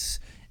face?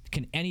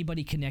 Can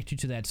anybody connect you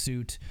to that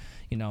suit?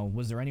 You know,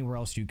 was there anywhere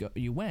else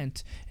you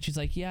went? And she's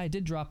like, "Yeah, I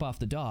did drop off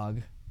the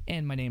dog,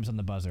 and my name's on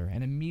the buzzer."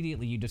 And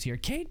immediately you just hear,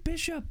 "Kate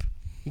Bishop."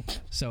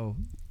 So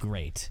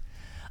great.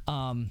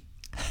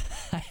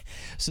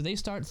 So they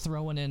start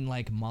throwing in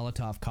like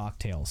Molotov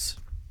cocktails,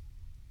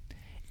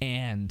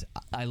 and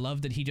I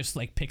love that he just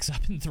like picks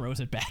up and throws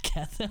it back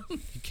at them.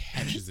 He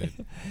catches it.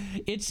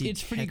 It's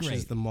pretty great. He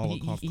catches the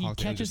Molotov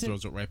cocktail and just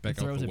throws it right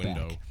back out the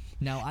window.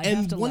 Now I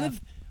have to laugh.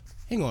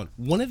 Hang on.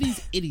 One of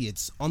these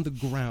idiots on the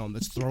ground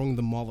that's throwing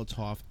the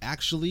Molotov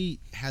actually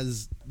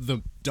has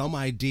the dumb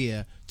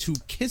idea to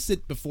kiss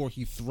it before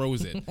he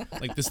throws it.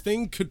 Like, this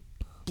thing could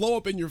blow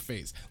up in your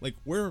face. Like,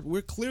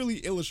 we're clearly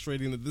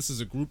illustrating that this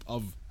is a group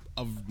of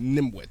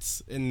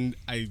nimwits, and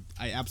I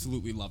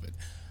absolutely love it.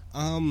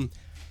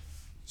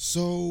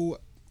 So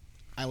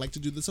I like to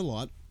do this a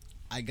lot.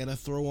 I gotta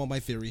throw on my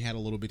theory hat a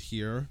little bit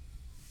here.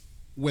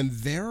 When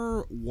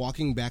they're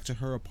walking back to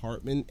her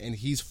apartment and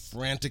he's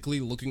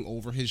frantically looking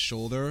over his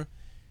shoulder,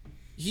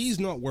 he's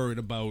not worried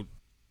about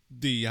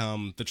the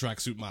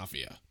tracksuit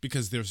mafia,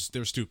 because they're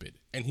stupid,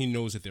 and he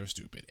knows that they're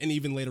stupid. And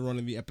even later on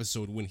in the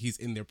episode, when he's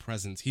in their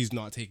presence, he's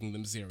not taking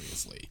them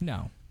seriously.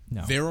 No.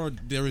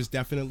 There is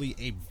definitely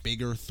a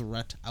bigger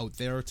threat out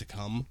there to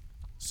come.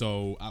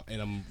 So,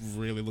 and I'm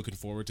really looking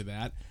forward to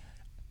that.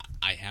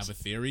 I have a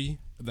theory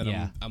that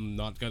I'm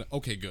not gonna.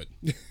 Okay, good.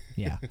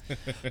 Yeah.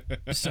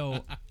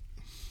 So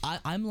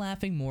I'm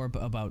laughing more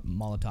about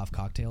Molotov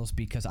cocktails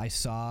because I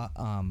saw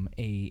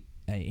a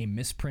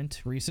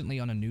misprint recently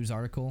on a news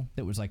article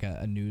that was like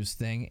a news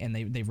thing, and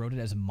they wrote it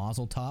as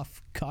Mazel Tov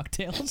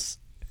cocktails.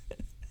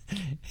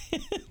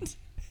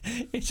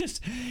 It's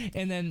just,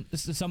 and then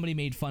somebody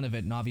made fun of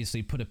it and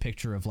obviously put a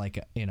picture of like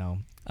a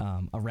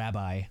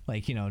rabbi,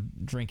 like,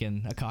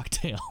 drinking a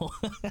cocktail.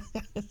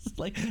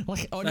 like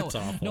oh no, That's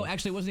awful. No,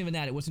 actually it wasn't even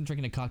that. It wasn't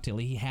drinking a cocktail.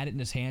 He had it in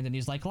his hand and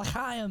he's like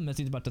l'chaim as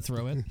he's about to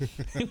throw it.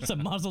 It was a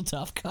Mazel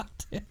Tov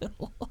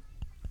cocktail.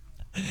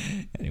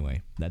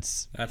 Anyway,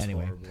 that's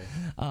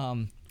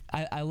horrible.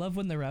 I love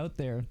when they're out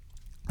there.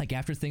 Like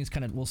after things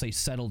kind of, we'll say,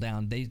 settle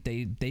down, they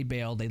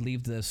bail, they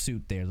leave the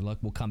suit there. They're like,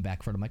 we'll come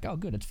back for it. I'm like, oh,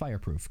 good, it's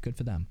fireproof. Good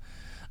for them.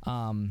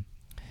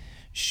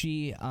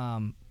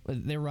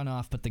 They run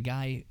off, but the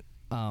guy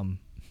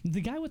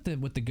with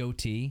the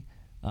goatee,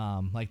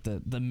 like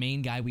the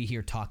main guy we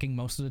hear talking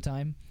most of the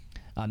time,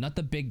 not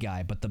the big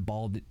guy, but the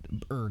bald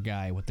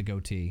guy with the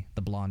goatee,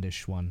 the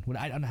blondish one.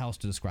 I don't know how else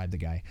to describe the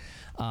guy.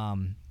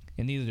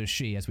 And neither does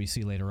she, as we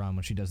see later on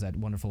when she does that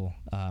wonderful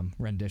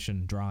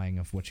rendition drawing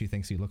of what she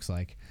thinks he looks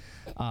like.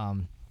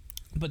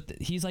 But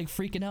he's like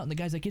freaking out, and the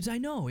guy's like, I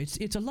know,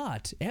 it's a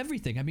lot,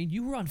 everything. I mean,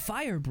 you were on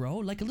fire, bro,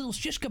 like a little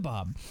shish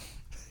kebab.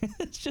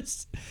 It's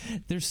just,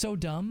 they're so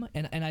dumb,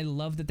 and I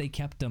love that they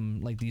kept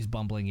them like these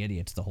bumbling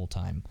idiots the whole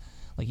time.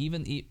 Like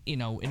even,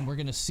 and we're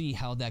going to see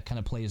how that kind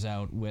of plays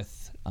out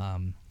with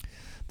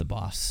the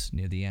boss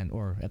near the end,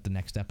 or at the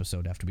next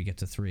episode after we get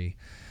to 3.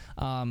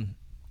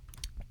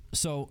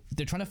 So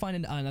they're trying to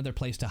find another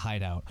place to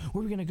hide out.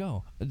 Where are we going to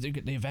go?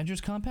 The Avengers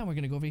compound? We're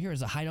going to go over here.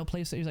 Is a hideout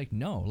place? He's like,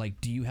 no. Like,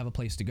 do you have a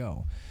place to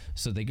go?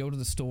 So they go to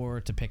the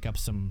store to pick up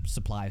some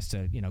supplies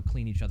to,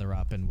 clean each other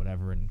up and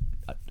whatever, and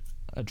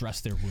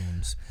address their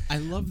wounds. I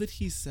love that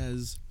he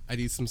says, I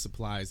need some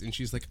supplies, and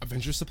she's like,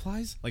 Avenger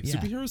supplies? Like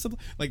superhero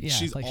supplies? Like,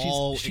 she's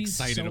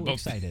excited so about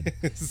excited.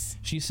 this.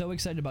 She's so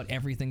excited about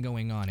everything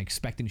going on,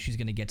 expecting she's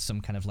going to get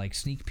some kind of like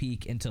sneak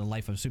peek into the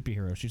life of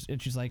superheroes.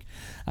 She's like,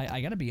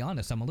 I got to be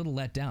honest, I'm a little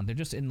let down. They're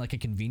just in like a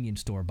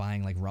convenience store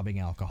buying like rubbing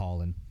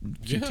alcohol and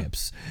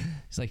Q-tips.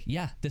 It's like,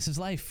 yeah, this is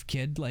life,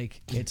 kid.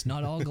 Like, it's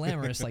not all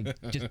glamorous. Like,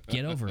 just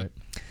get over it.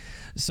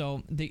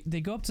 So they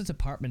go up to this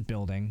apartment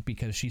building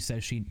because she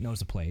says she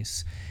knows a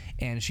place,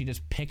 and she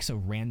just picks a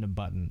random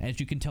button. As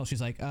you can tell, she's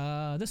like,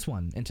 this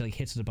one, until he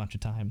hits it a bunch of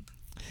times.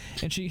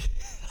 And she,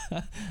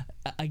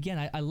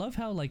 again, I love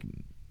how like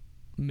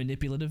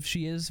manipulative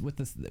she is with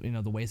the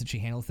the ways that she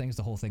handles things.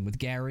 The whole thing with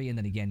Gary, and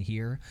then again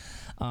here,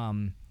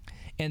 and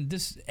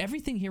this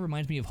everything here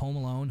reminds me of Home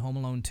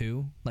Alone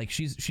 2. Like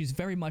she's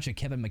very much a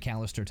Kevin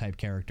McAllister type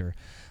character,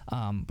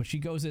 but she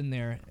goes in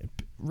there,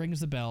 rings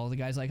the bell. The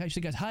guy's like,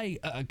 she goes, "Hi,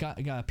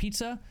 got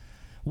pizza."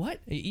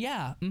 What?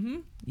 Yeah. Mm-hmm.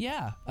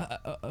 Yeah.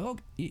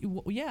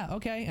 Yeah.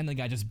 Okay. And the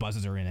guy just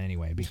buzzes her in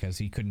anyway because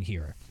he couldn't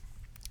hear her.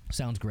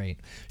 Sounds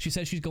great. She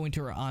says she's going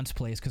to her aunt's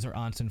place because her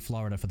aunt's in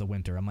Florida for the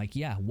winter. I'm like,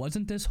 yeah,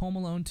 wasn't this Home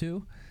Alone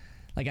 2?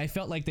 Like, I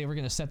felt like they were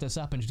going to set this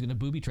up and she's going to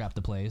booby trap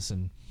the place.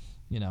 And,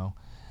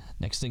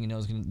 next thing you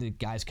know, the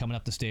guy's coming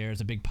up the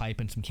stairs, a big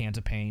pipe and some cans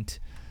of paint,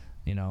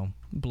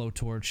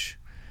 blowtorch.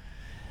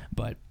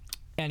 But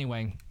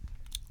anyway,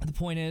 the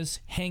point is,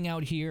 hang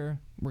out here.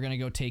 We're going to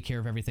go take care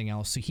of everything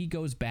else. So he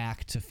goes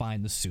back to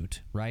find the suit,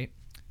 right?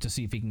 To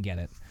see if he can get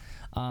it.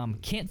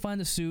 Can't find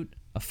the suit.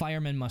 A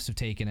fireman must have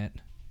taken it.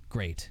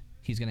 Great.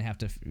 He's going to have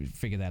to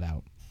figure that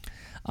out.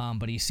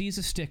 But he sees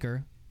a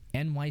sticker,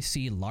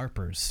 NYC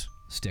LARPers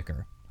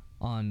sticker,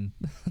 on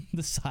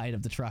the side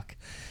of the truck.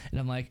 And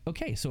I'm like,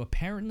 okay, so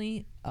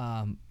apparently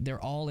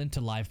they're all into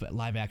live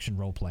action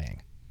role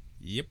playing.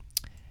 Yep.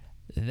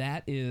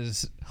 That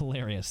is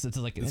hilarious. It's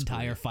like an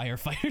entire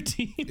firefighter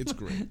team. It's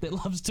great. That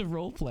loves to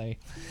role play.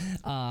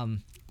 I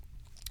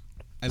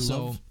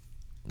love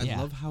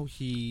how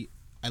he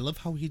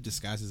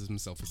disguises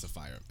himself as a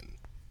fireman.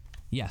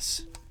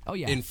 Yes. Oh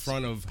yeah. In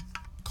front of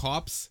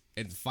cops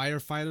and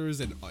firefighters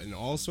and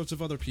all sorts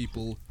of other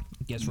people.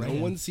 No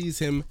one sees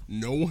him.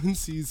 Well,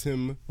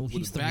 with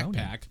he's a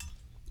backpack.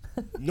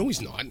 No,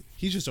 he's not.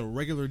 He's just a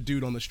regular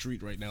dude on the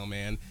street right now,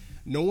 man.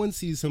 No one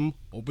sees him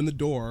open the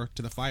door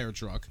to the fire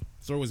truck,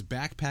 throw his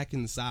backpack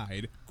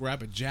inside,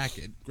 grab a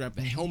jacket, grab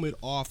the helmet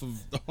off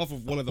of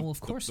one of the of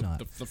course not.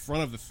 The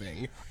front of the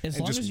thing, as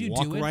and long just as you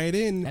walk do it, right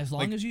in. As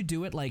long as you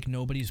do it like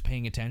nobody's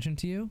paying attention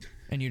to you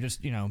and you're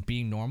just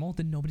being normal,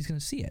 then nobody's gonna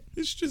see it.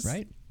 It's just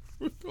right.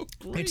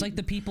 Great. It's like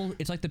the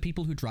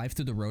people who drive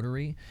through the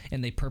rotary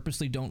and they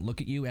purposely don't look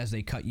at you as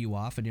they cut you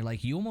off, and you're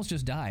like, you almost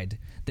just died.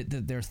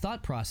 Their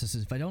thought process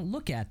is, if I don't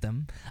look at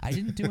them, I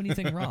didn't do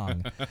anything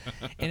wrong.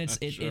 And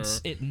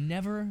it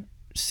never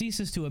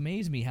ceases to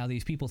amaze me how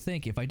these people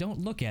think, if I don't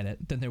look at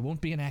it, then there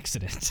won't be an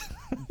accident.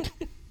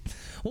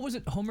 What was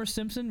it? Homer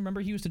Simpson? Remember,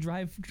 he was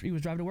driving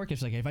to work.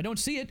 It's like, if I don't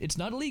see it, it's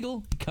not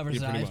illegal. He covers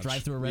his eyes,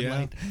 drive through a red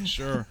light.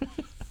 Sure.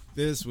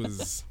 This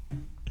was.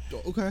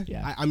 Okay.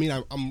 Yeah. I mean,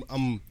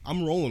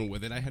 I'm rolling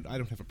with it. I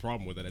don't have a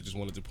problem with it. I just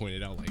wanted to point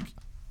it out. Like,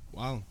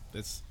 wow,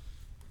 that's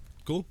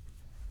cool.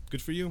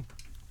 Good for you,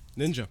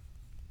 ninja.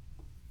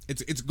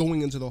 It's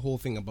going into the whole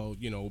thing about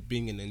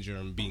being a ninja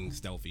and being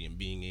stealthy and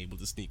being able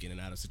to sneak in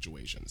and out of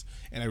situations.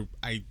 And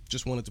I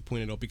just wanted to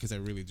point it out because I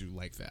really do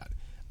like that.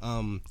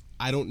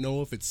 I don't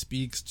know if it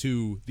speaks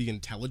to the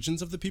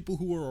intelligence of the people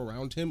who are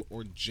around him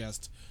or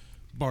just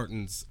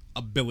Barton's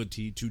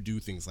ability to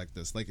do things like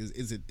this. Like,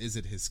 is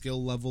it his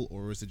skill level,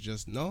 or is it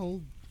just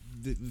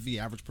the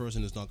average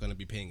person is not going to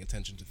be paying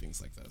attention to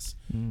things like this?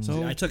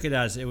 So I took it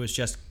as it was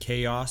just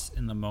chaos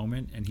in the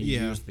moment, and he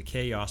used the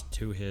chaos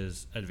to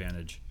his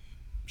advantage.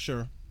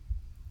 Sure.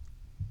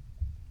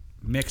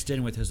 Mixed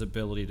in with his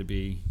ability to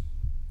be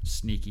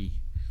sneaky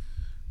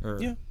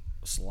or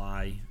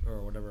sly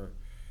or whatever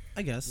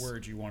I guess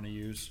word you want to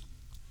use.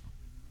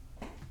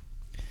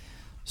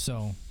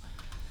 So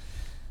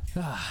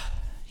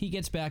he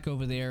gets back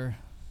over there.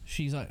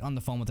 She's on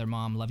the phone with her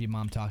mom. Love you,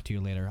 Mom. Talk to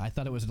you later. I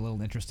thought it was a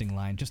little interesting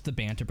line. Just the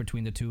banter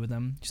between the two of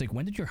them. She's like,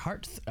 when did your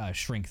heart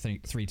shrink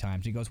three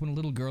times? He goes, when a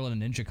little girl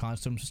in a ninja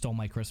costume stole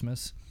my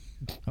Christmas.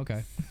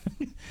 Okay.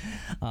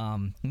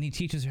 And he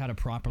teaches her how to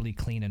properly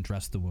clean and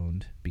dress the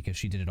wound because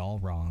she did it all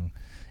wrong.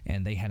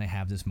 And they had to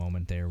have this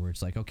moment there where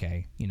it's like,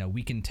 okay,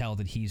 we can tell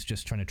that he's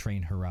just trying to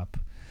train her up.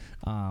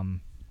 What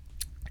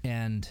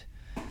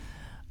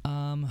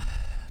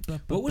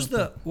was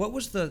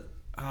the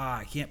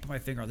I can't put my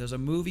finger on. There's a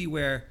movie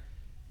where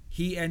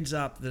he ends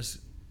up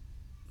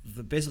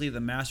basically the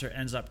master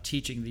ends up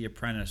teaching the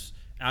apprentice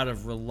out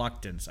of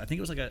reluctance. I think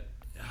it was like I'll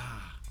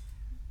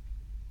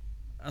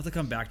have to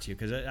come back to you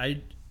because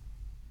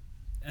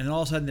and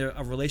all of a sudden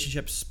a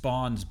relationship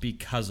spawns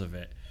because of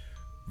it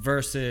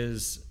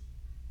versus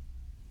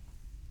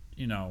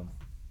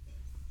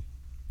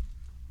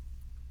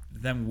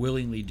them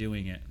willingly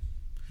doing it.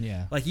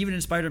 Yeah. Like even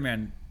in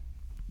Spider-Man,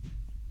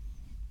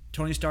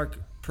 Tony Stark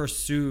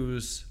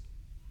pursues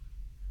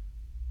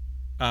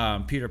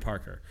Peter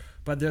Parker.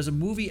 But there's a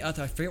movie out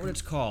there, I forget what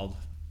it's called.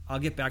 I'll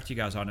get back to you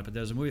guys on it, but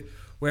there's a movie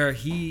where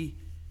he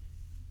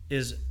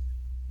is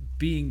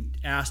being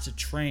asked to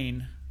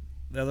train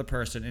the other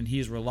person and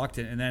he's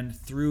reluctant, and then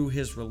through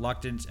his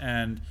reluctance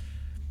and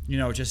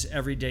just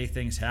everyday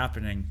things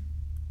happening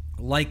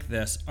like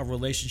this, a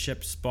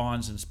relationship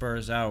spawns and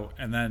spurs out,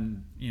 and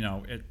then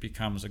it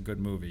becomes a good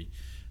movie.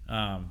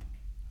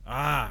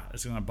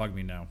 It's gonna bug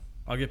me now.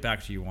 I'll get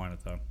back to you on it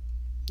though.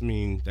 I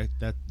mean,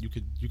 that you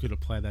could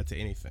apply that to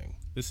anything.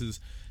 This is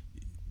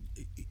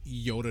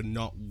Yoda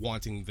not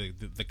wanting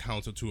the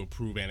council to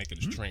approve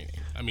Anakin's training.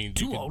 I mean,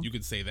 you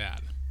could say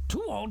that.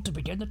 Too old to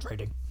begin the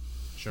training.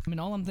 Sure. I mean,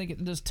 all I'm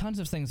thinking, there's tons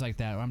of things like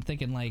that. I'm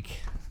thinking like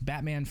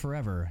Batman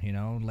Forever, you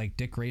know, like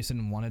Dick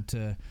Grayson wanted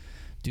to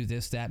do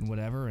this, that, and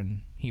whatever,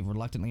 and he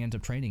reluctantly ends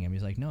up training him.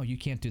 He's like, no, you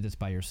can't do this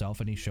by yourself,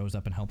 and he shows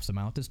up and helps him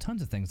out. There's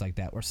tons of things like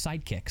that, or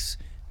sidekicks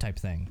type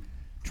thing.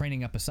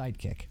 Training up a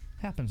sidekick.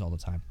 Happens all the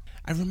time.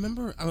 I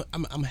remember,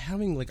 I'm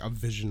having like a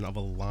vision of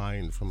a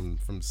line from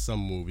some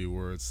movie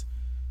where it's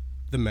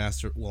the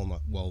master,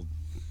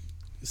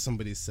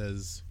 somebody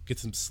says, get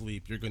some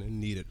sleep, you're going to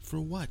need it. For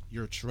what?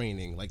 You're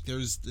training. Like,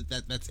 there's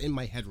that's in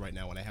my head right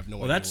now, and I have no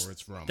idea where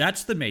it's from.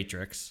 That's the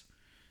Matrix.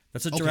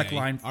 That's a direct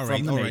line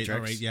from the Matrix. All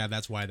right, yeah,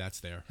 that's why that's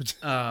there.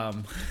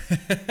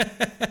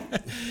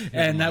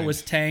 And that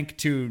was Tank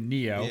to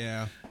Neo.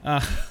 Yeah.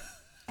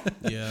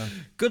 Yeah.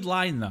 Good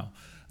line, though.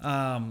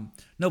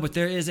 No, but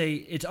there is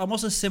it's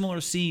almost a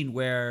similar scene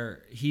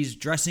where he's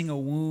dressing a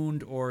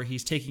wound or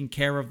he's taking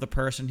care of the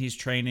person he's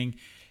training,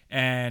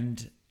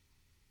 and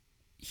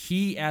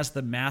he, as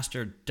the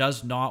master,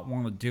 does not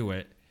want to do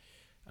it.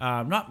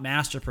 Not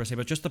master per se,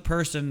 but just the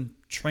person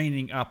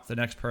training up the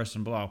next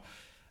person below.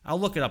 I'll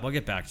look it up. I'll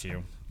get back to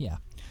you. Yeah.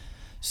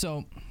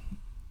 So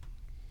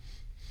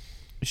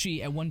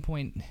she, at one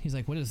point, he's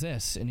like, what is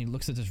this? And he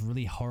looks at this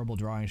really horrible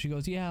drawing. She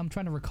goes, yeah, I'm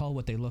trying to recall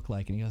what they look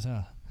like. And he goes,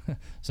 oh,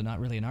 so not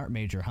really an art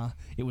major, huh?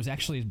 It was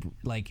actually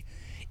like,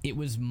 it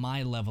was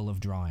my level of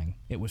drawing.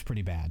 It was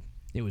pretty bad.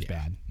 It was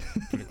bad.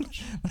 Pretty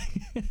much.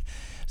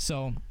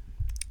 So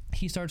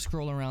he starts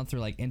scrolling around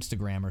through like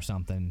Instagram or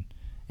something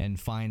and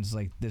finds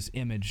like this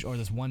image or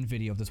this one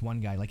video of this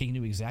one guy. Like, he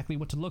knew exactly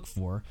what to look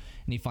for,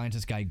 and he finds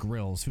this guy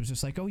Grills, who's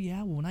just like, oh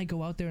yeah, well, when I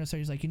go out there and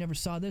he's like, you never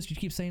saw this? You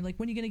keep saying like,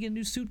 when are you gonna get a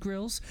new suit,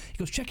 Grills? He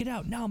goes, check it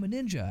out, now I'm a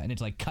ninja. And it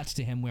like cuts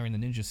to him wearing the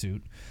ninja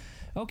suit.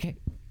 Okay,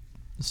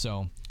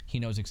 so he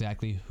knows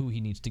exactly who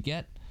he needs to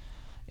get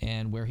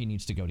and where he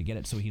needs to go to get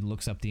it. So he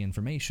looks up the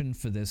information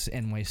for this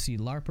NYC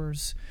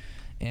LARPers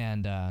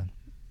and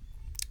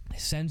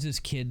sends his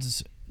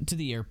kids to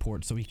the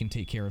airport so he can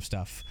take care of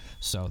stuff.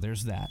 So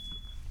there's that.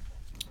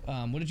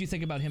 What did you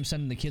think about him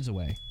sending the kids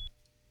away?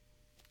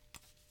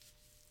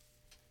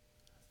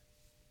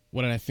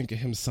 What did I think of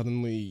him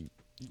suddenly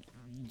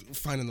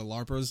finding the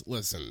LARPers?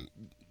 Listen,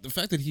 the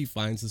fact that he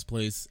finds this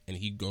place and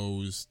he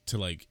goes to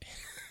like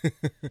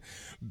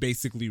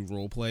basically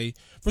roleplay.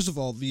 First of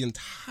all, the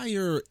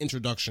entire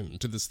introduction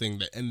to this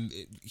thing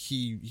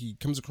he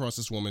comes across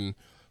this woman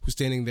who's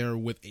standing there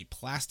with a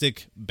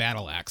plastic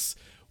battle axe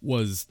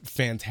was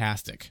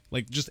fantastic.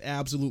 Like, just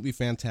absolutely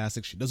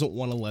fantastic. She doesn't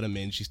want to let him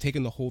in. She's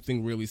taking the whole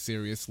thing really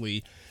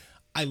seriously.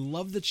 I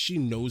love that she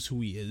knows who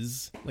he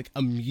is, like,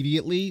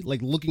 immediately.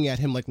 Like, looking at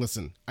him like,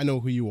 listen, I know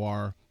who you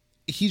are.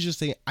 He's just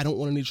saying, I don't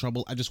want any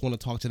trouble. I just want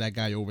to talk to that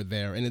guy over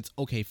there. And it's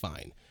okay,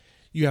 fine.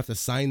 You have to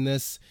sign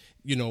this.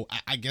 You know,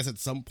 I guess at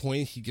some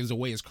point he gives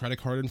away his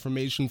credit card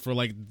information for,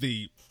 like,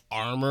 the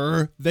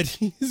armor that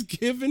he's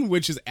given,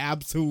 which is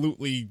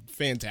absolutely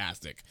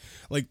fantastic.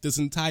 Like, this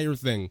entire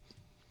thing.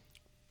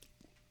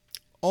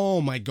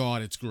 Oh my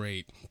God, it's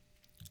great.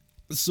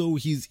 So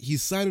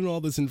he's signing all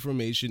this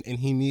information, and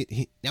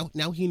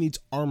now he needs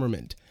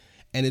armament,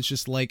 and it's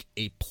just like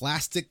a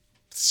plastic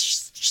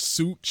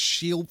suit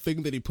shield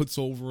thing that he puts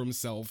over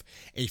himself,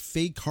 a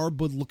fake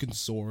cardboard looking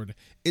sword.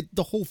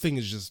 The whole thing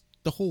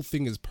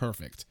is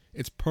perfect.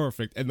 It's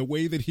perfect, and the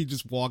way that he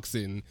just walks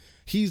in,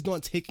 he's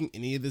not taking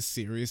any of this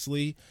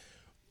seriously.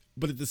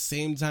 But at the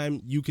same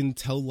time, you can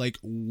tell, like,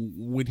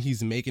 when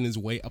he's making his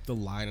way up the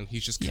line and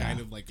he's just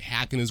kind of, like,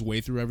 hacking his way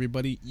through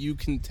everybody, you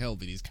can tell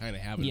that he's kind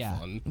of having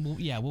fun.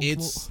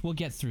 We'll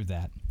get through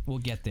that. We'll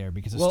get there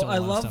because there's still a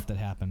lot of stuff that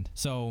happened.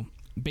 So,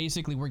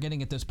 basically, we're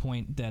getting at this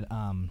point that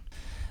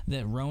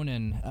that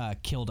Ronan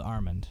killed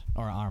Armand,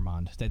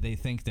 that they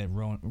think that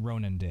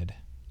Ronan did.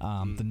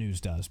 The news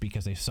does,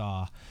 because they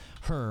saw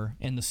her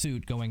in the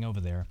suit going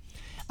over there.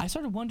 I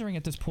started wondering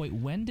at this point,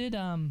 when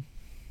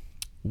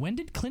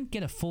did Clint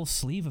get a full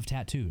sleeve of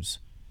tattoos?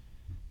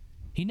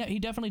 He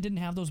definitely didn't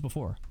have those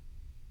before.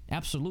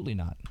 Absolutely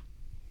not.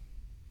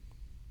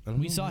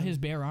 We saw his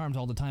bare arms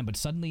all the time, but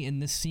suddenly in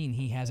this scene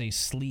he has a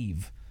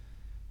sleeve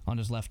on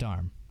his left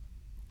arm.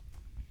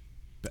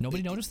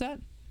 Nobody noticed that?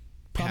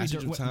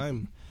 Passage of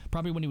time.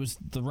 Probably when he was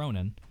the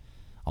Ronin,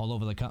 all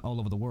over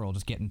the world,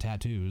 just getting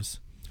tattoos.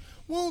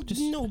 Well,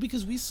 no,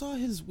 because we saw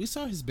his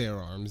bare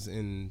arms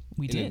in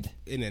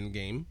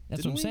Endgame.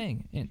 That's what I'm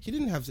saying. He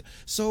didn't have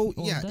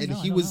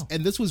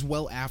and this was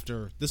well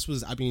after. This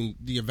was, I mean,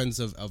 the events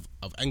of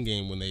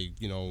Endgame when they,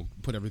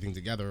 put everything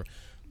together.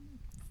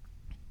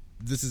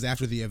 This is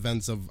after the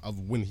events of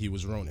when he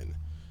was Ronin.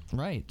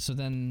 Right.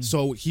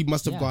 So he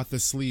must have got the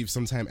sleeve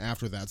sometime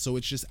after that. So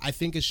it's just, I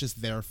think it's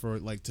just there for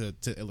like to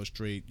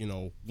illustrate,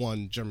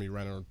 one, Jeremy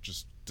Renner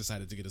just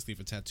decided to get a sleeve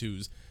of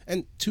tattoos,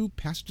 and two,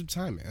 passage of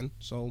time, man.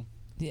 So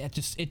yeah,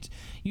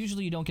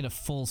 usually you don't get a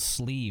full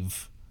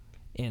sleeve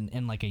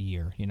in like a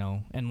year,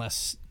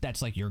 unless that's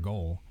like your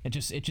goal. It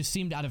just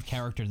seemed out of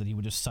character that he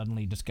would just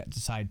suddenly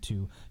decide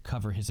to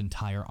cover his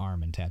entire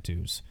arm in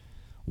tattoos.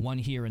 one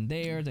here and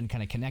there, then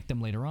kind of connect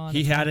them later on.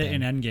 He had it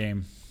in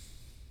Endgame.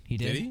 He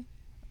did? Did he?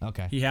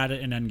 Okay. He had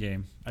it in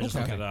Endgame. I just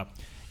looked it up.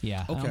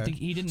 Yeah. Okay. I don't think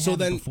he didn't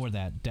have it before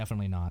that.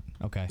 Definitely not.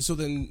 Okay. So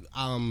then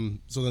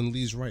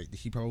Lee's right.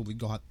 He probably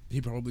got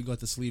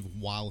the sleeve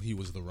while he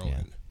was the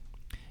Ronin.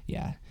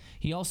 Yeah.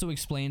 He also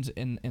explains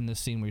in the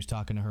scene where he's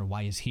talking to her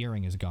why his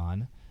hearing is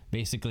gone.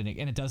 Basically,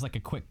 and it does like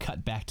a quick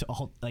cut back to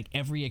all like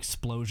every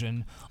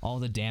explosion, all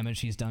the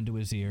damage he's done to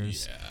his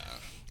ears. Yeah.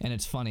 And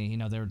it's funny, you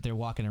know, they're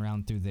walking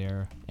around through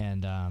there,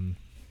 and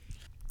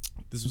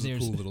this was a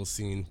cool little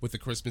scene with the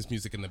Christmas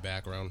music in the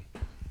background.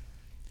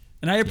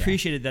 And I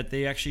appreciated that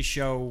they actually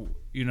show,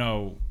 you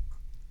know,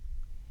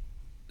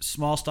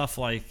 small stuff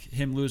like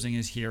him losing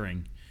his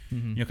hearing, you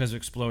know, because of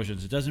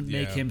explosions. It doesn't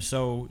make him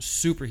so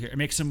superhero. It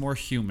makes him more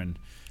human.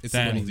 It's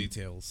the little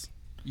details.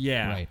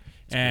 Yeah. Right.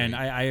 And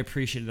I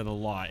appreciated that a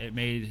lot. It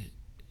made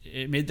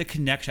the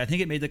connection. I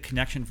think it made the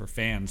connection for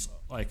fans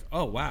like,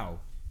 oh, wow.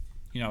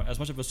 You know, as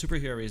much of a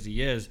superhero as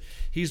he is,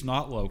 he's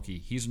not Loki.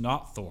 He's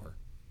not Thor.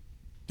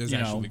 There's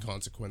actually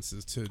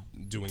consequences to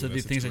doing to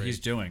this. the things that he's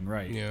doing,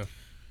 right? Yeah.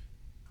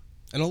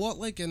 And a lot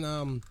like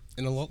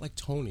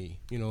Tony,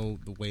 you know,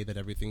 the way that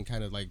everything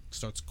kind of like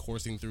starts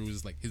coursing through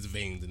his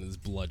veins and his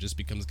blood just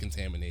becomes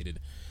contaminated.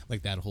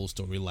 Like that whole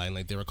storyline,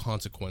 like there are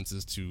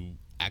consequences to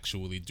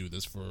actually do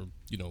this for,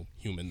 you know,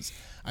 humans.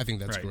 I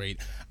think that's great.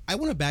 I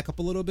want to back up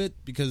a little bit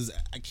because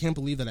I can't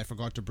believe that I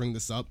forgot to bring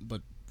this up,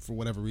 but for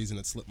whatever reason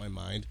it slipped my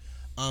mind.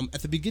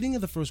 At the beginning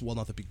of the first, well,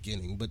 not the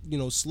beginning, but, you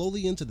know,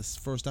 slowly into this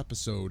first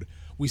episode,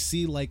 we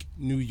see like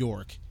New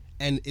York.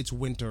 And it's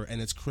winter, and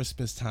it's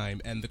Christmas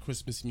time, and the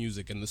Christmas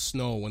music, and the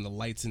snow, and the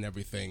lights, and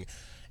everything.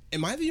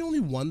 Am I the only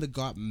one that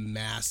got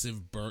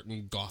massive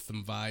Burton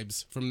Gotham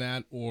vibes from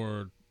that?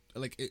 Or,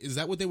 like, is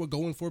that what they were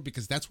going for?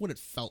 Because that's what it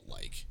felt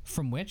like.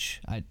 From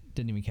which? I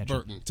didn't even catch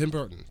it. Tim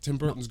Burton. Tim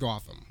Burton's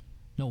Gotham.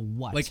 No,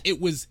 what? Like,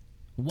 it was...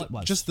 What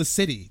was? Just the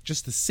city.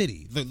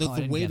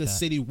 The way the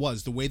city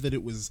was. The way that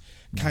it was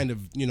kind of,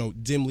 you know,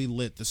 dimly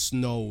lit. The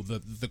snow.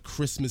 The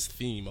Christmas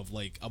theme of,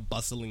 like, a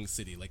bustling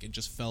city. Like, it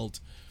just felt...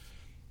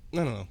 I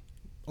don't know.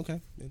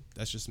 Okay,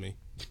 that's just me.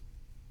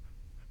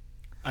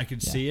 I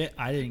could see it.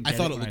 I didn't. Get I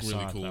thought it looked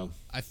really it, cool. though.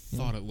 I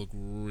thought it looked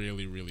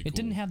really, really cool. It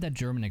didn't have that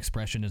German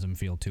expressionism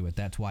feel to it.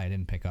 That's why I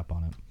didn't pick up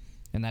on it,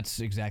 and that's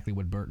exactly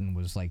what Burton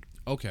was like.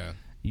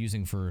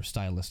 Using for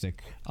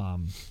stylistic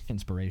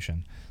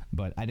inspiration,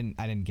 but I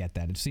didn't get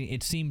that.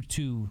 It seemed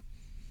too.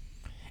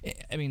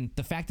 I mean,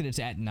 the fact that it's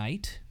at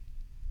night.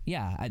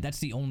 Yeah, that's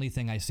the only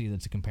thing I see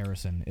that's a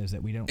comparison is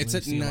that we don't. It's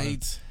really at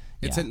night.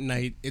 It's at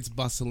night. It's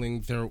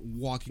bustling. They're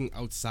walking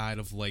outside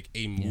of like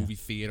a movie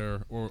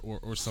theater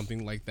or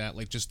something like that.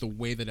 Like just the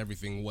way that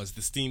everything was.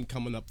 The steam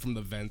coming up from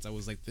the vents. I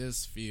was like,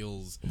 this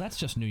feels... Well, that's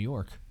just New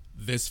York.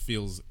 This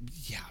feels...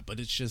 Yeah, but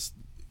it's just...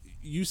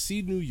 You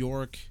see New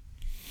York...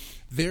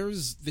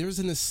 There's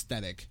an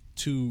aesthetic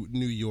to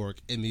New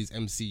York in these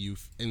MCU...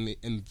 In the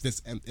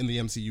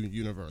MCU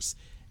universe.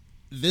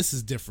 This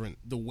is different.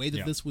 The way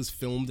that this was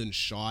filmed and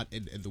shot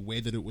and the way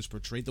that it was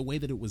portrayed, the way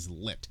that it was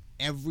lit,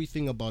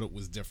 everything about it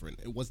was different.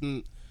 It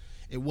wasn't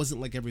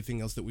like everything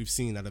else that we've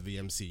seen out of the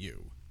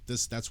MCU.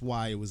 That's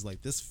why it was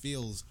like, this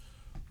feels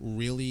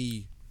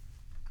really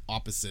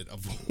opposite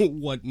of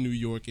what New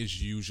York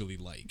is usually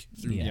like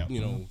through,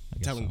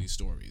 telling these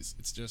stories.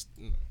 It's just...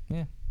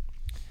 Yeah.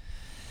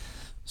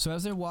 So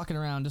as they're walking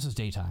around, this is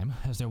daytime,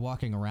 as they're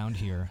walking around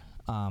here...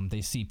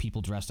 they see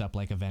people dressed up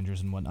like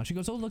Avengers and whatnot. She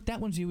goes, "Oh, look, that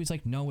one's you." He's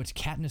like, "No, it's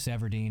Katniss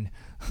Everdeen."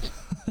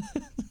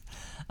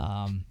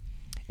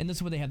 And this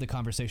is where they have the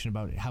conversation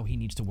about how he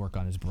needs to work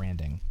on his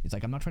branding. He's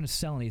like, "I'm not trying to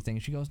sell anything."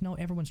 She goes, "No,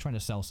 everyone's trying to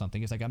sell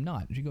something." He's like, "I'm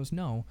not." She goes,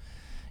 "No,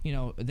 you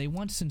know, they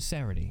want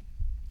sincerity."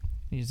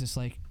 And he's just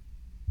like,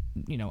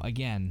 you know,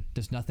 again,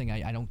 there's nothing.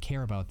 I don't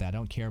care about that. I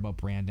don't care about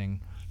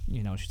branding.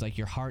 You know, she's like,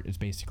 "Your heart is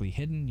basically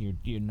hidden.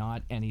 You're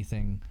not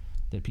anything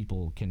that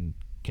people can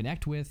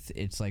connect with."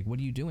 It's like, what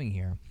are you doing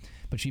here?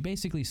 But she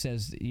basically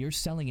says, you're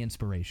selling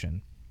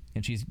inspiration.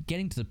 And she's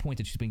getting to the point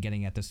that she's been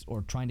getting at this,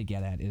 or trying to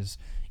get at, is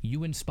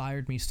you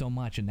inspired me so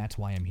much, and that's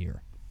why I'm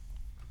here.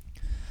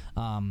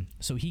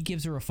 So he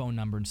gives her a phone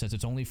number and says,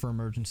 it's only for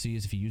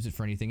emergencies. If you use it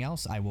for anything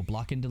else, I will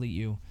block and delete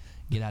you.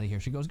 Get out of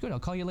here. She goes, good, I'll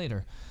call you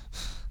later.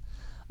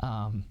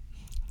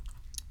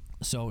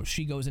 So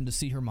she goes in to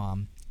see her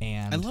mom,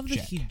 and I love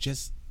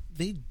that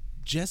they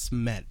just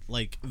met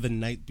like the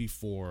night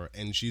before,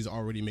 and she's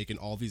already making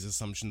all these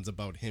assumptions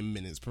about him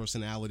and his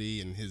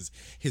personality and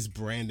his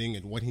branding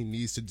and what he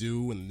needs to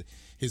do and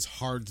his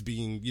heart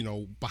being, you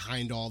know,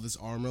 behind all this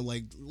armor.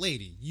 Like,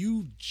 lady,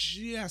 you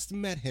just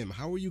met him.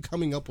 How are you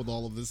coming up with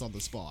all of this on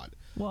the spot?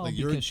 Well, like,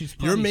 because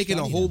you're making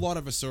a whole lot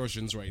of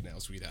assertions right now,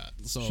 sweetheart.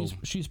 So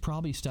she's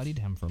probably studied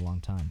him for a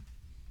long time.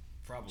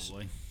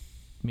 Probably.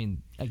 I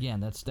mean, again,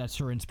 that's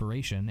her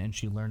inspiration, and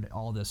she learned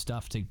all this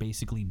stuff to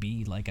basically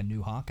be like a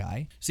new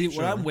Hawkeye. See,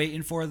 what I'm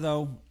waiting for,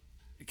 though,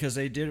 because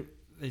they do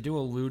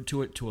allude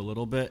to it a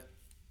little bit,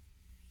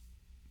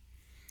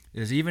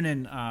 is even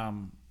in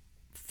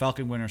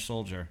Falcon Winter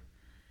Soldier,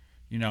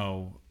 you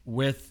know,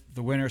 with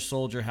the Winter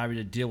Soldier having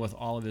to deal with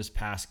all of his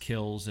past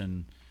kills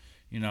and,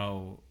 you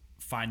know,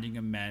 finding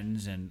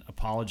amends and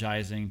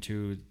apologizing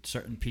to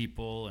certain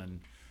people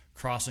and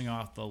crossing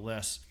off the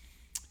list.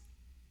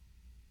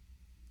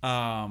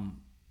 Black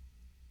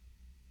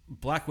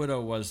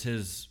Widow was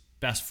his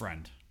best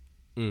friend.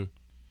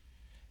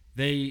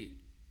 They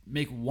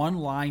make one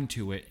line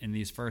to it in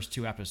these first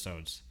 2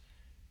 episodes.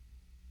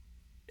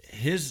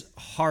 His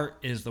heart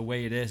is the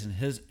way it is, and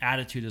his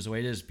attitude is the way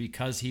it is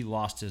because he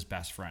lost his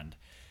best friend.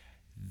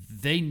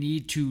 They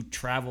need to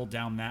travel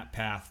down that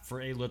path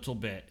for a little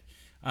bit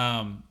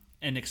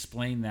and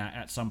explain that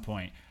at some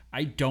point.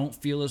 I don't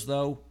feel as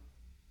though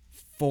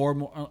 4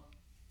 more,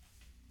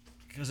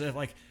 because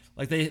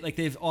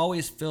they've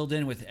always filled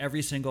in with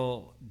every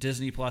single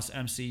Disney Plus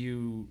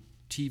MCU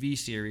TV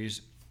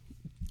series.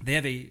 They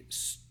have a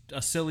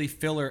silly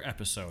filler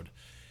episode.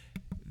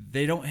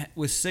 They don't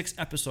with 6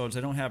 episodes.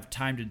 They don't have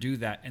time to do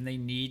that, and they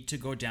need to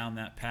go down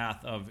that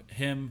path of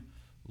him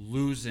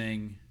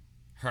losing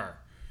her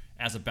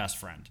as a best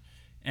friend.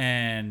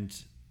 And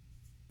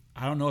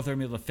I don't know if they're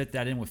going to be able to fit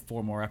that in with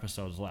 4 more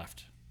episodes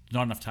left.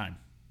 Not enough time.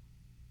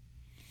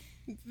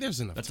 There's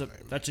enough time.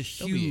 That's a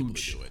They'll be able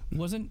to huge. do it.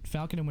 Wasn't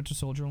Falcon and Winter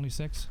Soldier only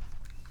 6?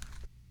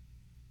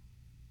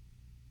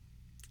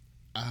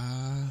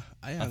 I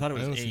thought it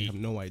was honestly 8. have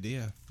no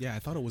idea. Yeah, I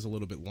thought it was a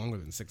little bit longer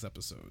than 6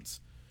 episodes.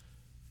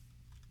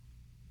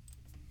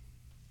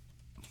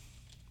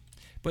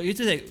 But you have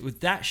to say,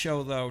 with that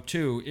show, though,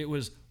 too,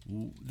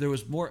 there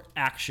was more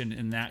action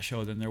in that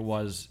show than there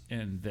was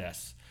in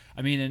this.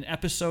 I mean, in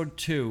episode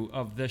 2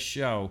 of this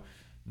show,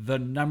 the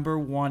number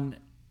 1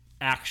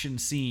 action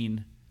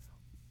scene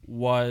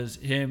was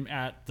him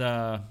at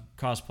the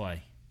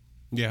cosplay.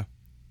 Yeah.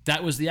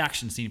 That was the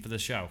action scene for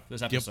this show,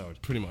 this episode.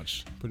 Yep, pretty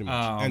much.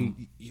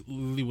 And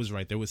Lily was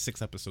right. There was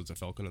 6 episodes of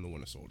Falcon and the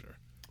Winter Soldier.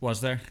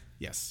 Was there?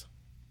 Yes.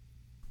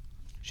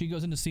 She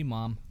goes in to see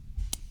Mom,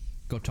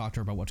 go talk to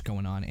her about what's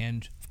going on,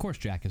 and of course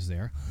Jack is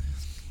there.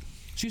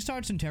 She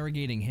starts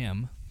interrogating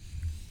him,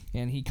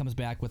 and he comes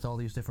back with all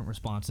these different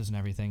responses and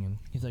everything, and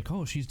he's like,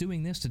 oh, she's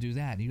doing this to do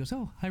that. And he goes,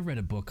 oh, I read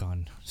a book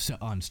on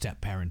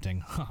step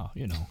parenting,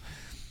 you know.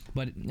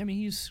 But, I mean,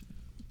 he's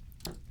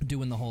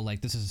doing the whole,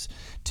 like, this is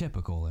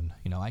typical, and,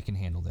 you know, I can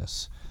handle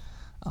this.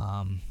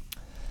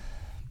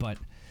 But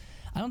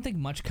I don't think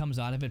much comes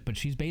out of it, but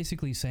she's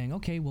basically saying,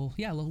 okay, well,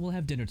 yeah, we'll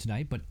have dinner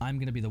tonight, but I'm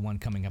going to be the one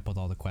coming up with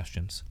all the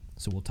questions,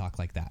 so we'll talk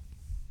like that.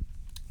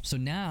 So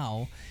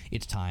now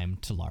it's time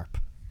to LARP.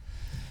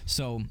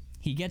 So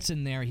he gets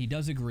in there, he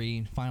does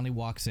agree, finally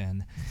walks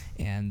in,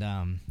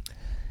 and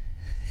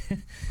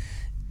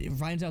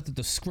finds out that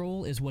the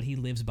scroll is what he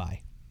lives by.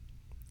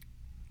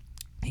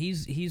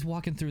 He's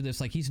walking through this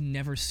like he's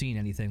never seen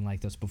anything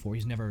like this before.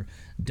 He's never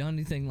done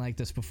anything like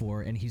this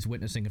before, and he's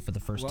witnessing it for the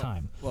first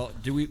time. Well,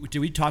 do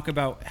we talk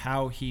about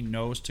how he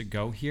knows to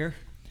go here?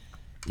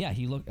 Yeah,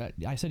 he looked.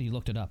 I said he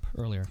looked it up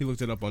earlier. He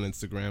looked it up on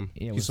Instagram.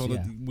 He saw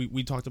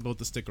we talked about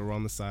the sticker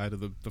on the side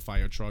of the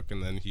fire truck,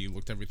 and then he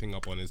looked everything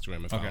up on Instagram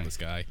and found this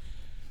guy.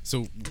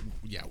 So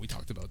yeah, we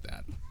talked about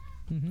that.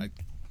 Mm-hmm.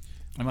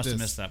 I must have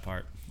missed that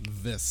part.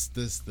 This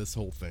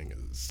whole thing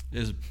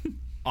is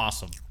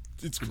awesome.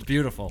 It's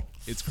beautiful.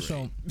 It's great.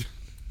 So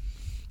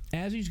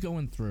as he's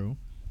going through,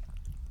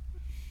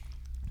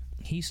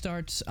 he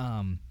starts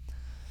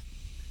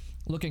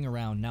looking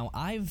around. Now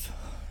I've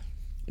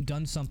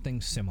done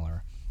something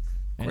similar.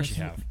 Of course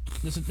you have.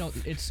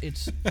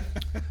 It's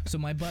so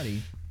my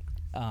buddy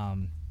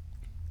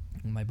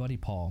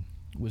Paul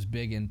was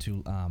big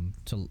into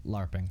to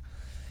LARPing,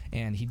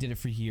 and he did it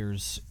for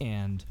years.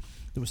 And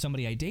there was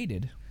somebody I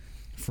dated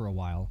for a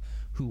while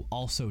who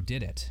also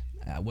did it.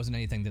 It wasn't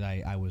anything that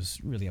I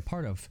was really a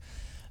part of.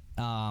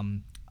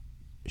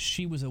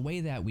 She was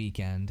away that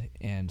weekend,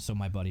 and so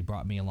my buddy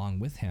brought me along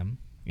with him,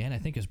 and I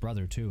think his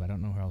brother too. I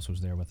don't know who else was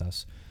there with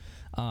us.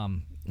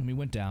 And we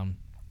went down,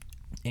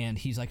 and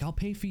he's like, I'll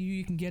pay for you,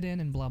 you can get in,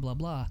 and blah, blah,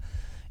 blah.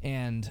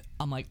 And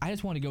I'm like, I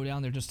just want to go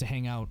down there just to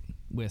hang out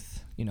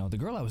with, the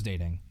girl I was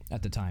dating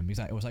at the time. Because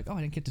I was like, oh,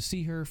 I didn't get to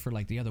see her for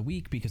like the other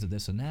week because of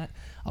this and that.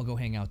 I'll go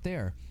hang out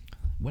there.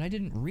 What I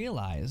didn't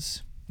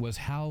realize was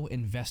how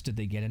invested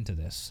they get into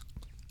this.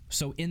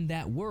 So in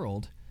that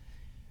world,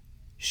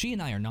 she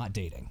and I are not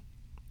dating.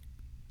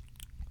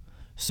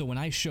 So when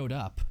I showed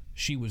up,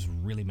 she was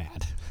really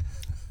mad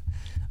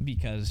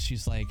because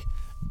she's like,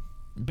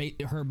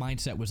 her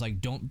mindset was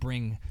like, don't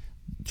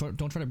try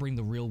to bring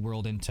the real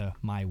world into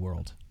my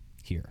world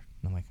here.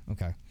 And I'm like,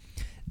 okay,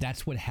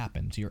 that's what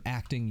happens. You're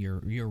acting,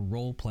 you're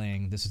role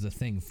playing. This is the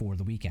thing for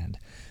the weekend.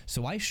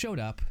 So I showed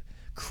up,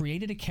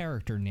 created a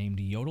character named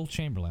Yodel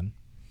Chamberlain.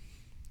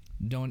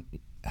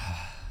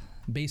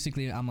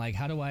 Basically, I'm like,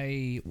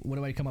 what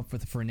do I come up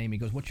with for a name? He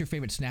goes, what's your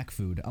favorite snack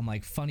food? I'm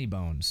like, Funny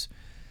Bones.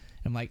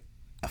 And I'm like,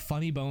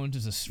 Funny Bones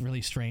is a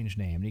really strange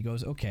name. And he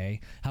goes,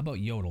 okay, how about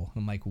Yodel?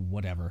 I'm like,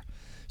 whatever.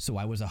 So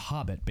I was a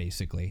hobbit,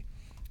 basically.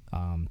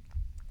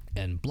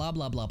 And blah,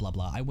 blah, blah, blah,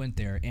 blah. I went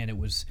there, and it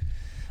was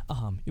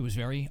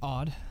very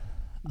odd.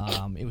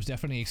 It was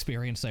definitely an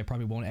experience that I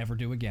probably won't ever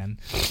do again.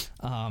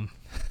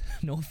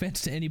 No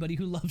offense to anybody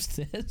who loves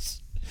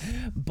this.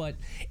 But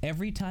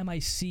every time I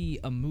see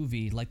a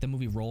movie like the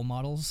movie Role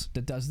Models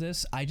that does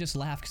this, I just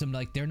laugh because I'm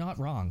like, they're not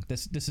wrong.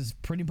 This is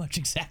pretty much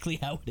exactly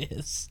how it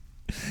is.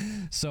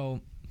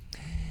 So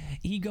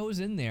he goes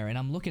in there, and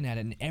I'm looking at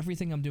it, and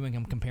everything I'm doing,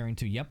 I'm comparing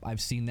to, yep,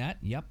 I've seen that.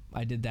 Yep,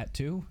 I did that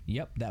too.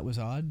 Yep, that was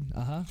odd.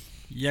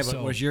 Yeah,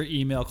 but was your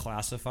email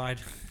classified?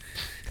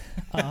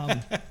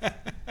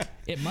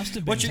 It must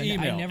have been. What's your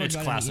email? I never It's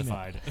got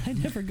classified. I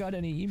never got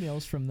any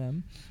emails from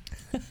them.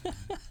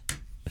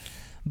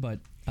 But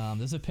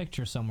there's a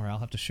picture somewhere. I'll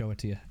have to show it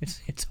to you.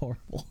 It's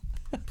horrible.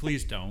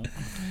 Please don't.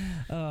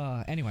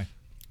 Anyway,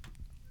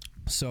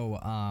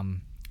 so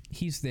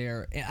he's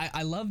there.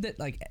 I love that,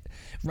 like,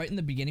 right in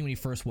the beginning when he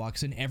first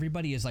walks in,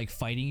 everybody is like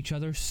fighting each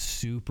other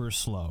super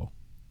slow.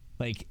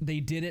 Like, they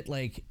did it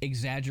like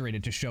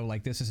exaggerated to show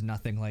like this is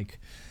nothing like,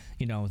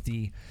 you know,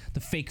 the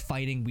fake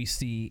fighting we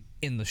see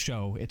in the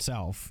show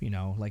itself, you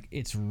know, like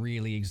it's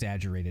really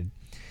exaggerated.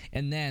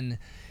 And then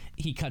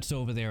he cuts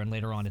over there, and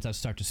later on it does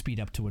start to speed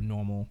up to a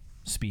normal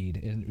speed,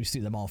 and we see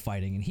them all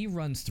fighting, and he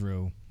runs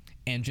through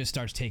and just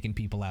starts taking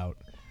people out.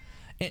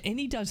 And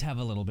he does have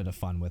a little bit of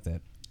fun with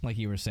it, like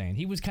you were saying.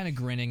 He was kind of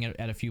grinning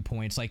at a few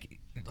points, like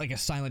a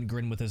silent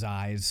grin with his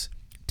eyes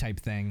type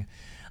thing.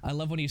 I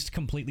love when he's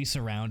completely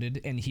surrounded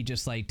and he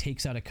just like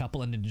takes out a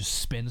couple and then just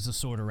spins the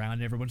sword around,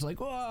 and everyone's like,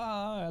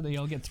 "Whoa!" They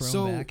all get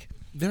thrown back.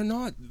 They're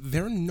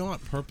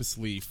not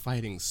purposely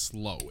fighting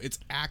slow. It's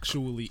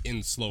actually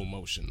in slow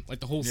motion.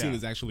 Like the whole scene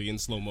is actually in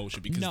slow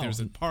motion because there's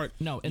a part.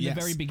 No, in the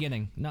very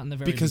beginning, not in the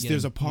very because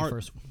beginning.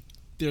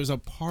 There's a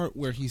part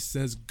where he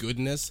says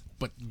goodness,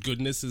 but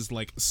goodness is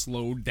like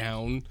slowed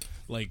down,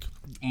 like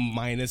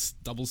minus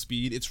double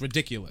speed. It's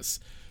ridiculous.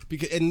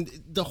 And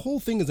the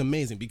whole thing is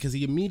amazing because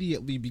he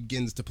immediately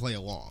begins to play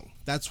along.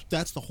 That's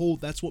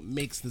what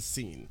makes the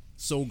scene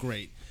so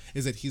great,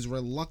 is that he's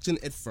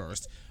reluctant at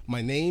first.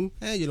 My name,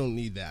 you don't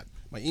need that.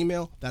 My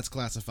email, that's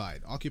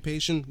classified.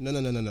 Occupation,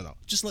 no.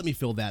 Just let me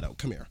fill that out.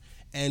 Come here.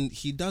 And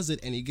he does it,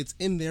 and he gets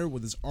in there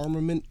with his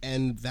armament,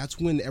 and that's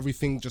when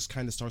everything just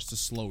kind of starts to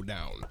slow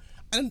down.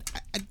 And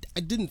I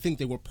didn't think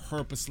they were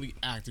purposely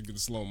acting in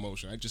slow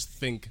motion. I just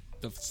think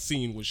the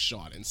scene was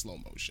shot in slow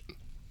motion.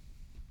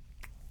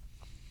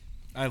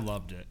 I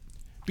loved it.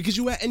 Because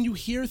you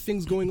hear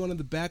things going on in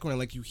the background,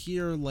 like you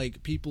hear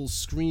like people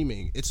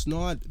screaming. It's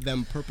not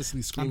them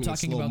purposely screaming. I'm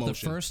talking in slow about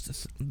motion.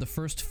 the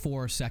first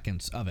 4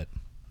 seconds of it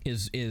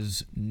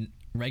is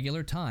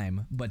regular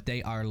time, but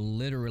they are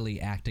literally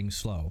acting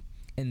slow.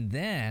 And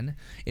then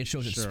it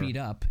shows it speed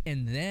up,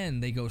 and then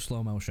they go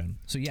slow motion.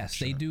 So yes,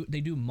 they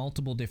do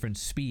multiple different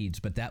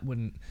speeds, but that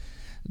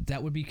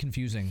would be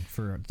confusing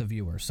for the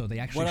viewer. So they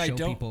actually show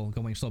people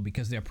going slow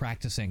because they're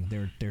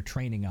practicing, they're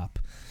training up.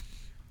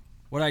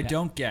 What I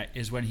don't get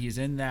is when he's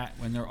in that,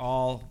 when they're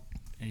all,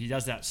 and he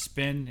does that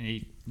spin and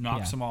he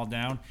knocks them all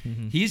down,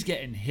 he's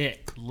getting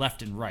hit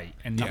left and right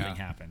and nothing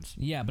happens.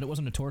 Yeah, but it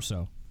wasn't a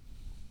torso.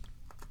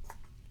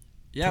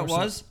 Yeah, torso. It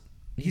was.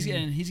 He's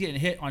getting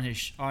hit on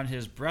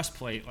his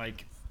breastplate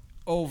like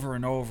over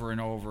and over and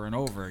over and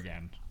over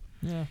again.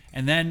 Yeah.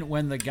 And then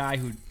when the guy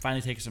who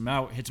finally takes him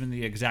out hits him in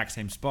the exact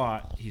same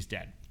spot, he's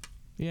dead.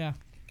 Yeah.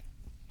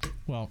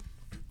 Well,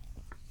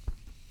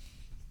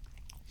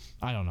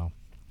 I don't know.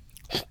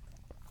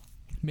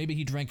 Maybe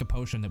he drank a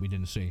potion that we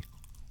didn't see.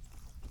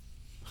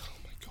 Oh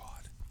my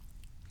god.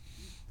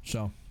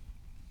 So,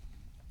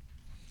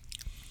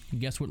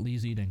 guess what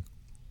Lee's eating?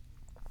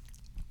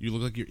 You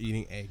look like you're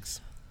eating eggs.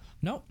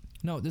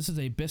 No, this is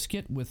a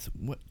biscuit with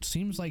what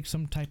seems like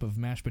some type of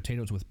mashed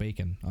potatoes with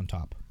bacon on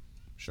top.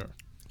 Sure.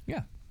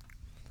 Yeah.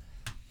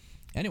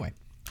 Anyway.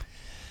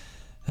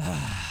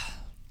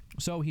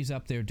 So he's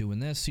up there doing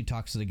this. He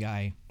talks to the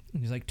guy.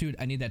 He's like, "Dude,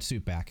 I need that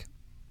suit back."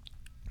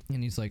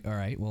 And he's like, "All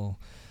right, well,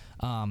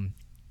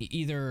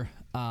 either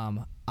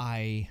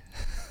I..."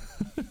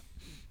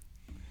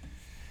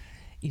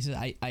 He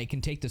said, I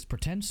can take this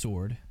pretend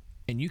sword,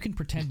 and you can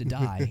pretend to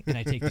die, and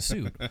I take the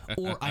suit.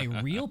 Or I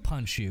real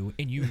punch you,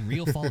 and you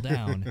real fall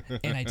down,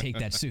 and I take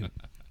that suit.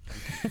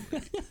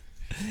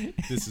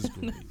 This is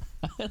great.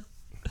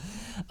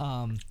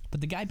 But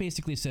the guy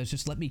basically says,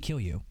 just let me kill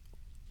you.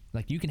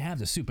 Like, you can have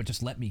the suit, but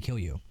just let me kill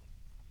you.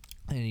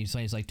 And he's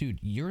like, dude,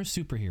 you're a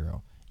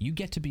superhero. You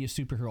get to be a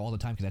superhero all the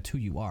time because that's who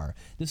you are.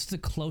 This is the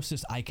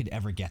closest I could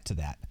ever get to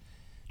that.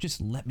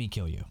 Just let me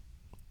kill you.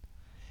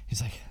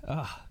 He's like,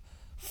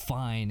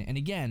 fine. And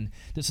again,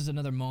 this is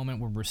another moment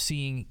where we're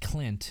seeing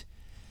Clint,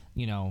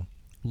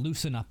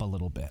 loosen up a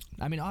little bit.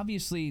 I mean,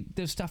 obviously,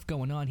 there's stuff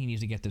going on. He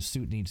needs to get this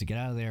suit, needs to get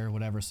out of there, or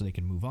whatever, so they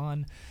can move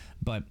on.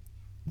 But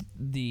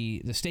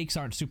the stakes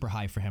aren't super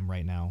high for him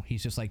right now.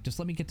 He's just like, just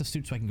let me get the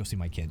suit so I can go see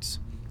my kids.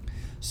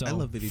 So, I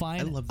love that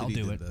fine, I'll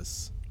do it.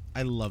 This.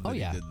 I love that he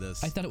did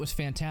this. I thought it was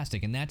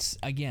fantastic. And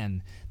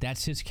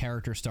that's his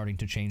character starting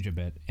to change a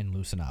bit and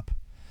loosen up.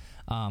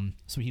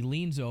 So he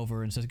leans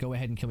over and says, go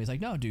ahead and kill me. He's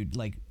like, no, dude,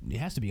 like, it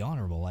has to be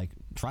honorable, like,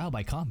 trial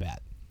by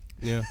combat.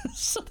 Yeah.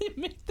 So they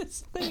make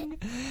this thing.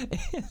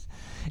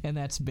 And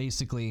that's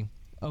basically,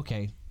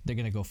 okay, they're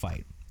going to go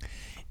fight.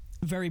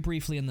 Very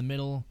briefly in the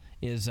middle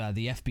is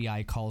the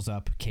FBI calls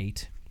up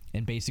Kate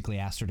and basically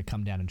asks her to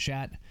come down and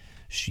chat.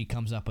 she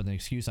comes up with an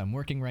excuse. I'm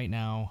working right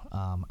now.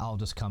 I'll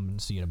just come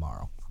and see you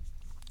tomorrow.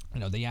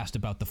 They asked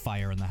about the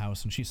fire in the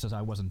house, and she says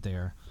I wasn't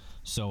there.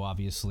 So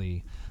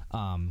obviously,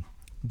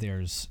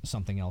 there's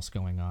something else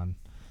going on.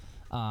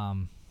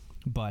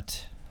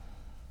 But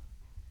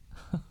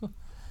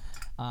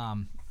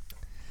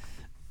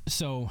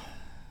so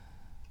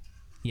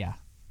yeah,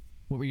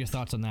 what were your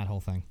thoughts on that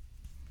whole thing?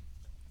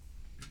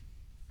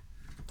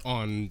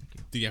 On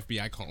the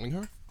FBI calling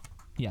her?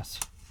 Yes.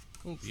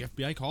 Well, the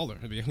FBI called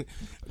her. Do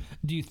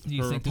you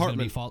think there's going to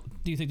be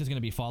do you think there's going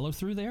to be follow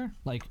through there,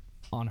 like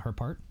on her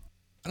part?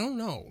 I don't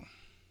know.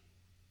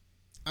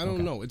 I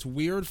don't know. It's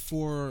weird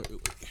for.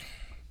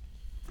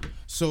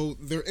 So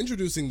they're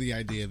introducing the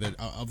idea that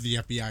of the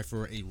FBI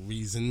for a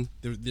reason.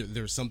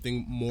 There's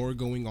something more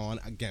going on.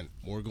 Again,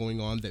 more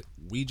going on that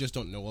we just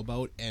don't know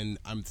about. And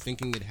I'm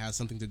thinking it has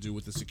something to do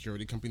with the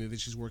security company that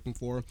she's working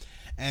for.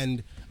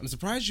 And I'm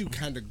surprised you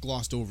kind of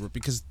glossed over it,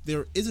 because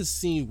there is a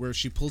scene where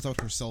she pulls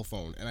out her cell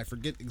phone, and I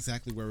forget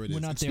exactly where it is.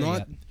 We're not there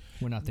yet.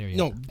 We're not there yet.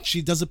 No,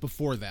 she does it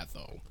before that,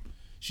 though.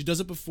 She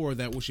does it before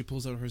that, where she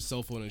pulls out her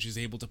cell phone and she's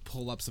able to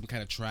pull up some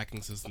kind of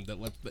tracking system that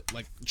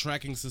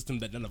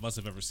none of us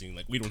have ever seen.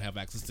 Like, we don't have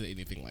access to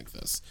anything like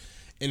this,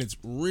 and it's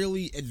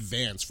really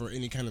advanced for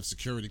any kind of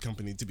security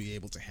company to be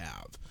able to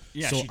have.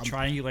 Yeah, so she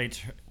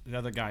triangulates the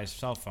other guy's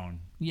cell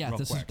phone. Yeah,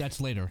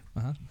 that's later.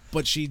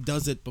 But she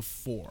does it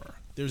before.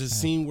 There's a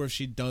scene where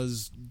she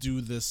does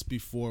do this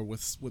before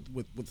with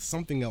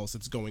something else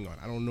that's going on.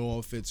 I don't know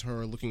if it's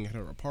her looking at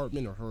her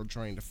apartment or her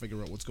trying to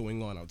figure out what's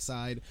going on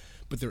outside.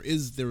 But there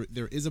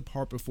is a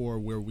part before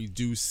where we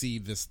do see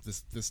this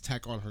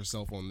tech on her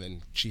cell phone.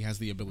 Then she has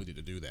the ability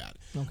to do that.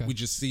 Okay. We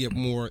just see it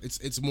more.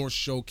 It's more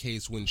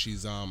showcased when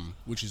she's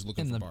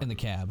looking for Barbara. In the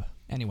cab.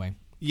 Anyway.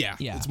 Yeah.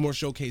 It's more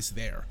showcased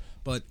there.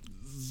 But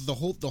the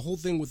whole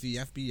thing with the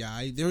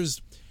FBI,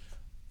 there's,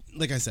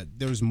 like I said,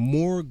 there's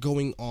more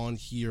going on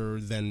here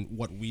than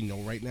what we know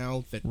right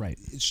now. Right.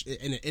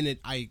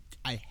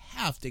 I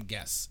have to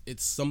guess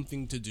it's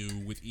something to do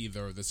with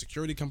either the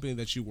security company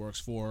that she works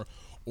for,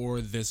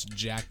 or this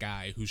Jack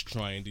guy who's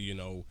trying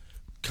to,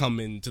 come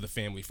into the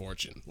family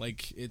fortune.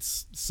 Like,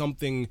 it's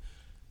something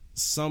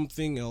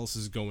else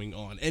is going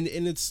on. And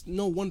it's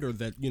no wonder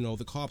that,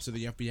 the cops or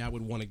the FBI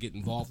would want to get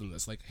involved in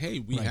this. Like, hey,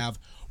 we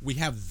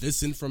have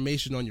this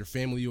information on your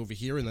family over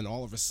here, and then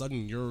all of a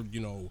sudden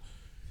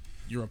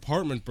your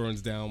apartment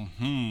burns down.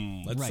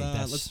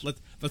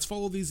 Let's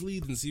follow these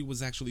leads and see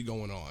what's actually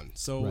going on.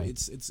 So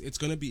it's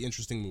going to be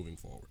interesting moving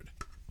forward.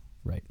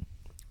 Right.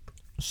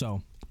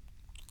 So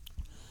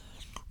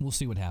we'll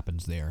see what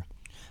happens there.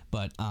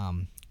 But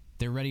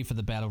they're ready for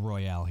the battle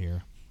royale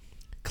here.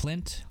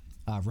 Clint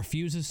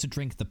refuses to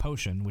drink the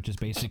potion, which is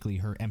basically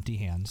her empty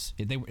hands.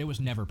 It was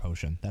Never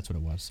Potion. That's what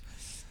it was.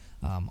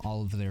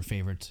 All of their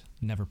favorite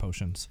Never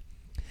Potions.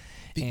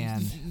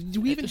 And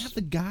you even have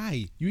the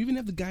guy. You even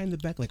have the guy in the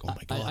back, like, oh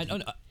my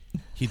god,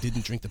 he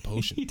didn't drink the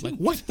potion. Like,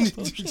 what?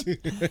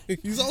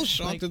 He's all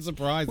shocked and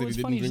surprised that he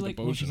didn't drink the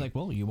potion. Well, she's like,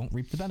 well, you won't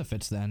reap the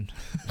benefits then.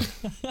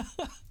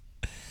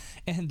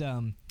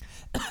 And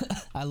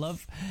I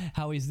love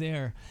how he's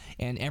there,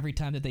 and every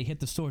time that they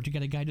hit the sword, you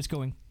got a guy just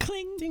going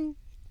cling, ding,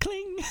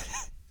 cling,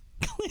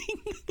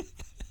 cling.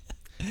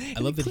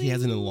 I love that he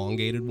has an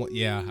elongated one.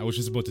 Yeah, I was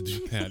just about to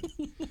do that.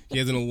 He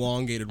has an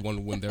elongated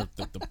one when they're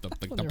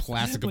the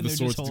plastic of the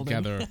swords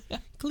together.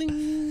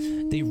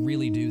 Cling. They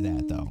really do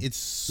that, though.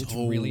 It's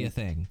really a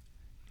thing.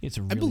 It's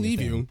really I believe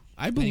a thing. you.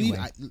 I believe.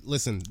 Anyway.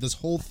 Listen, this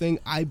whole thing,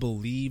 I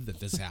believe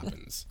that this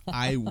happens.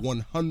 I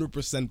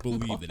 100%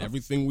 believe that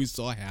everything we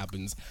saw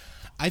happens.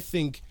 I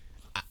think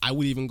I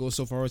would even go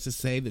so far as to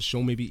say the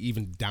show maybe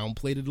even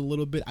downplayed it a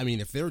little bit. I mean,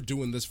 if they're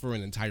doing this for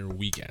an entire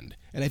weekend,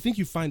 and I think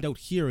you find out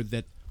here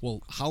that,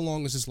 well, how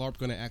long is this LARP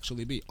going to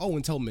actually be? Oh,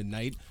 until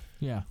midnight.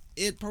 Yeah.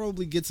 It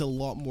probably gets a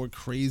lot more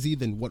crazy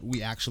than what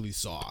we actually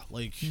saw.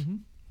 Like,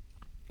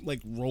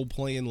 like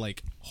role-playing,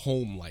 like,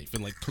 home life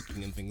and, like,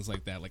 cooking and things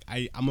like that. Like,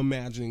 I'm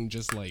imagining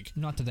just, like...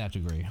 Not to that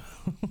degree.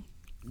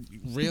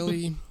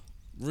 Really?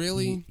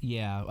 Really?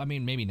 Yeah. I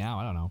mean, maybe now.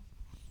 I don't know.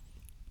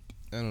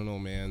 I don't know,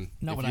 man.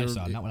 Not what I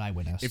saw. Not what I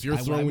witnessed. If you're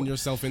throwing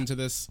yourself into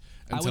this...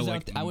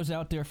 I was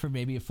out there for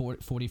maybe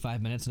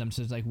 45 minutes, and I'm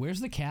just like, where's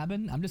the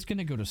cabin? I'm just going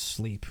to go to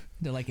sleep.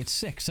 They're like, it's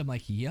 6. I'm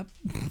like, yep.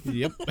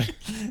 Yep.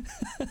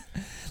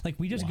 Like,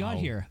 we just got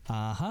here.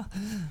 Uh-huh.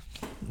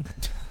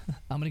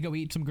 I'm going to go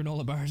eat some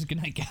granola bars.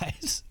 Good night,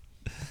 guys.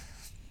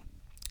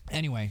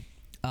 Anyway.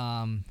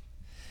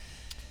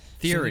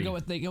 Theory. So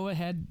they go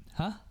ahead.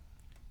 Huh?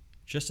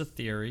 Just a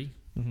theory.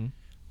 Mm-hmm.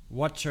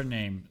 What's her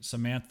name?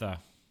 Samantha.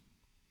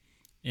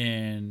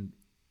 In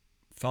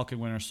Falcon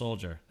Winter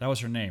Soldier. That was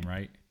her name,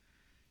 right?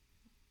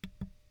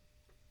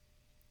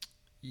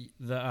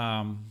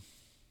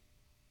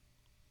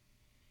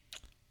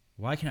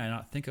 Why can I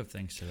not think of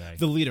things today?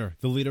 The leader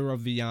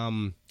of the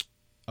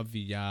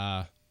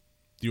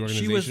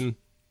organization.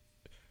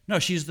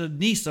 She's the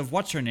niece of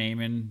what's her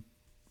name in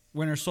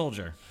Winter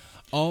Soldier.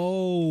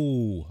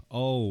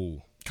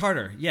 Oh.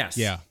 Carter, yes.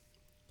 Yeah.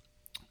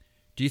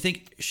 Do you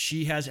think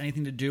she has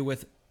anything to do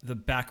with the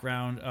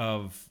background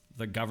of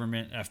the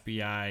government,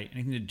 FBI,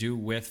 anything to do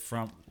with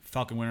from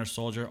Falcon Winter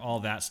Soldier, all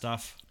that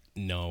stuff?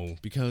 No,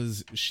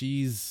 because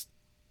is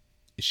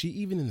she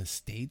even in the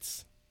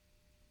States?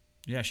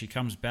 Yeah, she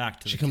comes back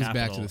to the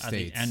States at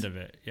the end of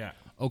it. Yeah.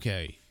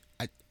 Okay,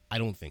 I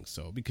don't think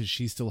so, because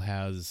she still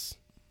has.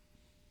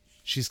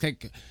 She's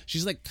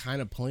like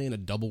kind of playing a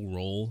double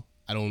role.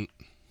 I don't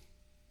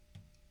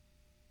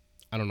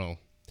know.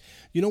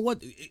 You know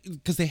what?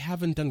 Because they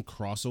haven't done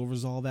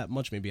crossovers all that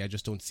much. Maybe I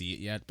just don't see it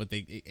yet. But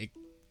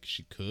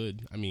she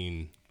could. I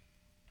mean,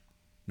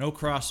 no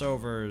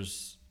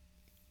crossovers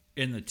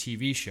in the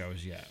TV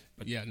shows yet.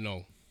 But yeah,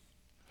 no.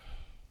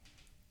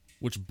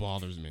 Which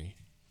bothers me.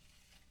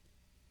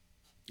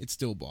 It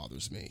still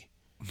bothers me.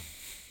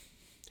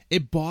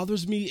 It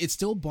bothers me. It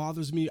still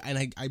bothers me,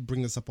 and I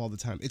bring this up all the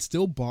time. It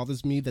still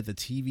bothers me that the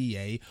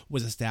TVA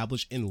was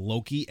established in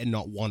Loki and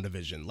not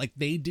WandaVision. Like,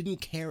 they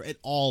didn't care at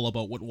all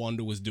about what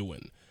Wanda was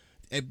doing.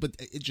 But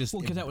it just... Well,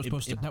 because that was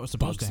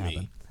supposed to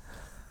happen.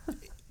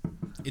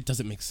 It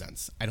doesn't make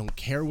sense. I don't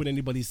care what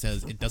anybody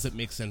says. It doesn't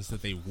make sense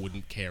that they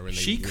wouldn't care. And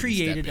she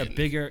created a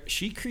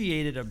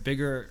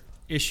bigger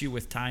issue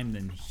with time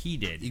than he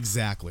did.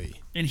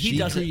 Exactly. And he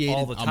does it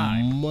all the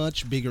time. A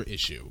much bigger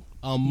issue.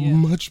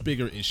 Much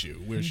bigger issue.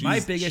 Where my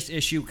biggest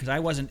issue, because I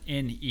wasn't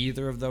in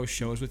either of those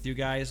shows with you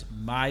guys,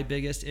 my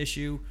biggest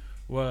issue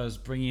was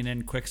bringing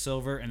in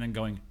Quicksilver and then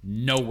going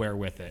nowhere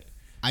with it.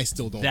 I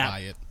still don't buy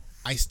it.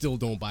 I still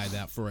don't buy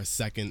that for a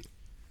second.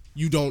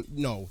 You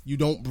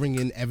don't bring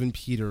in Evan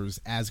Peters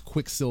as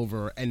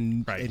Quicksilver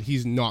and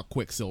he's not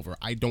Quicksilver.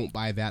 I don't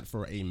buy that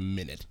for a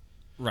minute.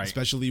 Right.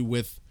 Especially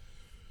with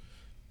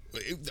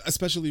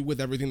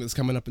everything that's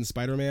coming up in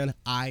Spider-Man,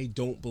 I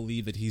don't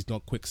believe that he's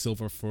not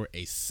Quicksilver for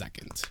a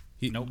second.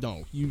 Nope.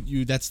 No,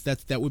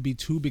 that would be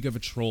too big of a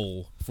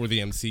troll for the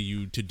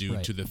MCU to do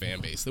to the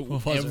fan base.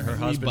 What was it, her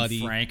husband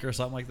Frank or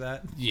something like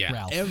that? Yeah,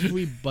 Ralph.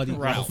 Everybody.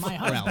 Ralph. My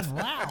husband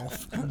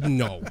Ralph.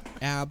 No,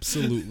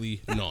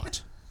 absolutely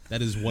not.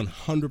 That is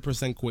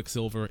 100%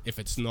 Quicksilver. If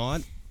it's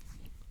not,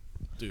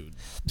 dude,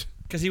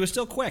 because he was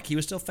still quick, he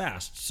was still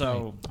fast.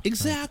 So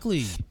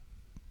exactly.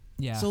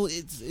 Yeah. So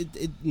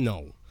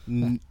no.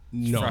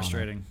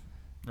 Frustrating.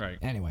 Right.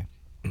 Anyway,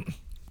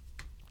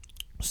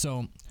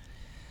 so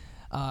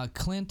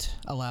Clint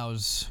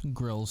allows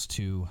Grills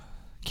to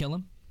kill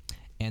him,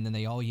 and then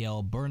they all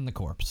yell, "Burn the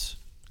corpse."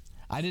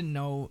 I didn't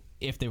know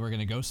if they were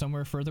going to go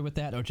somewhere further with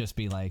that or just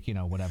be like,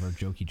 whatever,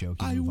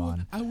 jokey, move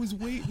on. I was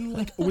waiting,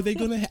 like, were they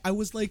going to, I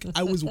was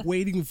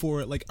waiting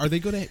for it, like, are they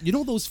going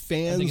to, those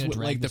fans with,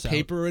 like, the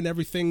paper and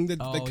everything that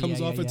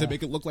comes off it to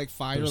make it look like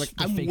fire? Like,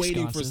 I'm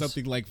waiting for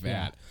something like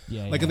that.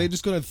 Like, are they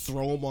just going to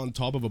throw them on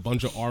top of a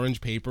bunch of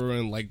orange paper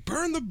and, like,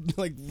 burn the,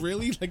 like,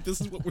 really? Like, this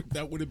is what,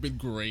 that would have been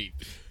great.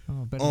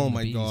 Oh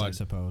my God. I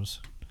suppose.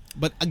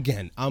 But,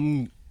 again,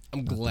 I'm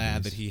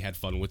glad that he had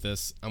fun with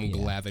this. I'm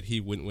glad that he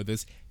went with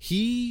this.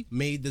 He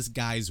made this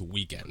guy's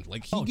weekend.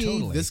 Like, he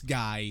gave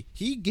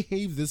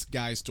this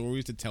guy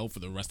stories to tell for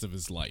the rest of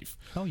his life.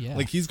 Oh, yeah.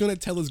 Like, he's going to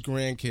tell his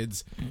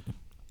grandkids,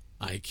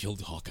 I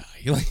killed Hawkeye.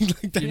 like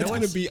that's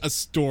going to be a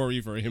story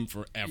for him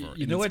forever.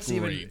 You know what's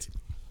great.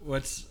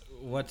 What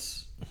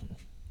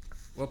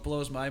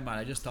blows my mind,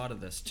 I just thought of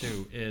this,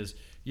 too, is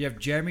you have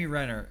Jeremy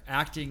Renner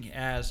acting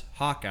as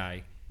Hawkeye,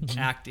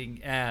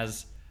 acting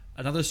as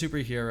another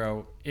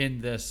superhero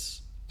in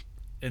this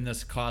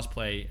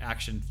cosplay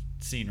action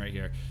scene right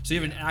here. So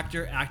you have an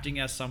actor acting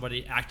as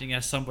somebody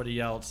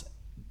else.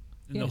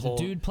 There's a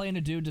dude playing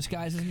a dude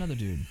disguised as another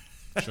dude.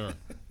 Sure.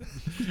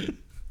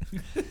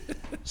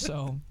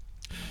 So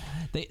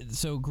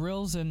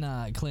Grills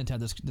and Clint had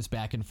this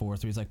back and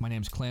forth where he's like, "My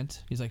name's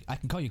Clint." He's like, "I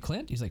can call you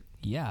Clint?" He's like,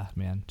 "Yeah,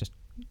 man, just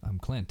I'm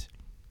Clint."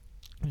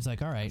 He's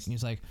like, "All right." And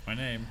he's like, "My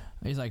name."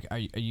 He's like, "Are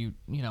you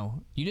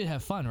you did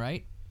have fun,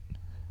 right?"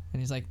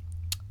 And he's like,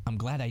 "I'm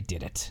glad I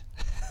did it."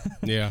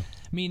 Yeah.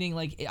 Meaning,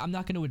 like, I'm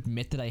not going to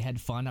admit that I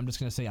had fun. I'm just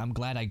going to say I'm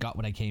glad I got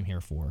what I came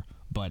here for.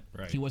 But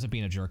he wasn't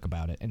being a jerk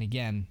about it. And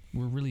again,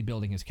 we're really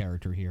building his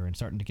character here and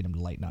starting to get him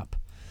to lighten up.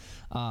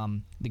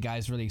 The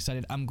guy's really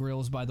excited. I'm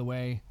Grills, by the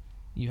way.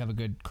 You have a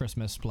good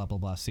Christmas, blah, blah,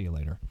 blah. See you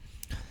later.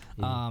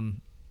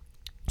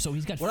 So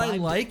he's got What I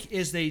like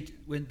is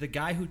when the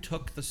guy who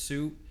took the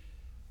suit,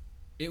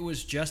 it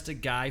was just a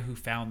guy who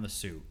found the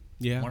suit.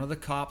 Yeah. One of the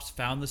cops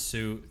found the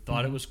suit,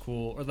 thought it was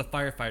cool, or the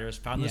firefighters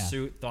found the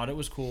suit, thought it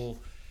was cool,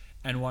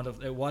 and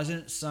it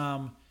wasn't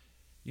some,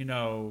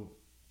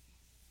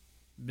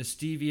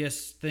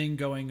 mischievous thing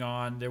going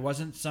on. There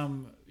wasn't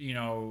some,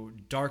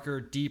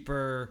 darker,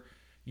 deeper,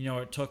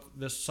 it took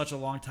such a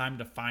long time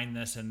to find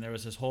this, and there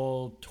was this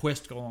whole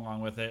twist going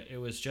along with it. It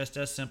was just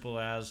as simple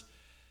as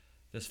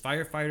this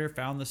firefighter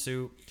found the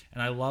suit,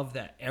 and I love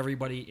that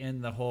everybody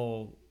in the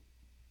whole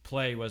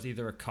play was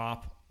either a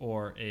cop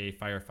or a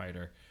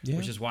firefighter,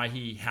 which is why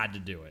he had to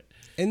do it.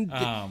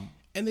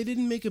 And they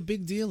didn't make a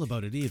big deal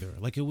about it either.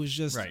 Like, it was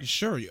just,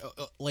 sure,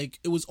 like,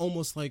 it was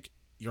almost like,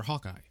 you're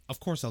Hawkeye. Of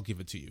course I'll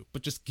give it to you,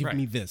 but just give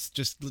me this.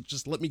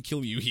 Just let me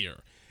kill you here.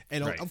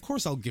 And of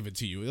course I'll give it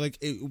to you. Like,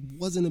 it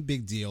wasn't a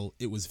big deal.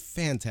 It was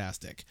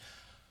fantastic.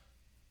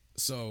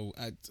 So,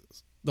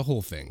 The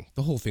whole thing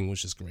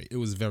was just great. It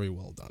was very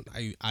well done.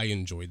 I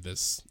enjoyed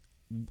this.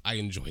 I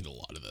enjoyed a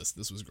lot of this.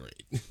 This was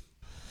great.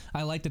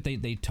 I like that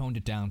they toned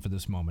it down for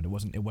this moment.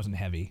 It wasn't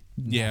heavy.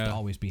 It didn't have to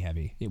always be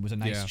heavy. It was a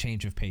nice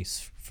change of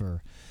pace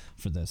for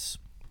this.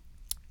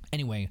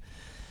 Anyway,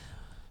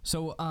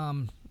 so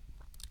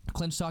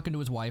Clint's talking to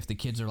his wife. The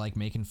kids are like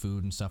making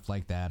food and stuff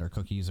like that, or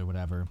cookies or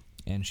whatever,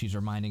 and she's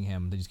reminding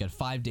him that he's got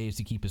 5 days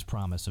to keep his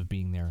promise of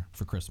being there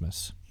for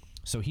Christmas.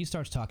 So he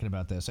starts talking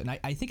about this, and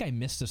I think I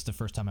missed this the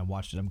first time I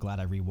watched it. I'm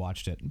glad I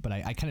rewatched it, but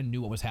I kind of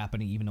knew what was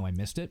happening even though I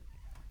missed it.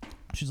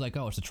 She's like,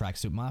 oh, it's the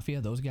Tracksuit Mafia,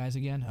 those guys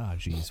again? Oh,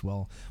 geez.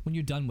 Well, when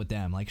you're done with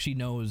them, like she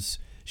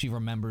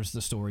remembers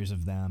the stories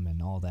of them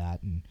and all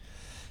that, and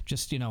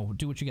just, do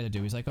what you got to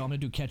do. He's like, oh, I'm going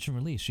to do catch and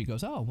release. She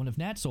goes, oh, one of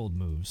Nat's old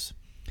moves.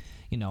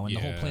 And the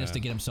whole plan is to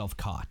get himself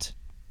caught.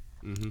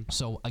 Mm-hmm.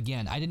 So,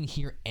 again, I didn't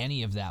hear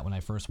any of that when I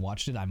first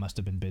watched it. I must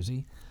have been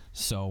busy.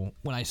 So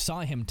when I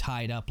saw him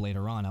tied up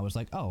later on, I was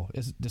like, oh,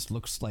 this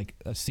looks like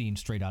a scene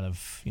straight out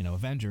of,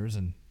 Avengers,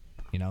 and,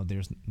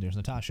 there's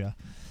Natasha.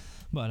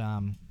 But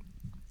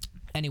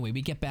anyway,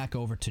 we get back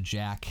over to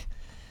Jack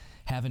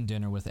having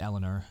dinner with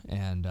Eleanor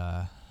and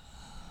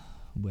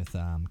with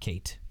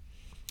Kate.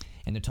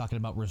 And they're talking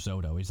about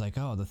risotto. He's like,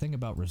 oh, the thing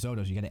about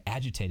risotto is you got to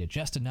agitate it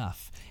just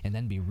enough and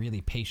then be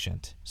really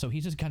patient. So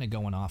he's just kind of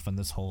going off on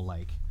this whole,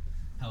 like,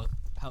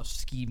 how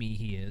schemy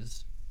he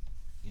is.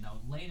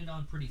 Laying it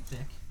on pretty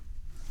thick.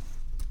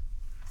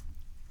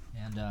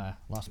 And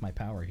lost my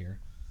power here.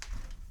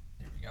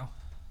 There we go.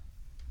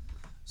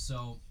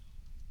 So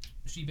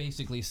she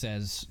basically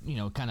says,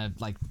 kind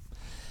of like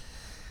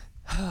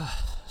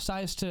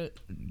decides to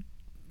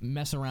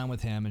mess around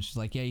with him, and she's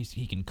like, yeah,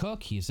 he can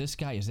cook, he's this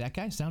guy, he's that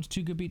guy, sounds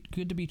too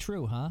good to be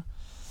true, huh?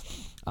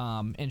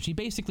 And she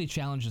basically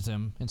challenges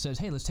him and says,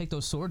 hey, let's take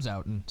those swords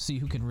out and see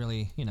who can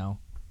really,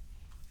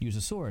 use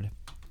a sword.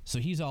 So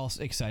he's all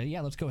excited.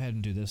 Yeah, let's go ahead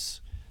and do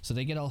this. So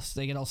they get all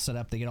set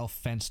up, they get all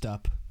fenced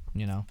up,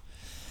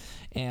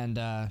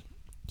 and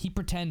he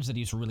pretends that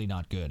he's really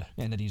not good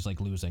and that he's like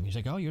losing. He's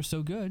like, oh, you're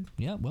so good.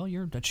 Yeah, well,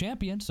 you're a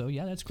champion, so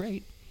yeah, that's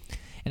great.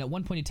 And at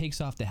one point he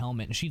takes off the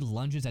helmet and she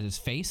lunges at his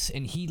face,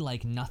 and he,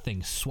 like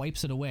nothing,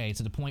 swipes it away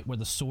to the point where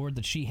the sword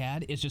that she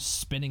had is just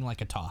spinning like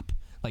a top,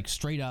 like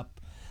straight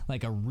up,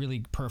 like a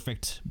really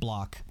perfect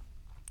block.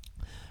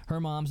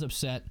 Her mom's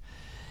upset,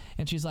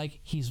 and she's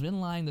like, he's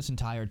been lying this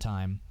entire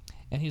time.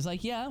 And he's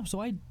like, yeah, so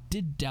I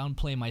did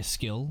downplay my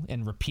skill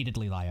and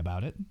repeatedly lie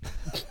about it.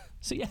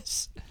 So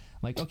yes.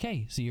 Like,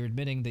 okay, so you're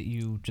admitting that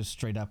you just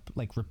straight up,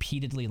 like,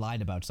 repeatedly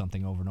lied about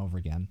something over and over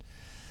again.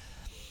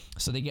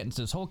 So they get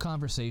into this whole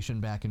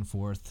conversation back and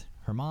forth.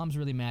 Her mom's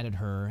really mad at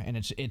her, and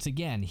it's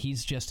again,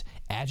 he's just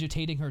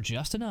agitating her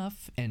just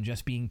enough and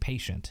just being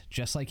patient,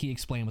 just like he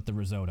explained with the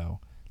risotto.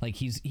 Like,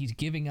 he's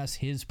giving us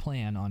his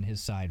plan on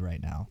his side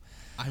right now.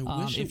 I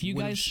wish it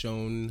would have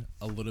shown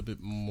a little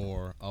bit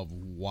more of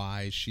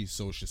why she's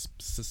so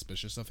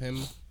suspicious of him.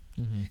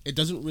 Mm-hmm. It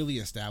doesn't really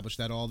establish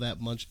that all that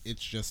much.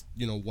 It's just,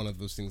 one of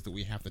those things that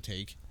we have to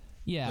take.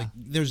 Yeah. Like,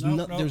 there's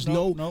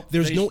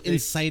no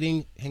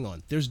inciting. Hang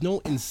on. There's no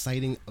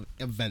inciting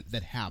event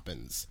that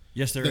happens.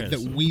 Yes, there is. That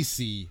we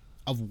see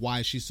of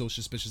why she's so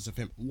suspicious of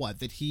him.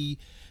 What? That he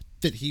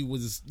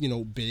was,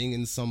 bidding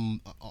in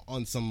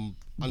on some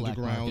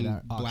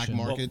underground black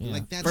market. Well, yeah.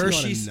 Like, that's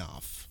not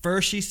enough.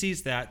 First she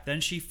sees that,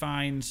 then she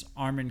finds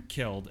Armin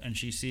killed, and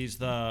she sees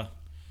the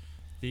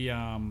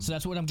so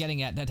that's what I'm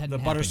getting at. That hadn't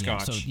happened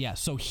butterscotch. Yet. So yeah.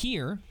 So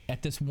here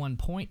at this one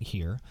point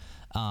here,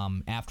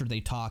 after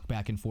they talk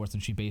back and forth,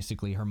 and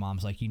her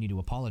mom's like, "You need to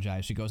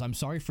apologize." She goes, "I'm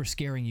sorry for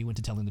scaring you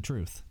into telling the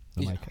truth."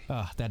 I'm like,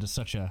 that is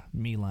such a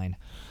me line.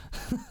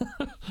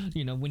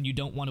 When you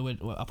don't want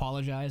to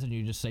apologize and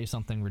you just say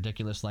something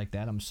ridiculous like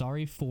that. I'm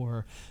sorry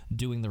for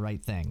doing the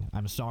right thing.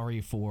 I'm sorry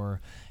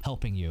for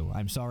helping you.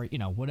 I'm sorry,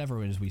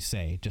 whatever it is we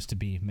say, just to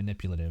be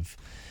manipulative.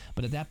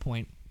 But at that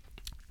point,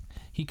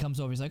 he comes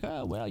over. He's like,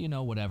 oh,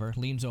 well, whatever.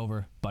 Leans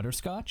over,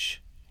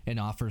 butterscotch, and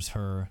offers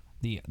her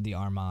the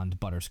Armand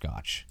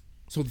butterscotch.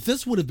 So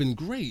this would have been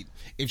great.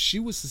 If she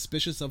was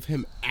suspicious of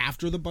him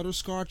after the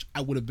butterscotch,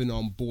 I would have been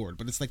on board.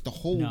 But it's like the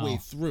whole way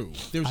through.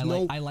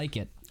 I like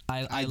it.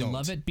 I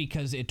love it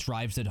because it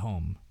drives it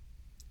home.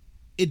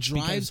 It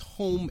drives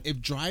home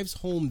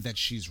that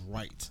she's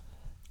right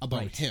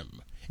about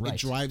him. Right. It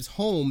drives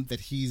home that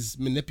he's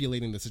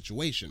manipulating the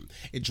situation.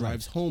 It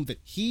drives home that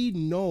she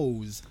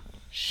knows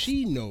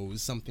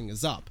something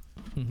is up.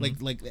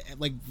 Mm-hmm.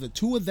 Like the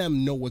two of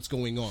them know what's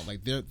going on.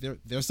 Like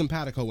they're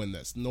simpatico in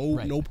this.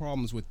 No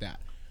problems with that.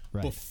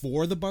 Right.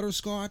 Before the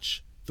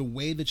butterscotch, the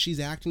way that she's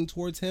acting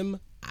towards him,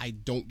 I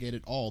don't get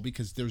it all,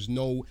 because there's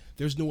no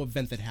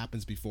event that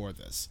happens before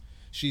this.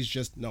 She's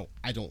just, no,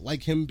 I don't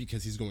like him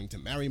because he's going to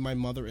marry my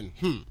mother, and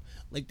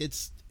like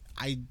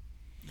I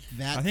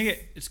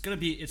think it's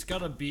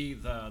gotta be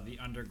the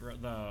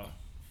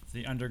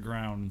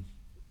underground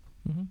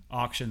mm-hmm.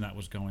 auction that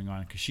was going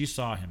on, because she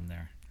saw him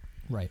there,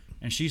 right?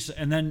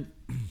 And then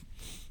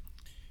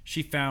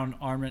she found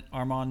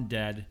Armand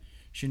dead.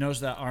 She knows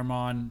that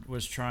Armand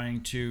was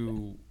trying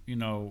to,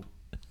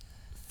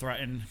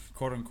 threaten,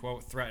 quote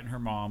unquote, threaten her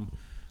mom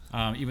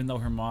even though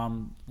her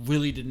mom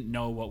really didn't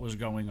know what was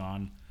going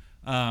on.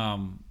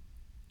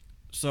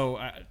 So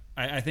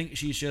I think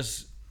she's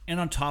just, and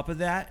on top of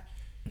that,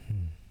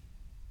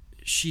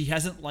 she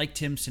hasn't liked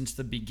him since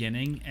the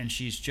beginning, and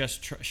she's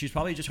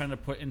probably just trying to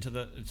put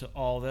into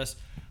all this.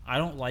 I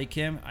don't like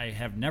him. I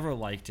have never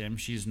liked him.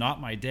 She's not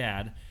my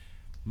dad.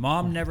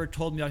 Mom never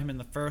told me about him in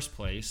the first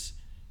place.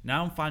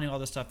 Now I'm finding all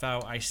this stuff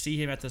out. I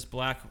see him at this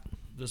black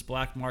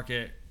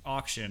market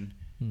auction,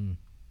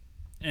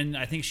 and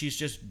I think she's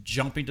just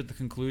jumping to the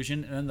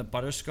conclusion. And then the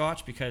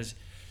butterscotch, because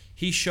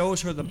he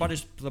shows her the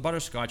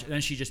butterscotch, and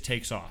then she just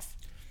takes off.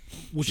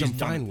 Which She's I'm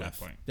done fine at with. that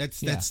point.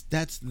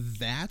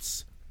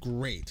 That's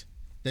great.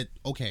 That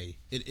okay.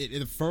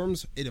 It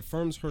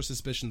affirms her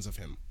suspicions of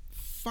him.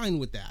 Fine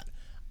with that.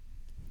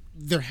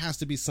 There has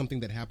to be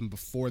something that happened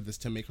before this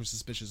to make her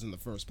suspicious in the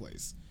first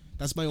place.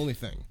 That's my only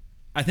thing.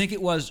 I think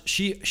it was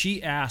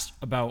she asked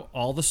about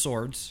all the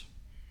swords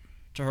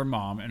to her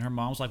mom, and her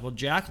mom's like, well,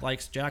 Jack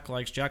likes.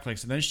 And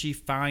then she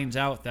finds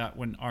out that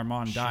when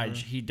Armand died,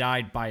 he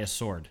died by a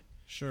sword.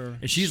 Sure.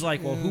 And she's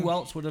like, well, who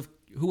else would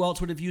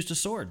have used a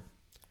sword?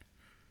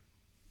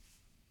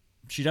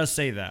 She does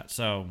say that,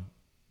 so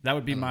that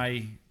would be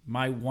my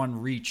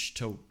one reach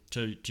to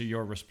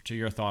your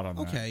thought on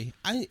that. Okay.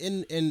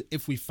 And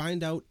if we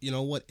find out, you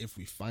know what? If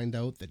we find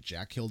out that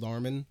Jack killed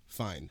Armin,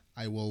 fine.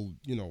 I will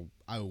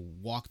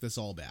walk this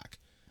all back.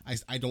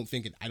 I don't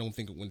think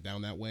it went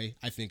down that way.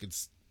 I think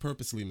it's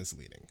purposely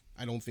misleading.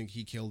 I don't think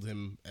he killed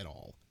him at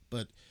all.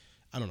 But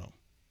I don't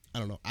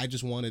know. I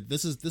just wanted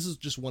this is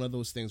just one of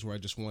those things where I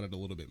just wanted a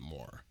little bit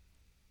more.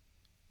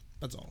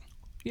 That's all.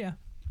 Yeah.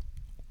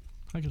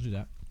 I can do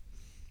that.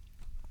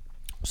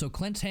 So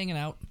Clint's hanging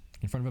out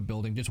in front of a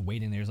building, just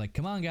waiting there. He's like,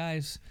 come on,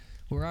 guys.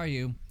 Where are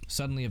you?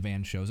 Suddenly a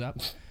van shows up.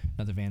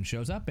 Another van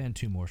shows up, and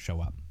two more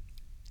show up.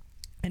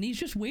 And he's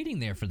just waiting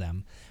there for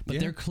them. But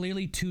they're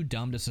clearly too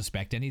dumb to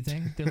suspect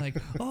anything. They're like,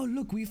 oh,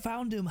 look, we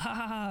found him. Ha,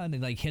 ha, ha. And they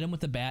like hit him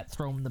with the bat,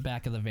 throw him in the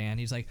back of the van.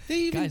 He's like,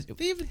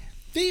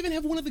 They even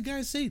have one of the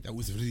guys say that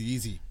was really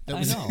easy.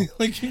 I know.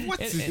 Like what?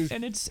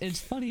 And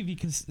it's funny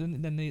because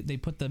then they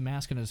put the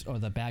mask on or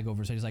the bag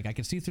over his head. He's like, I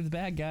can see through the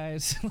bag,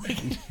 guys.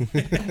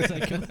 It's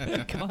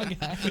like, come on,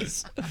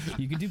 guys,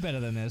 you can do better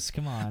than this.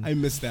 Come on. I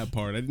missed that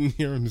part. I didn't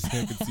hear him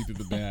say I could see through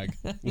the bag.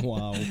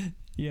 Wow.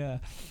 Yeah.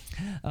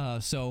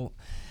 So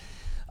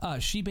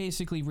she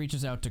basically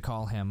reaches out to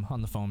call him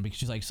on the phone because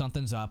she's like,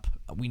 something's up.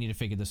 We need to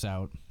figure this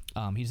out.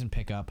 He doesn't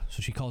pick up,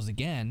 so she calls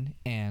again,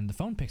 and the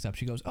phone picks up.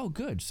 She goes, oh,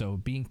 good. So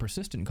being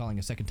persistent and calling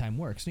a second time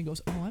works. And he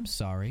goes, oh, I'm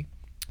sorry.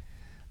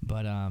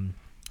 But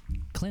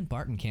Clint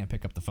Barton can't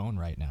pick up the phone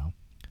right now.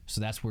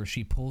 So that's where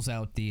she pulls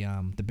out the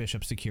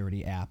Bishop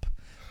Security app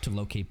to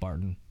locate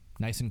Barton.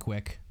 Nice and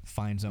quick,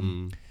 finds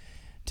him,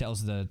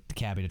 tells the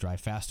cabbie to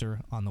drive faster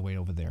on the way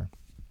over there.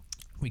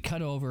 We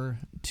cut over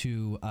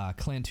to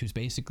Clint, who's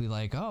basically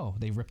like, oh,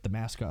 they ripped the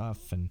mask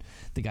off, and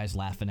the guy's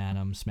laughing at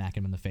him,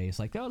 smacking him in the face,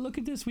 like, oh, look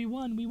at this, we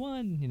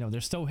won. You know,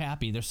 they're so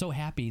happy. They're so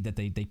happy that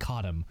they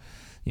caught him,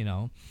 you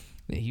know.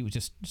 He was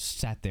just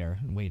sat there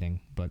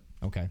waiting, but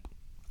okay.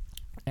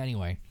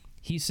 Anyway,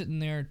 he's sitting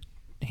there,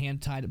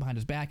 hand tied behind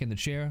his back in the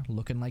chair,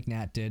 looking like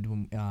Nat did.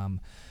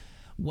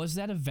 Was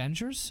that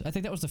Avengers? I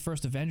think that was the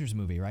first Avengers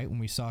movie, right? When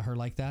we saw her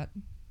like that?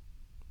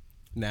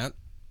 Nat?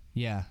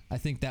 Yeah, I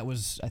think that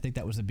was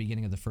the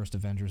beginning of the first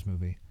Avengers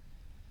movie.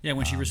 Yeah,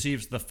 when she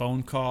receives the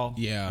phone call.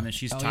 Yeah. And then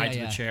she's tied to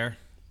the chair.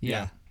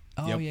 Yeah.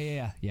 Oh, Yep.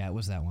 yeah. Yeah, it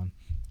was that one.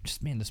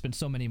 Just, man, there's been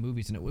so many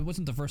movies, and it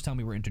wasn't the first time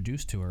we were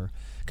introduced to her,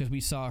 because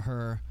we saw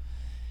her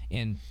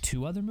in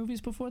 2 other movies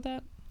before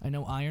that. I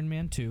know Iron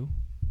Man 2,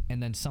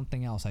 and then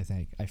something else, I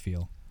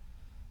feel.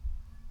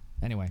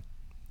 Anyway,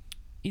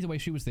 either way,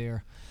 she was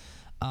there,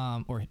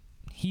 or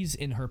he's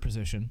in her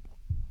position.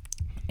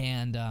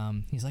 And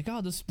he's like,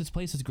 oh, this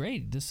place is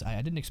great.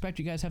 I didn't expect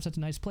you guys to have such a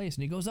nice place.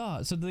 And he goes, oh.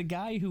 So the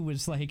guy who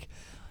was like,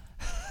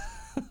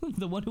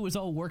 the one who was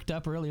all worked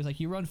up earlier, is like,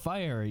 you're on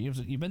fire.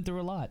 You've been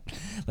through a lot.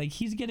 Like,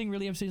 he's getting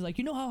really upset. He's like,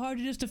 you know how hard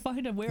it is to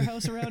find a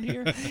warehouse around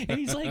here? And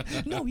he's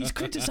like, no, he's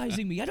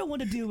criticizing me. I don't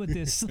want to deal with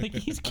this. Like,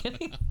 he's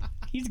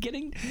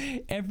getting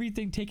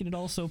everything, taking it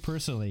all so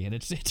personally, and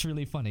it's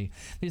really funny.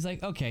 He's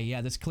like, okay,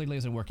 yeah, this clearly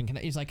isn't working.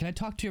 He's like, can I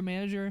talk to your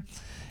manager?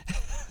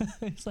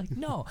 He's like,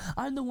 no,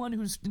 I'm the one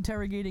who's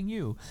interrogating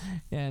you.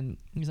 And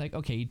he's like,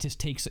 okay, he just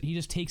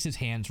takes his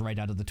hands right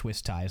out of the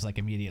twist ties, like,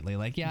 immediately,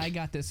 like, yeah, I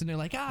got this. And they're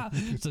like, ah.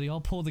 So they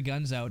all pull the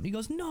guns out, and he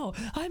goes, no,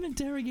 I'm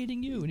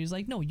interrogating you. And he's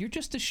like, no, you're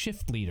just a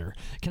shift leader.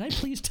 Can I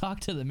please talk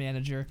to the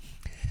manager?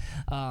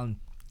 So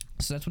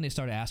that's when they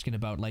started asking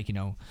about, like, you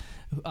know,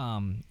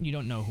 you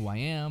don't know who I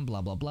am,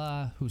 blah, blah,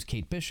 blah. Who's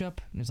Kate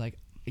Bishop? And he's like,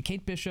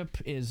 Kate Bishop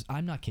is,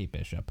 I'm not Kate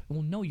Bishop.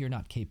 Well, no, you're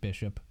not Kate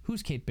Bishop.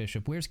 Who's Kate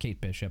Bishop? Where's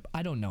Kate Bishop?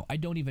 I don't know. I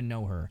don't even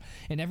know her.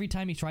 And every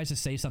time he tries to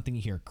say something,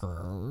 you hear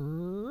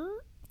grrr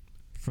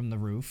from the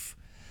roof.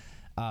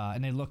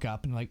 And they look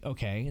up and like,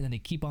 okay. And then they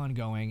keep on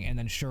going. And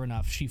then sure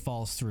enough, she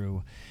falls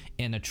through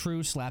in a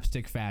true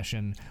slapstick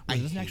fashion. Where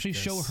it doesn't actually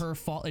show her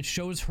fall. It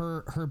shows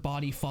her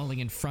body falling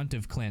in front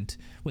of Clint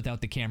without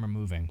the camera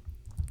moving.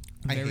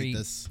 I very hate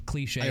this.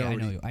 cliche.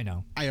 I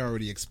know. I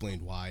already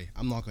explained why.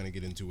 I'm not going to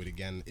get into it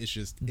again. It's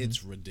just,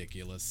 it's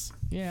ridiculous.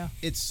 Yeah.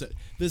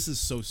 This is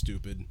so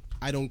stupid.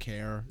 I don't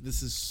care.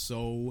 This is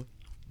so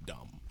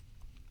dumb.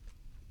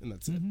 And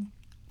that's it.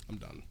 I'm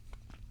done.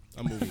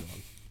 I'm moving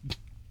on.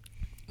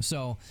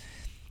 So,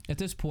 at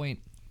this point,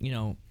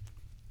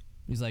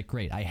 he's like,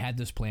 great, I had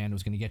this plan. I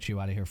was going to get you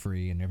out of here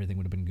free and everything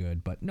would have been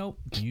good. But nope,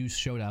 you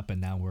showed up and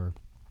now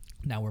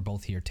we're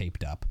both here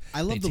taped up.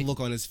 I love the look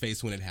on his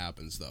face when it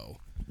happens, though.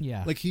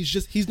 Yeah. Like,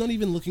 he's not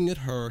even looking at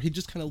her. He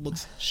just kind of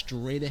looks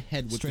straight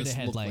ahead with this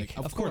look. Like,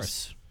 of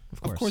course.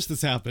 Of course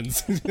this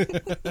happens.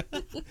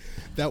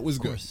 That was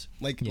good.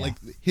 Like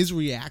his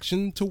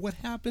reaction to what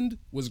happened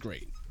was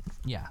great.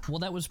 Yeah.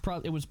 Well, it was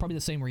probably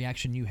the same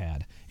reaction you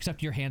had,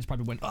 except your hands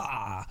probably went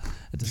at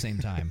the same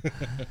time.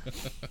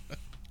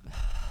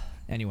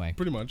 Anyway.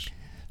 Pretty much.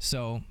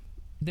 So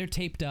they're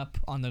taped up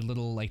on the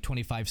little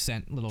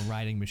 25-cent little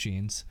riding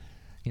machines,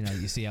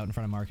 you see out in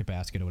front of Market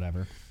Basket or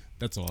whatever.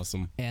 That's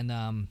awesome. And,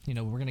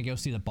 we're going to go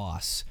see the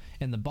boss.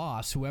 And the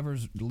boss,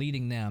 whoever's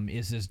leading them,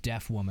 is this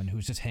deaf woman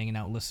who's just hanging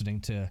out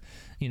listening to,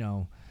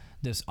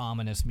 this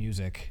ominous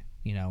music,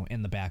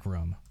 in the back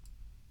room.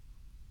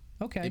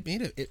 Okay.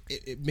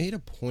 It made a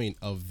point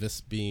of this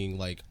being,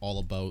 all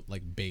about,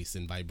 bass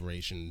and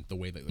vibration, the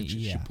way that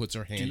she puts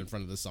her hand in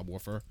front of the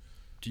subwoofer.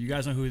 Do you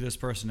guys know who this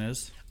person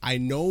is? I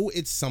know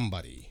it's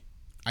somebody.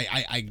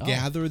 I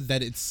gather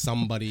that it's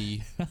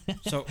somebody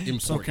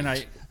important. So can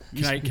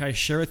I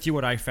share with you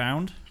what I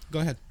found? Go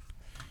ahead.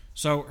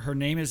 So her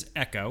name is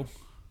Echo.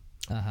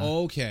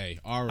 Okay.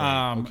 All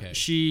right. Okay.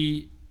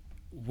 She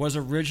was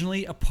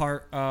originally a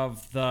part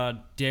of the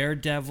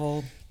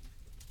Daredevil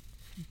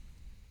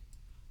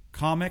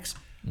comics,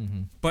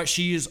 but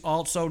she is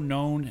also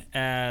known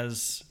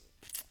as,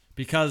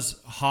 because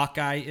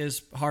Hawkeye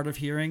is hard of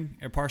hearing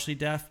and partially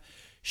deaf,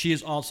 she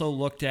is also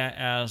looked at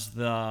as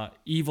the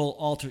evil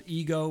alter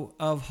ego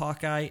of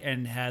Hawkeye,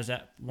 and has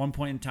at one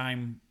point in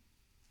time,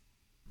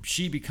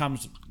 she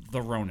becomes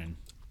the Ronin.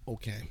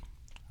 Okay.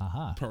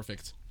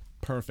 Perfect.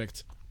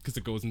 Because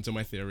it goes into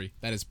my theory.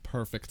 That is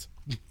perfect.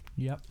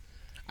 Yep.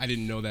 I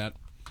didn't know that.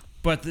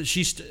 But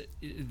she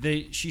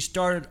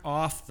started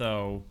off,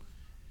 though,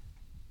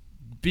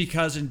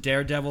 because in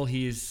Daredevil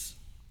he's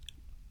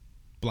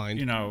blind.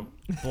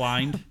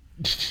 Blind.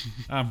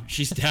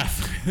 She's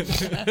deaf.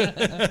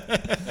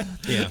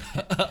 Yeah.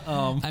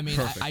 I mean,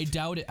 I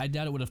doubt it. I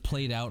doubt it would have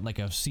played out like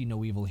a see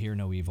no evil, hear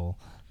no evil.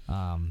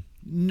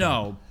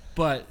 No,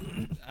 but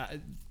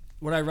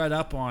what I read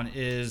up on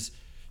is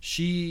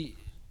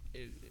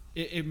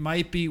it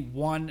might be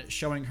one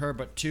showing her,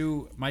 but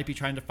two might be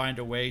trying to find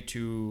a way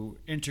to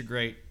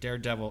integrate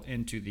Daredevil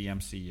into the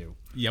MCU.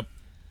 Yep.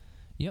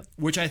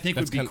 Which I think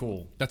would be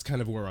cool. That's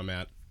kind of where I'm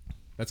at.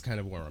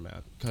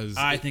 Because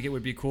I think it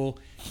would be cool.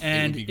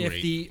 And it would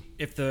be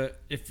great.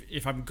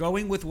 if I'm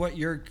going with what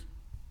you're,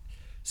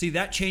 see,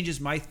 that changes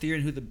my theory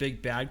on who the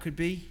big bad could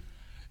be.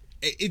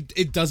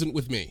 It doesn't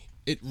with me.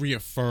 It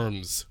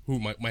reaffirms who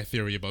my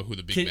theory about who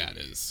the big bad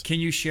is. Can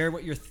you share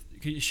what your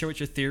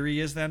theory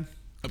is then?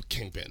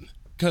 Kingpin.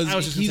 I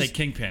was just gonna say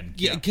Kingpin.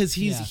 Yeah, because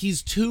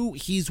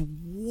he's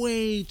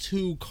way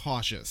too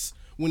cautious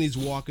when he's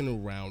walking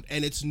around,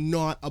 and it's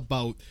not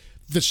about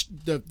the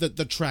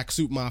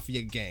tracksuit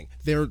mafia gang.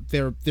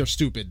 They're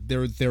stupid.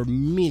 They're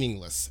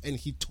meaningless, and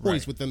he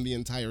toys with them the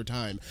entire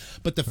time.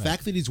 But the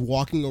fact that he's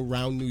walking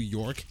around New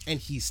York and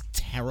he's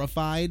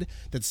terrified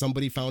that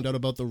somebody found out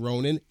about the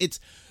Ronin, it's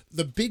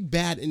the big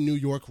bad in New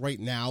York right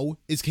now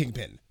is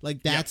Kingpin.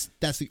 That's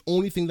the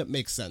only thing that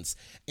makes sense.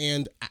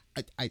 And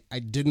I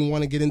didn't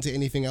want to get into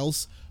anything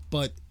else,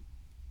 but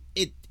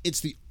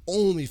it's the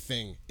only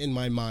thing in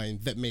my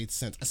mind that made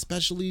sense,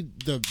 especially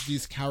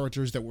these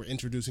characters that we're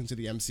introducing to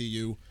the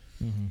MCU.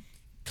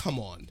 Come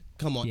on.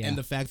 Yeah. And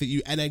the fact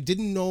that I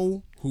didn't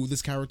know who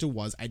this character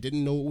was. I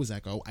didn't know it was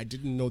Echo. I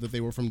didn't know that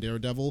they were from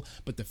Daredevil.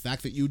 But the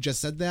fact that you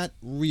just said that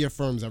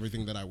reaffirms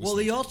everything that I was saying.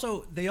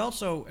 They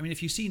also, I mean,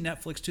 if you see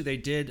Netflix too, they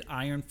did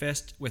Iron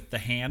Fist with the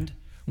hand,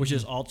 which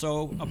is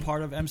also a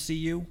part of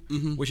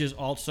MCU, which is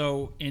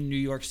also in New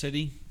York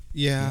City.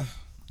 Yeah.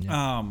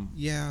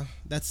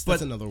 That's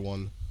another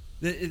one.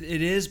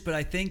 It is, but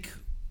I think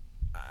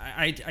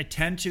I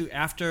tend to,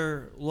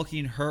 after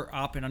looking her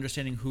up and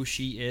understanding who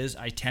she is,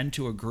 I tend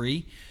to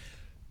agree,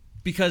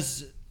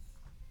 because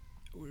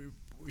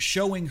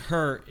showing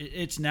her,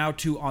 it's now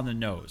too on the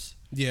nose.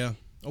 Yeah.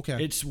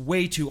 Okay. It's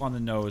way too on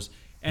the nose,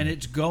 and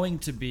it's going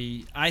to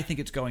be. I think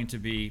it's going to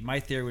be. My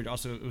theory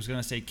was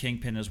going to say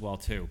Kingpin as well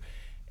too.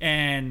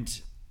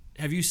 And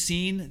have you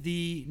seen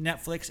the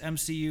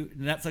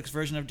Netflix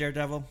version of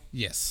Daredevil?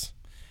 Yes.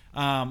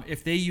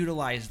 If they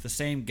utilize the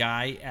same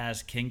guy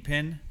as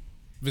Kingpin,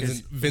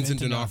 Vincent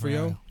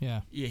D'Onofrio,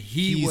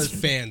 he's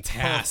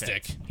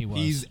fantastic. Perfect. He was.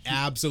 He's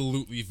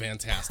absolutely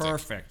fantastic.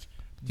 Perfect.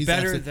 He's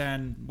better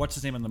than what's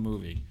his name in the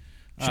movie?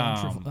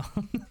 John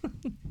Travolta.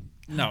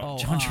 No,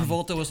 John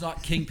Travolta was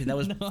not Kingpin. That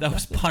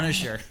was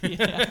Punisher.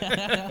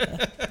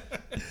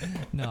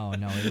 No,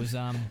 it was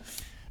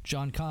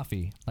John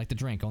Coffey, like the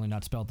drink, only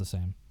not spelled the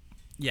same.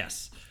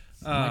 Yes.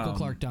 Michael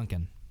Clark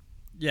Duncan.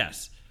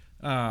 Yes.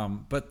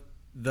 But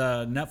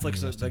the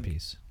Netflix... Rest in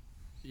peace.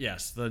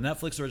 Yes, the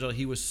Netflix original,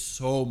 he was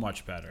so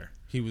much better.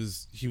 He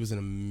was an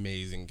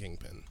amazing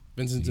Kingpin.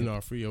 Vincent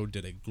D'Onofrio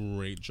did a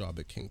great job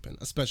at Kingpin,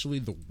 especially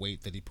the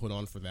weight that he put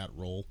on for that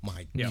role.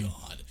 My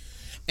God.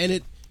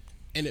 And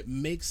it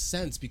makes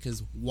sense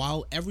because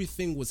while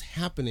everything was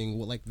happening,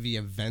 like the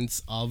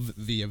events of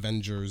the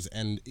Avengers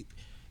and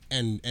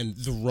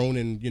the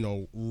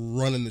Ronin,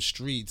 running the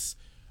streets,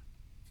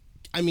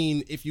 I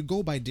mean, if you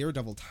go by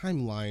Daredevil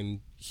timeline,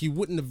 he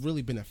wouldn't have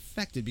really been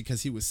affected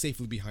because he was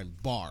safely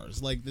behind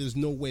bars. Like, there's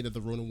no way that the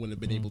Ronin wouldn't have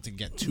been able to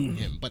get to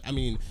him. But I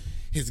mean,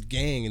 his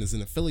gang and his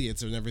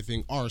affiliates and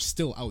everything are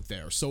still out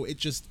there, so it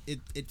just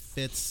it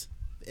fits,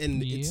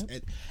 and it's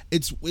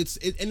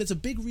a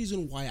big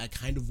reason why I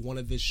kind of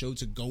wanted this show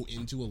to go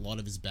into a lot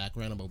of his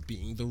background about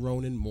being the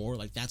Ronin more.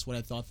 Like, that's what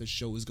I thought this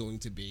show was going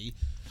to be,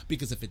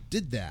 because if it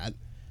did that,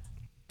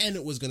 and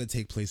it was going to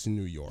take place in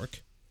New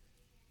York.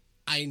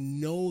 I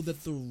know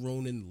that the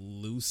Ronin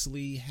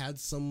loosely had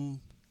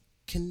some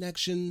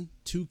connection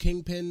to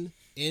Kingpin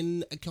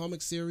in a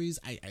comic series.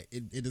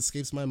 It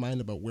escapes my mind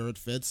about where it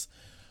fits,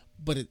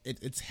 but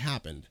it's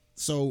happened.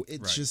 So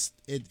it's just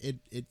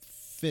it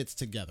fits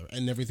together,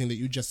 and everything that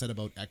you just said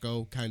about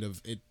Echo,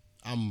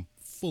 I'm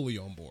fully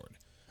on board.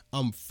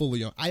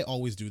 I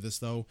always do this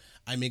though.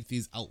 I make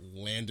these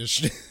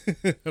outlandish,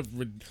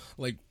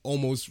 like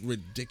almost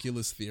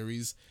ridiculous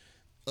theories.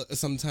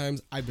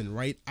 Sometimes I've been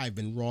right, I've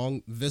been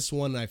wrong. This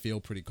one I feel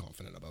pretty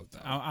confident about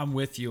that. I'm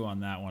with you on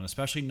that one,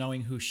 especially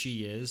knowing who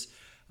she is.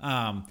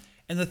 And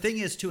the thing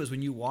is, too, is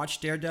when you watch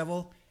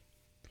Daredevil,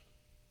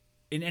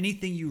 in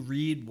anything you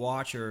read,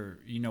 watch, or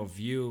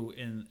view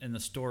in the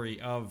story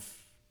of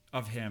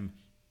him,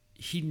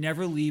 he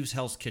never leaves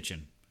Hell's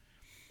Kitchen.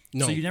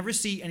 No. So you never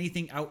see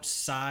anything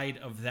outside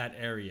of that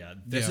area.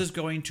 This is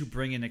going to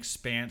bring an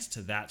expanse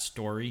to that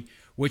story,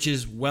 which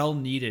is well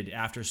needed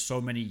after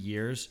so many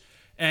years.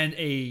 And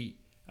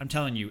I'm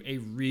telling you, a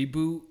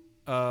reboot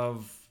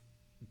of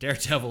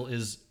Daredevil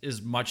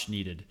is much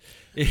needed.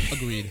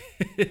 Agreed.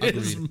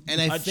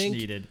 And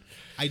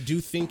I do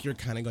think you're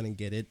kind of going to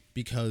get it,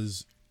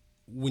 because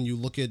when you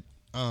look at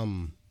what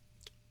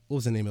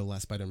was the name of the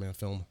last Spider-Man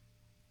film?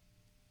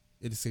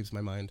 It escapes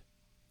my mind.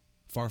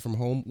 Far From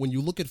Home. When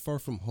you look at Far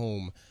From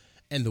Home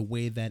and the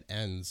way that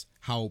ends,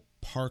 how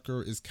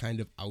Parker is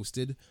kind of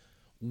ousted.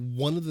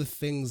 One of the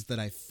things that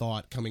I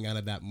thought coming out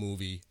of that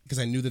movie, because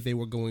I knew that they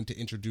were going to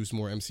introduce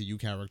more MCU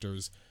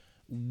characters,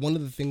 one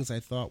of the things I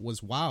thought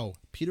was, wow,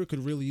 Peter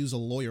could really use a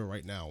lawyer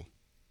right now.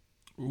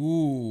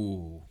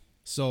 Ooh.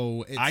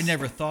 So I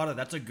never thought of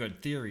that's a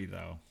good theory,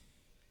 though.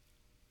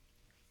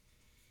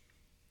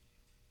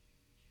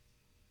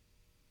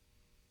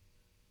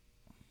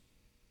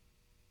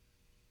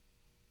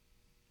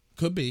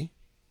 Could be.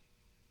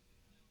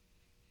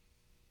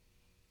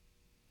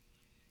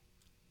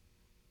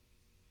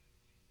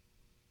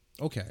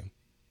 Okay,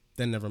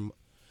 then never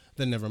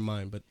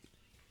mind. But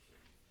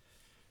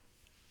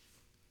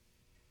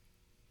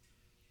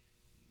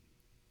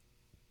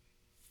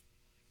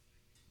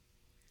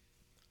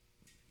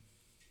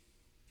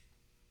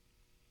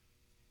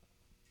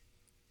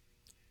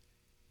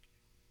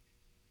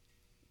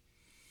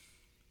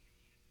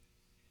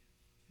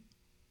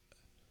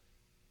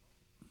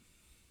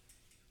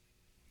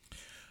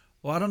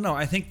well, I don't know.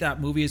 I think that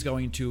movie is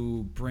going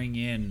to bring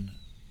in.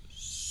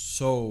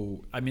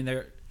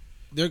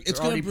 it's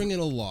going to bring in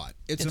a lot.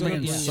 It's going to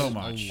bring in so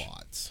much. A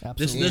lot.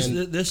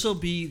 Absolutely. This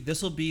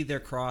will be their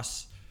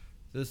cross.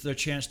 This is their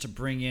chance to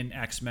bring in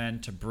X-Men,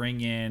 to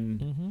bring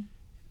in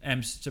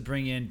to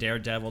bring in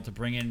Daredevil, to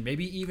bring in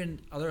maybe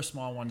even other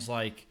small ones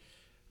like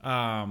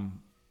Iron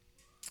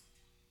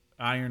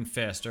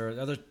Fist, or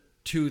the other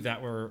two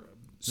that were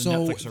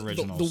Netflix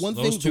originals.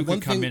 Those two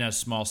could come in as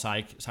small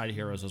side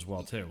heroes as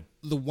well too.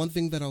 The one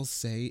thing that I'll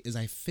say is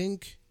I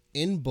think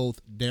in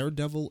both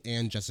Daredevil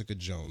and Jessica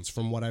Jones,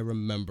 from what I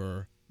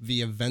remember,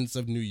 the events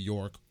of New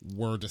York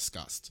were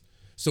discussed.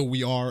 So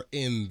we are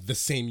in the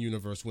same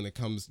universe when it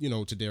comes,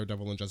 to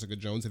Daredevil and Jessica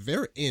Jones.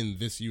 They're in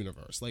this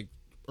universe, like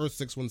Earth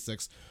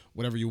 616,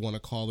 whatever you want to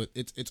call it.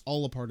 It's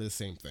all a part of the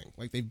same thing.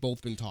 Like, they've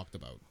both been talked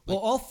about. Well,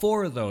 all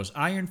four of those,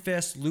 Iron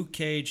Fist, Luke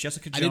Cage,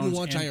 Jessica Jones. I didn't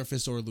watch Iron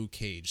Fist or Luke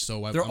Cage,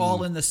 so they're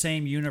all in the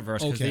same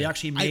universe, because they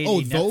actually made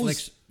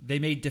Netflix. They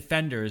made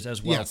Defenders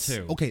as well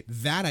too. Okay,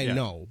 that I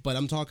know, but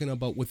I'm talking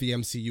about with the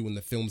MCU and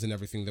the films and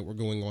everything that were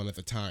going on at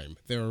the time.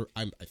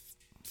 I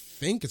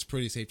think it's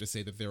pretty safe to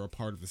say that they're a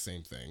part of the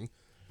same thing,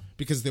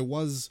 because there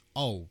was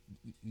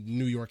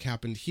New York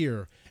happened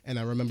here, and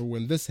I remember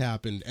when this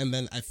happened, and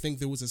then I think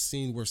there was a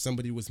scene where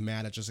somebody was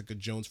mad at Jessica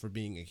Jones for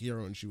being a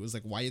hero, and she was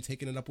like, "Why are you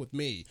taking it up with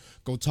me?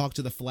 Go talk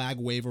to the flag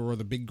waver or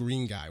the big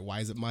green guy. Why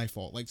is it my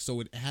fault?" Like, so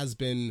it has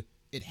been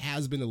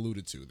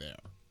alluded to there.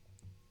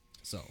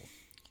 So.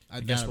 I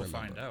guess we'll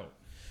find out.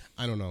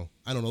 I don't know.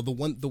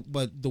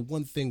 The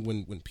one thing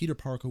when Peter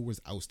Parker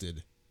was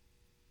ousted,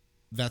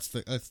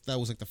 that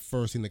was like the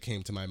first thing that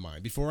came to my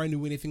mind before I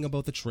knew anything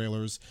about the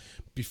trailers,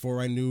 before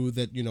I knew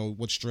that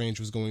what Strange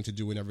was going to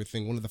do and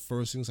everything. One of the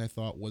first things I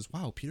thought was,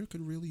 wow, Peter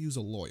could really use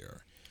a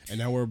lawyer. And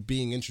now we're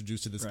being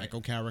introduced to this Echo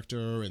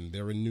character, and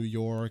they're in New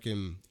York,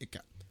 and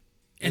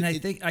I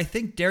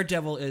think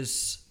Daredevil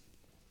is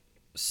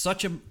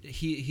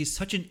he's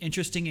such an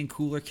interesting and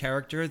cooler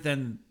character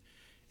than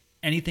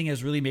anything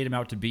has really made him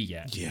out to be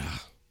yet. Yeah,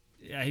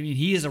 I mean,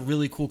 he is a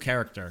really cool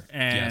character,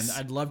 and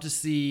I'd love to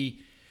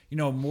see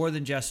more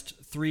than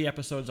just 3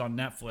 episodes on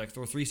Netflix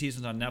or 3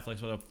 seasons on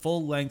Netflix, but a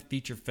full-length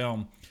feature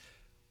film,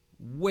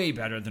 way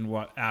better than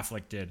what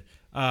Affleck did.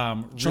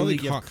 Charlie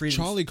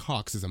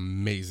Cox is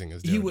amazing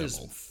as Daredevil. He was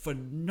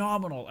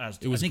phenomenal as.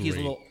 I think he's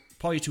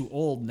probably too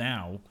old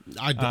now.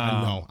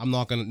 No, I'm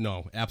not gonna.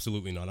 No,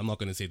 absolutely not. I'm not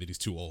gonna say that he's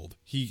too old.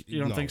 You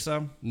don't think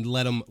so?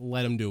 Let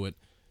him do it.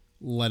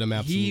 Let him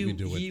absolutely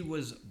do it. He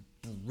was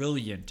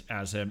brilliant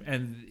as him,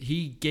 and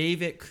he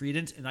gave it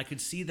credence, and I could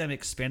see them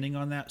expanding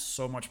on that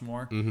so much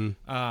more.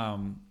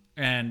 Mm-hmm.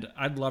 And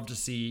I'd love to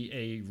see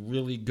a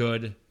really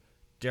good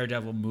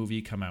Daredevil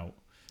movie come out.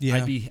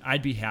 Yeah.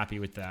 I'd be happy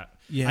with that.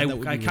 Yeah,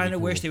 I kind of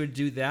wish they would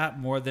do that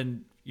more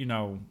than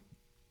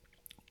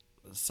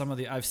some of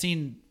the I've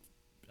seen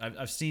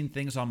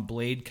things on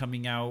Blade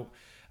coming out.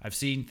 I've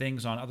seen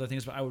things on other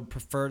things, but I would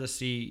prefer to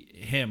see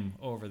him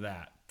over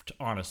that,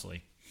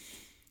 honestly.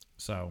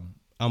 So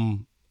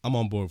I'm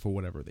on board for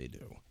whatever they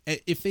do.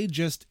 If they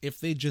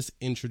just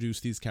introduce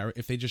these characters,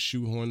 if they just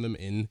shoehorn them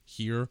in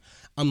here,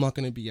 I'm not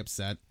going to be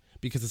upset,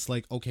 because it's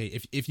like, okay,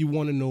 if you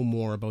want to know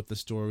more about the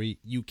story,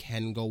 you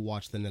can go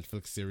watch the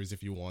Netflix series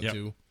if you want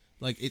to.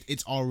 Like,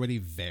 it's already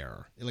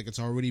there. Like, it's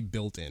already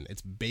built in.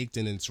 It's baked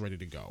in and it's ready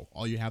to go.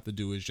 All you have to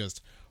do is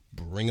just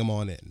bring them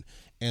on in.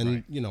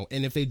 And,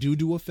 and if they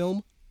do a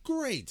film,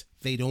 great.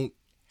 They don't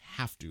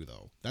have to,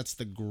 though. That's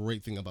the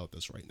great thing about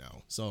this right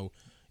now. So,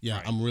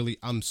 yeah,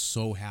 I'm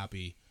so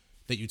happy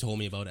that you told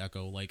me about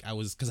Echo. Like, I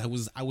was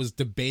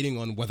debating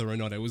on whether or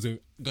not I was going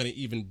to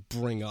even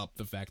bring up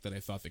the fact that I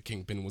thought the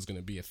Kingpin was going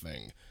to be a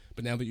thing.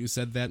 But now that you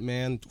said that,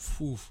 man,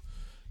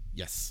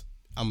 yes.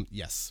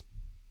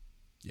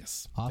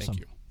 Yes. Awesome. Thank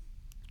you.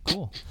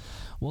 Cool.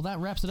 Well, that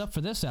wraps it up for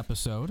this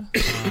episode.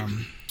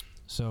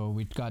 So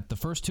we've got the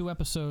first 2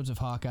 episodes of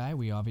Hawkeye.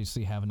 We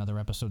obviously have another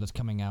episode that's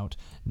coming out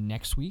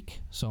next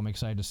week, so I'm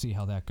excited to see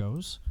how that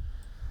goes.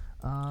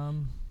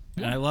 And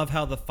I love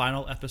how the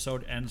final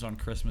episode ends on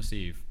Christmas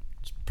Eve.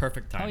 It's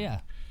perfect time. Oh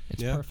yeah,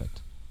 it's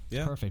perfect.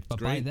 It's perfect.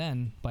 But by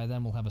then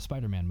we'll have a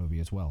Spider-Man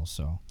movie as well.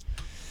 So.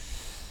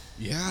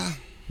 Yeah.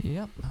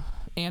 Yep.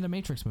 And a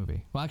Matrix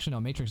movie. Well, actually, no.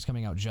 Matrix is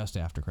coming out just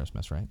after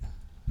Christmas, right?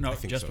 No,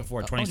 just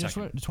before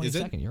 22nd.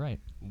 22nd, you're right.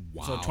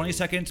 Wow. So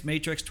 22nd,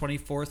 Matrix,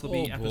 24th will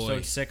be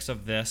episode 6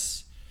 of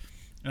this.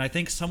 And I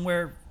think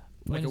somewhere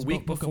like a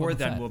week before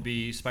then will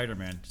be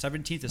Spider-Man.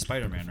 17th is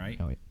Spider-Man, right?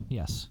 Oh,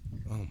 yes.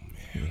 Oh,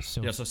 man.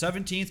 So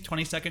 17th,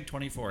 22nd,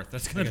 24th.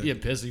 That's going to be a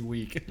busy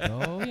week.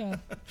 Oh, yeah.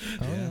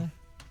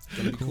 It's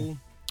going to be cool.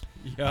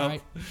 Yep. All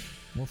right.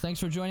 Well, thanks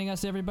for joining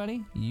us,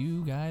 everybody.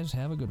 You guys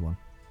have a good one.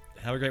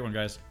 Have a great one,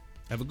 guys.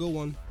 Have a good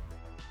one.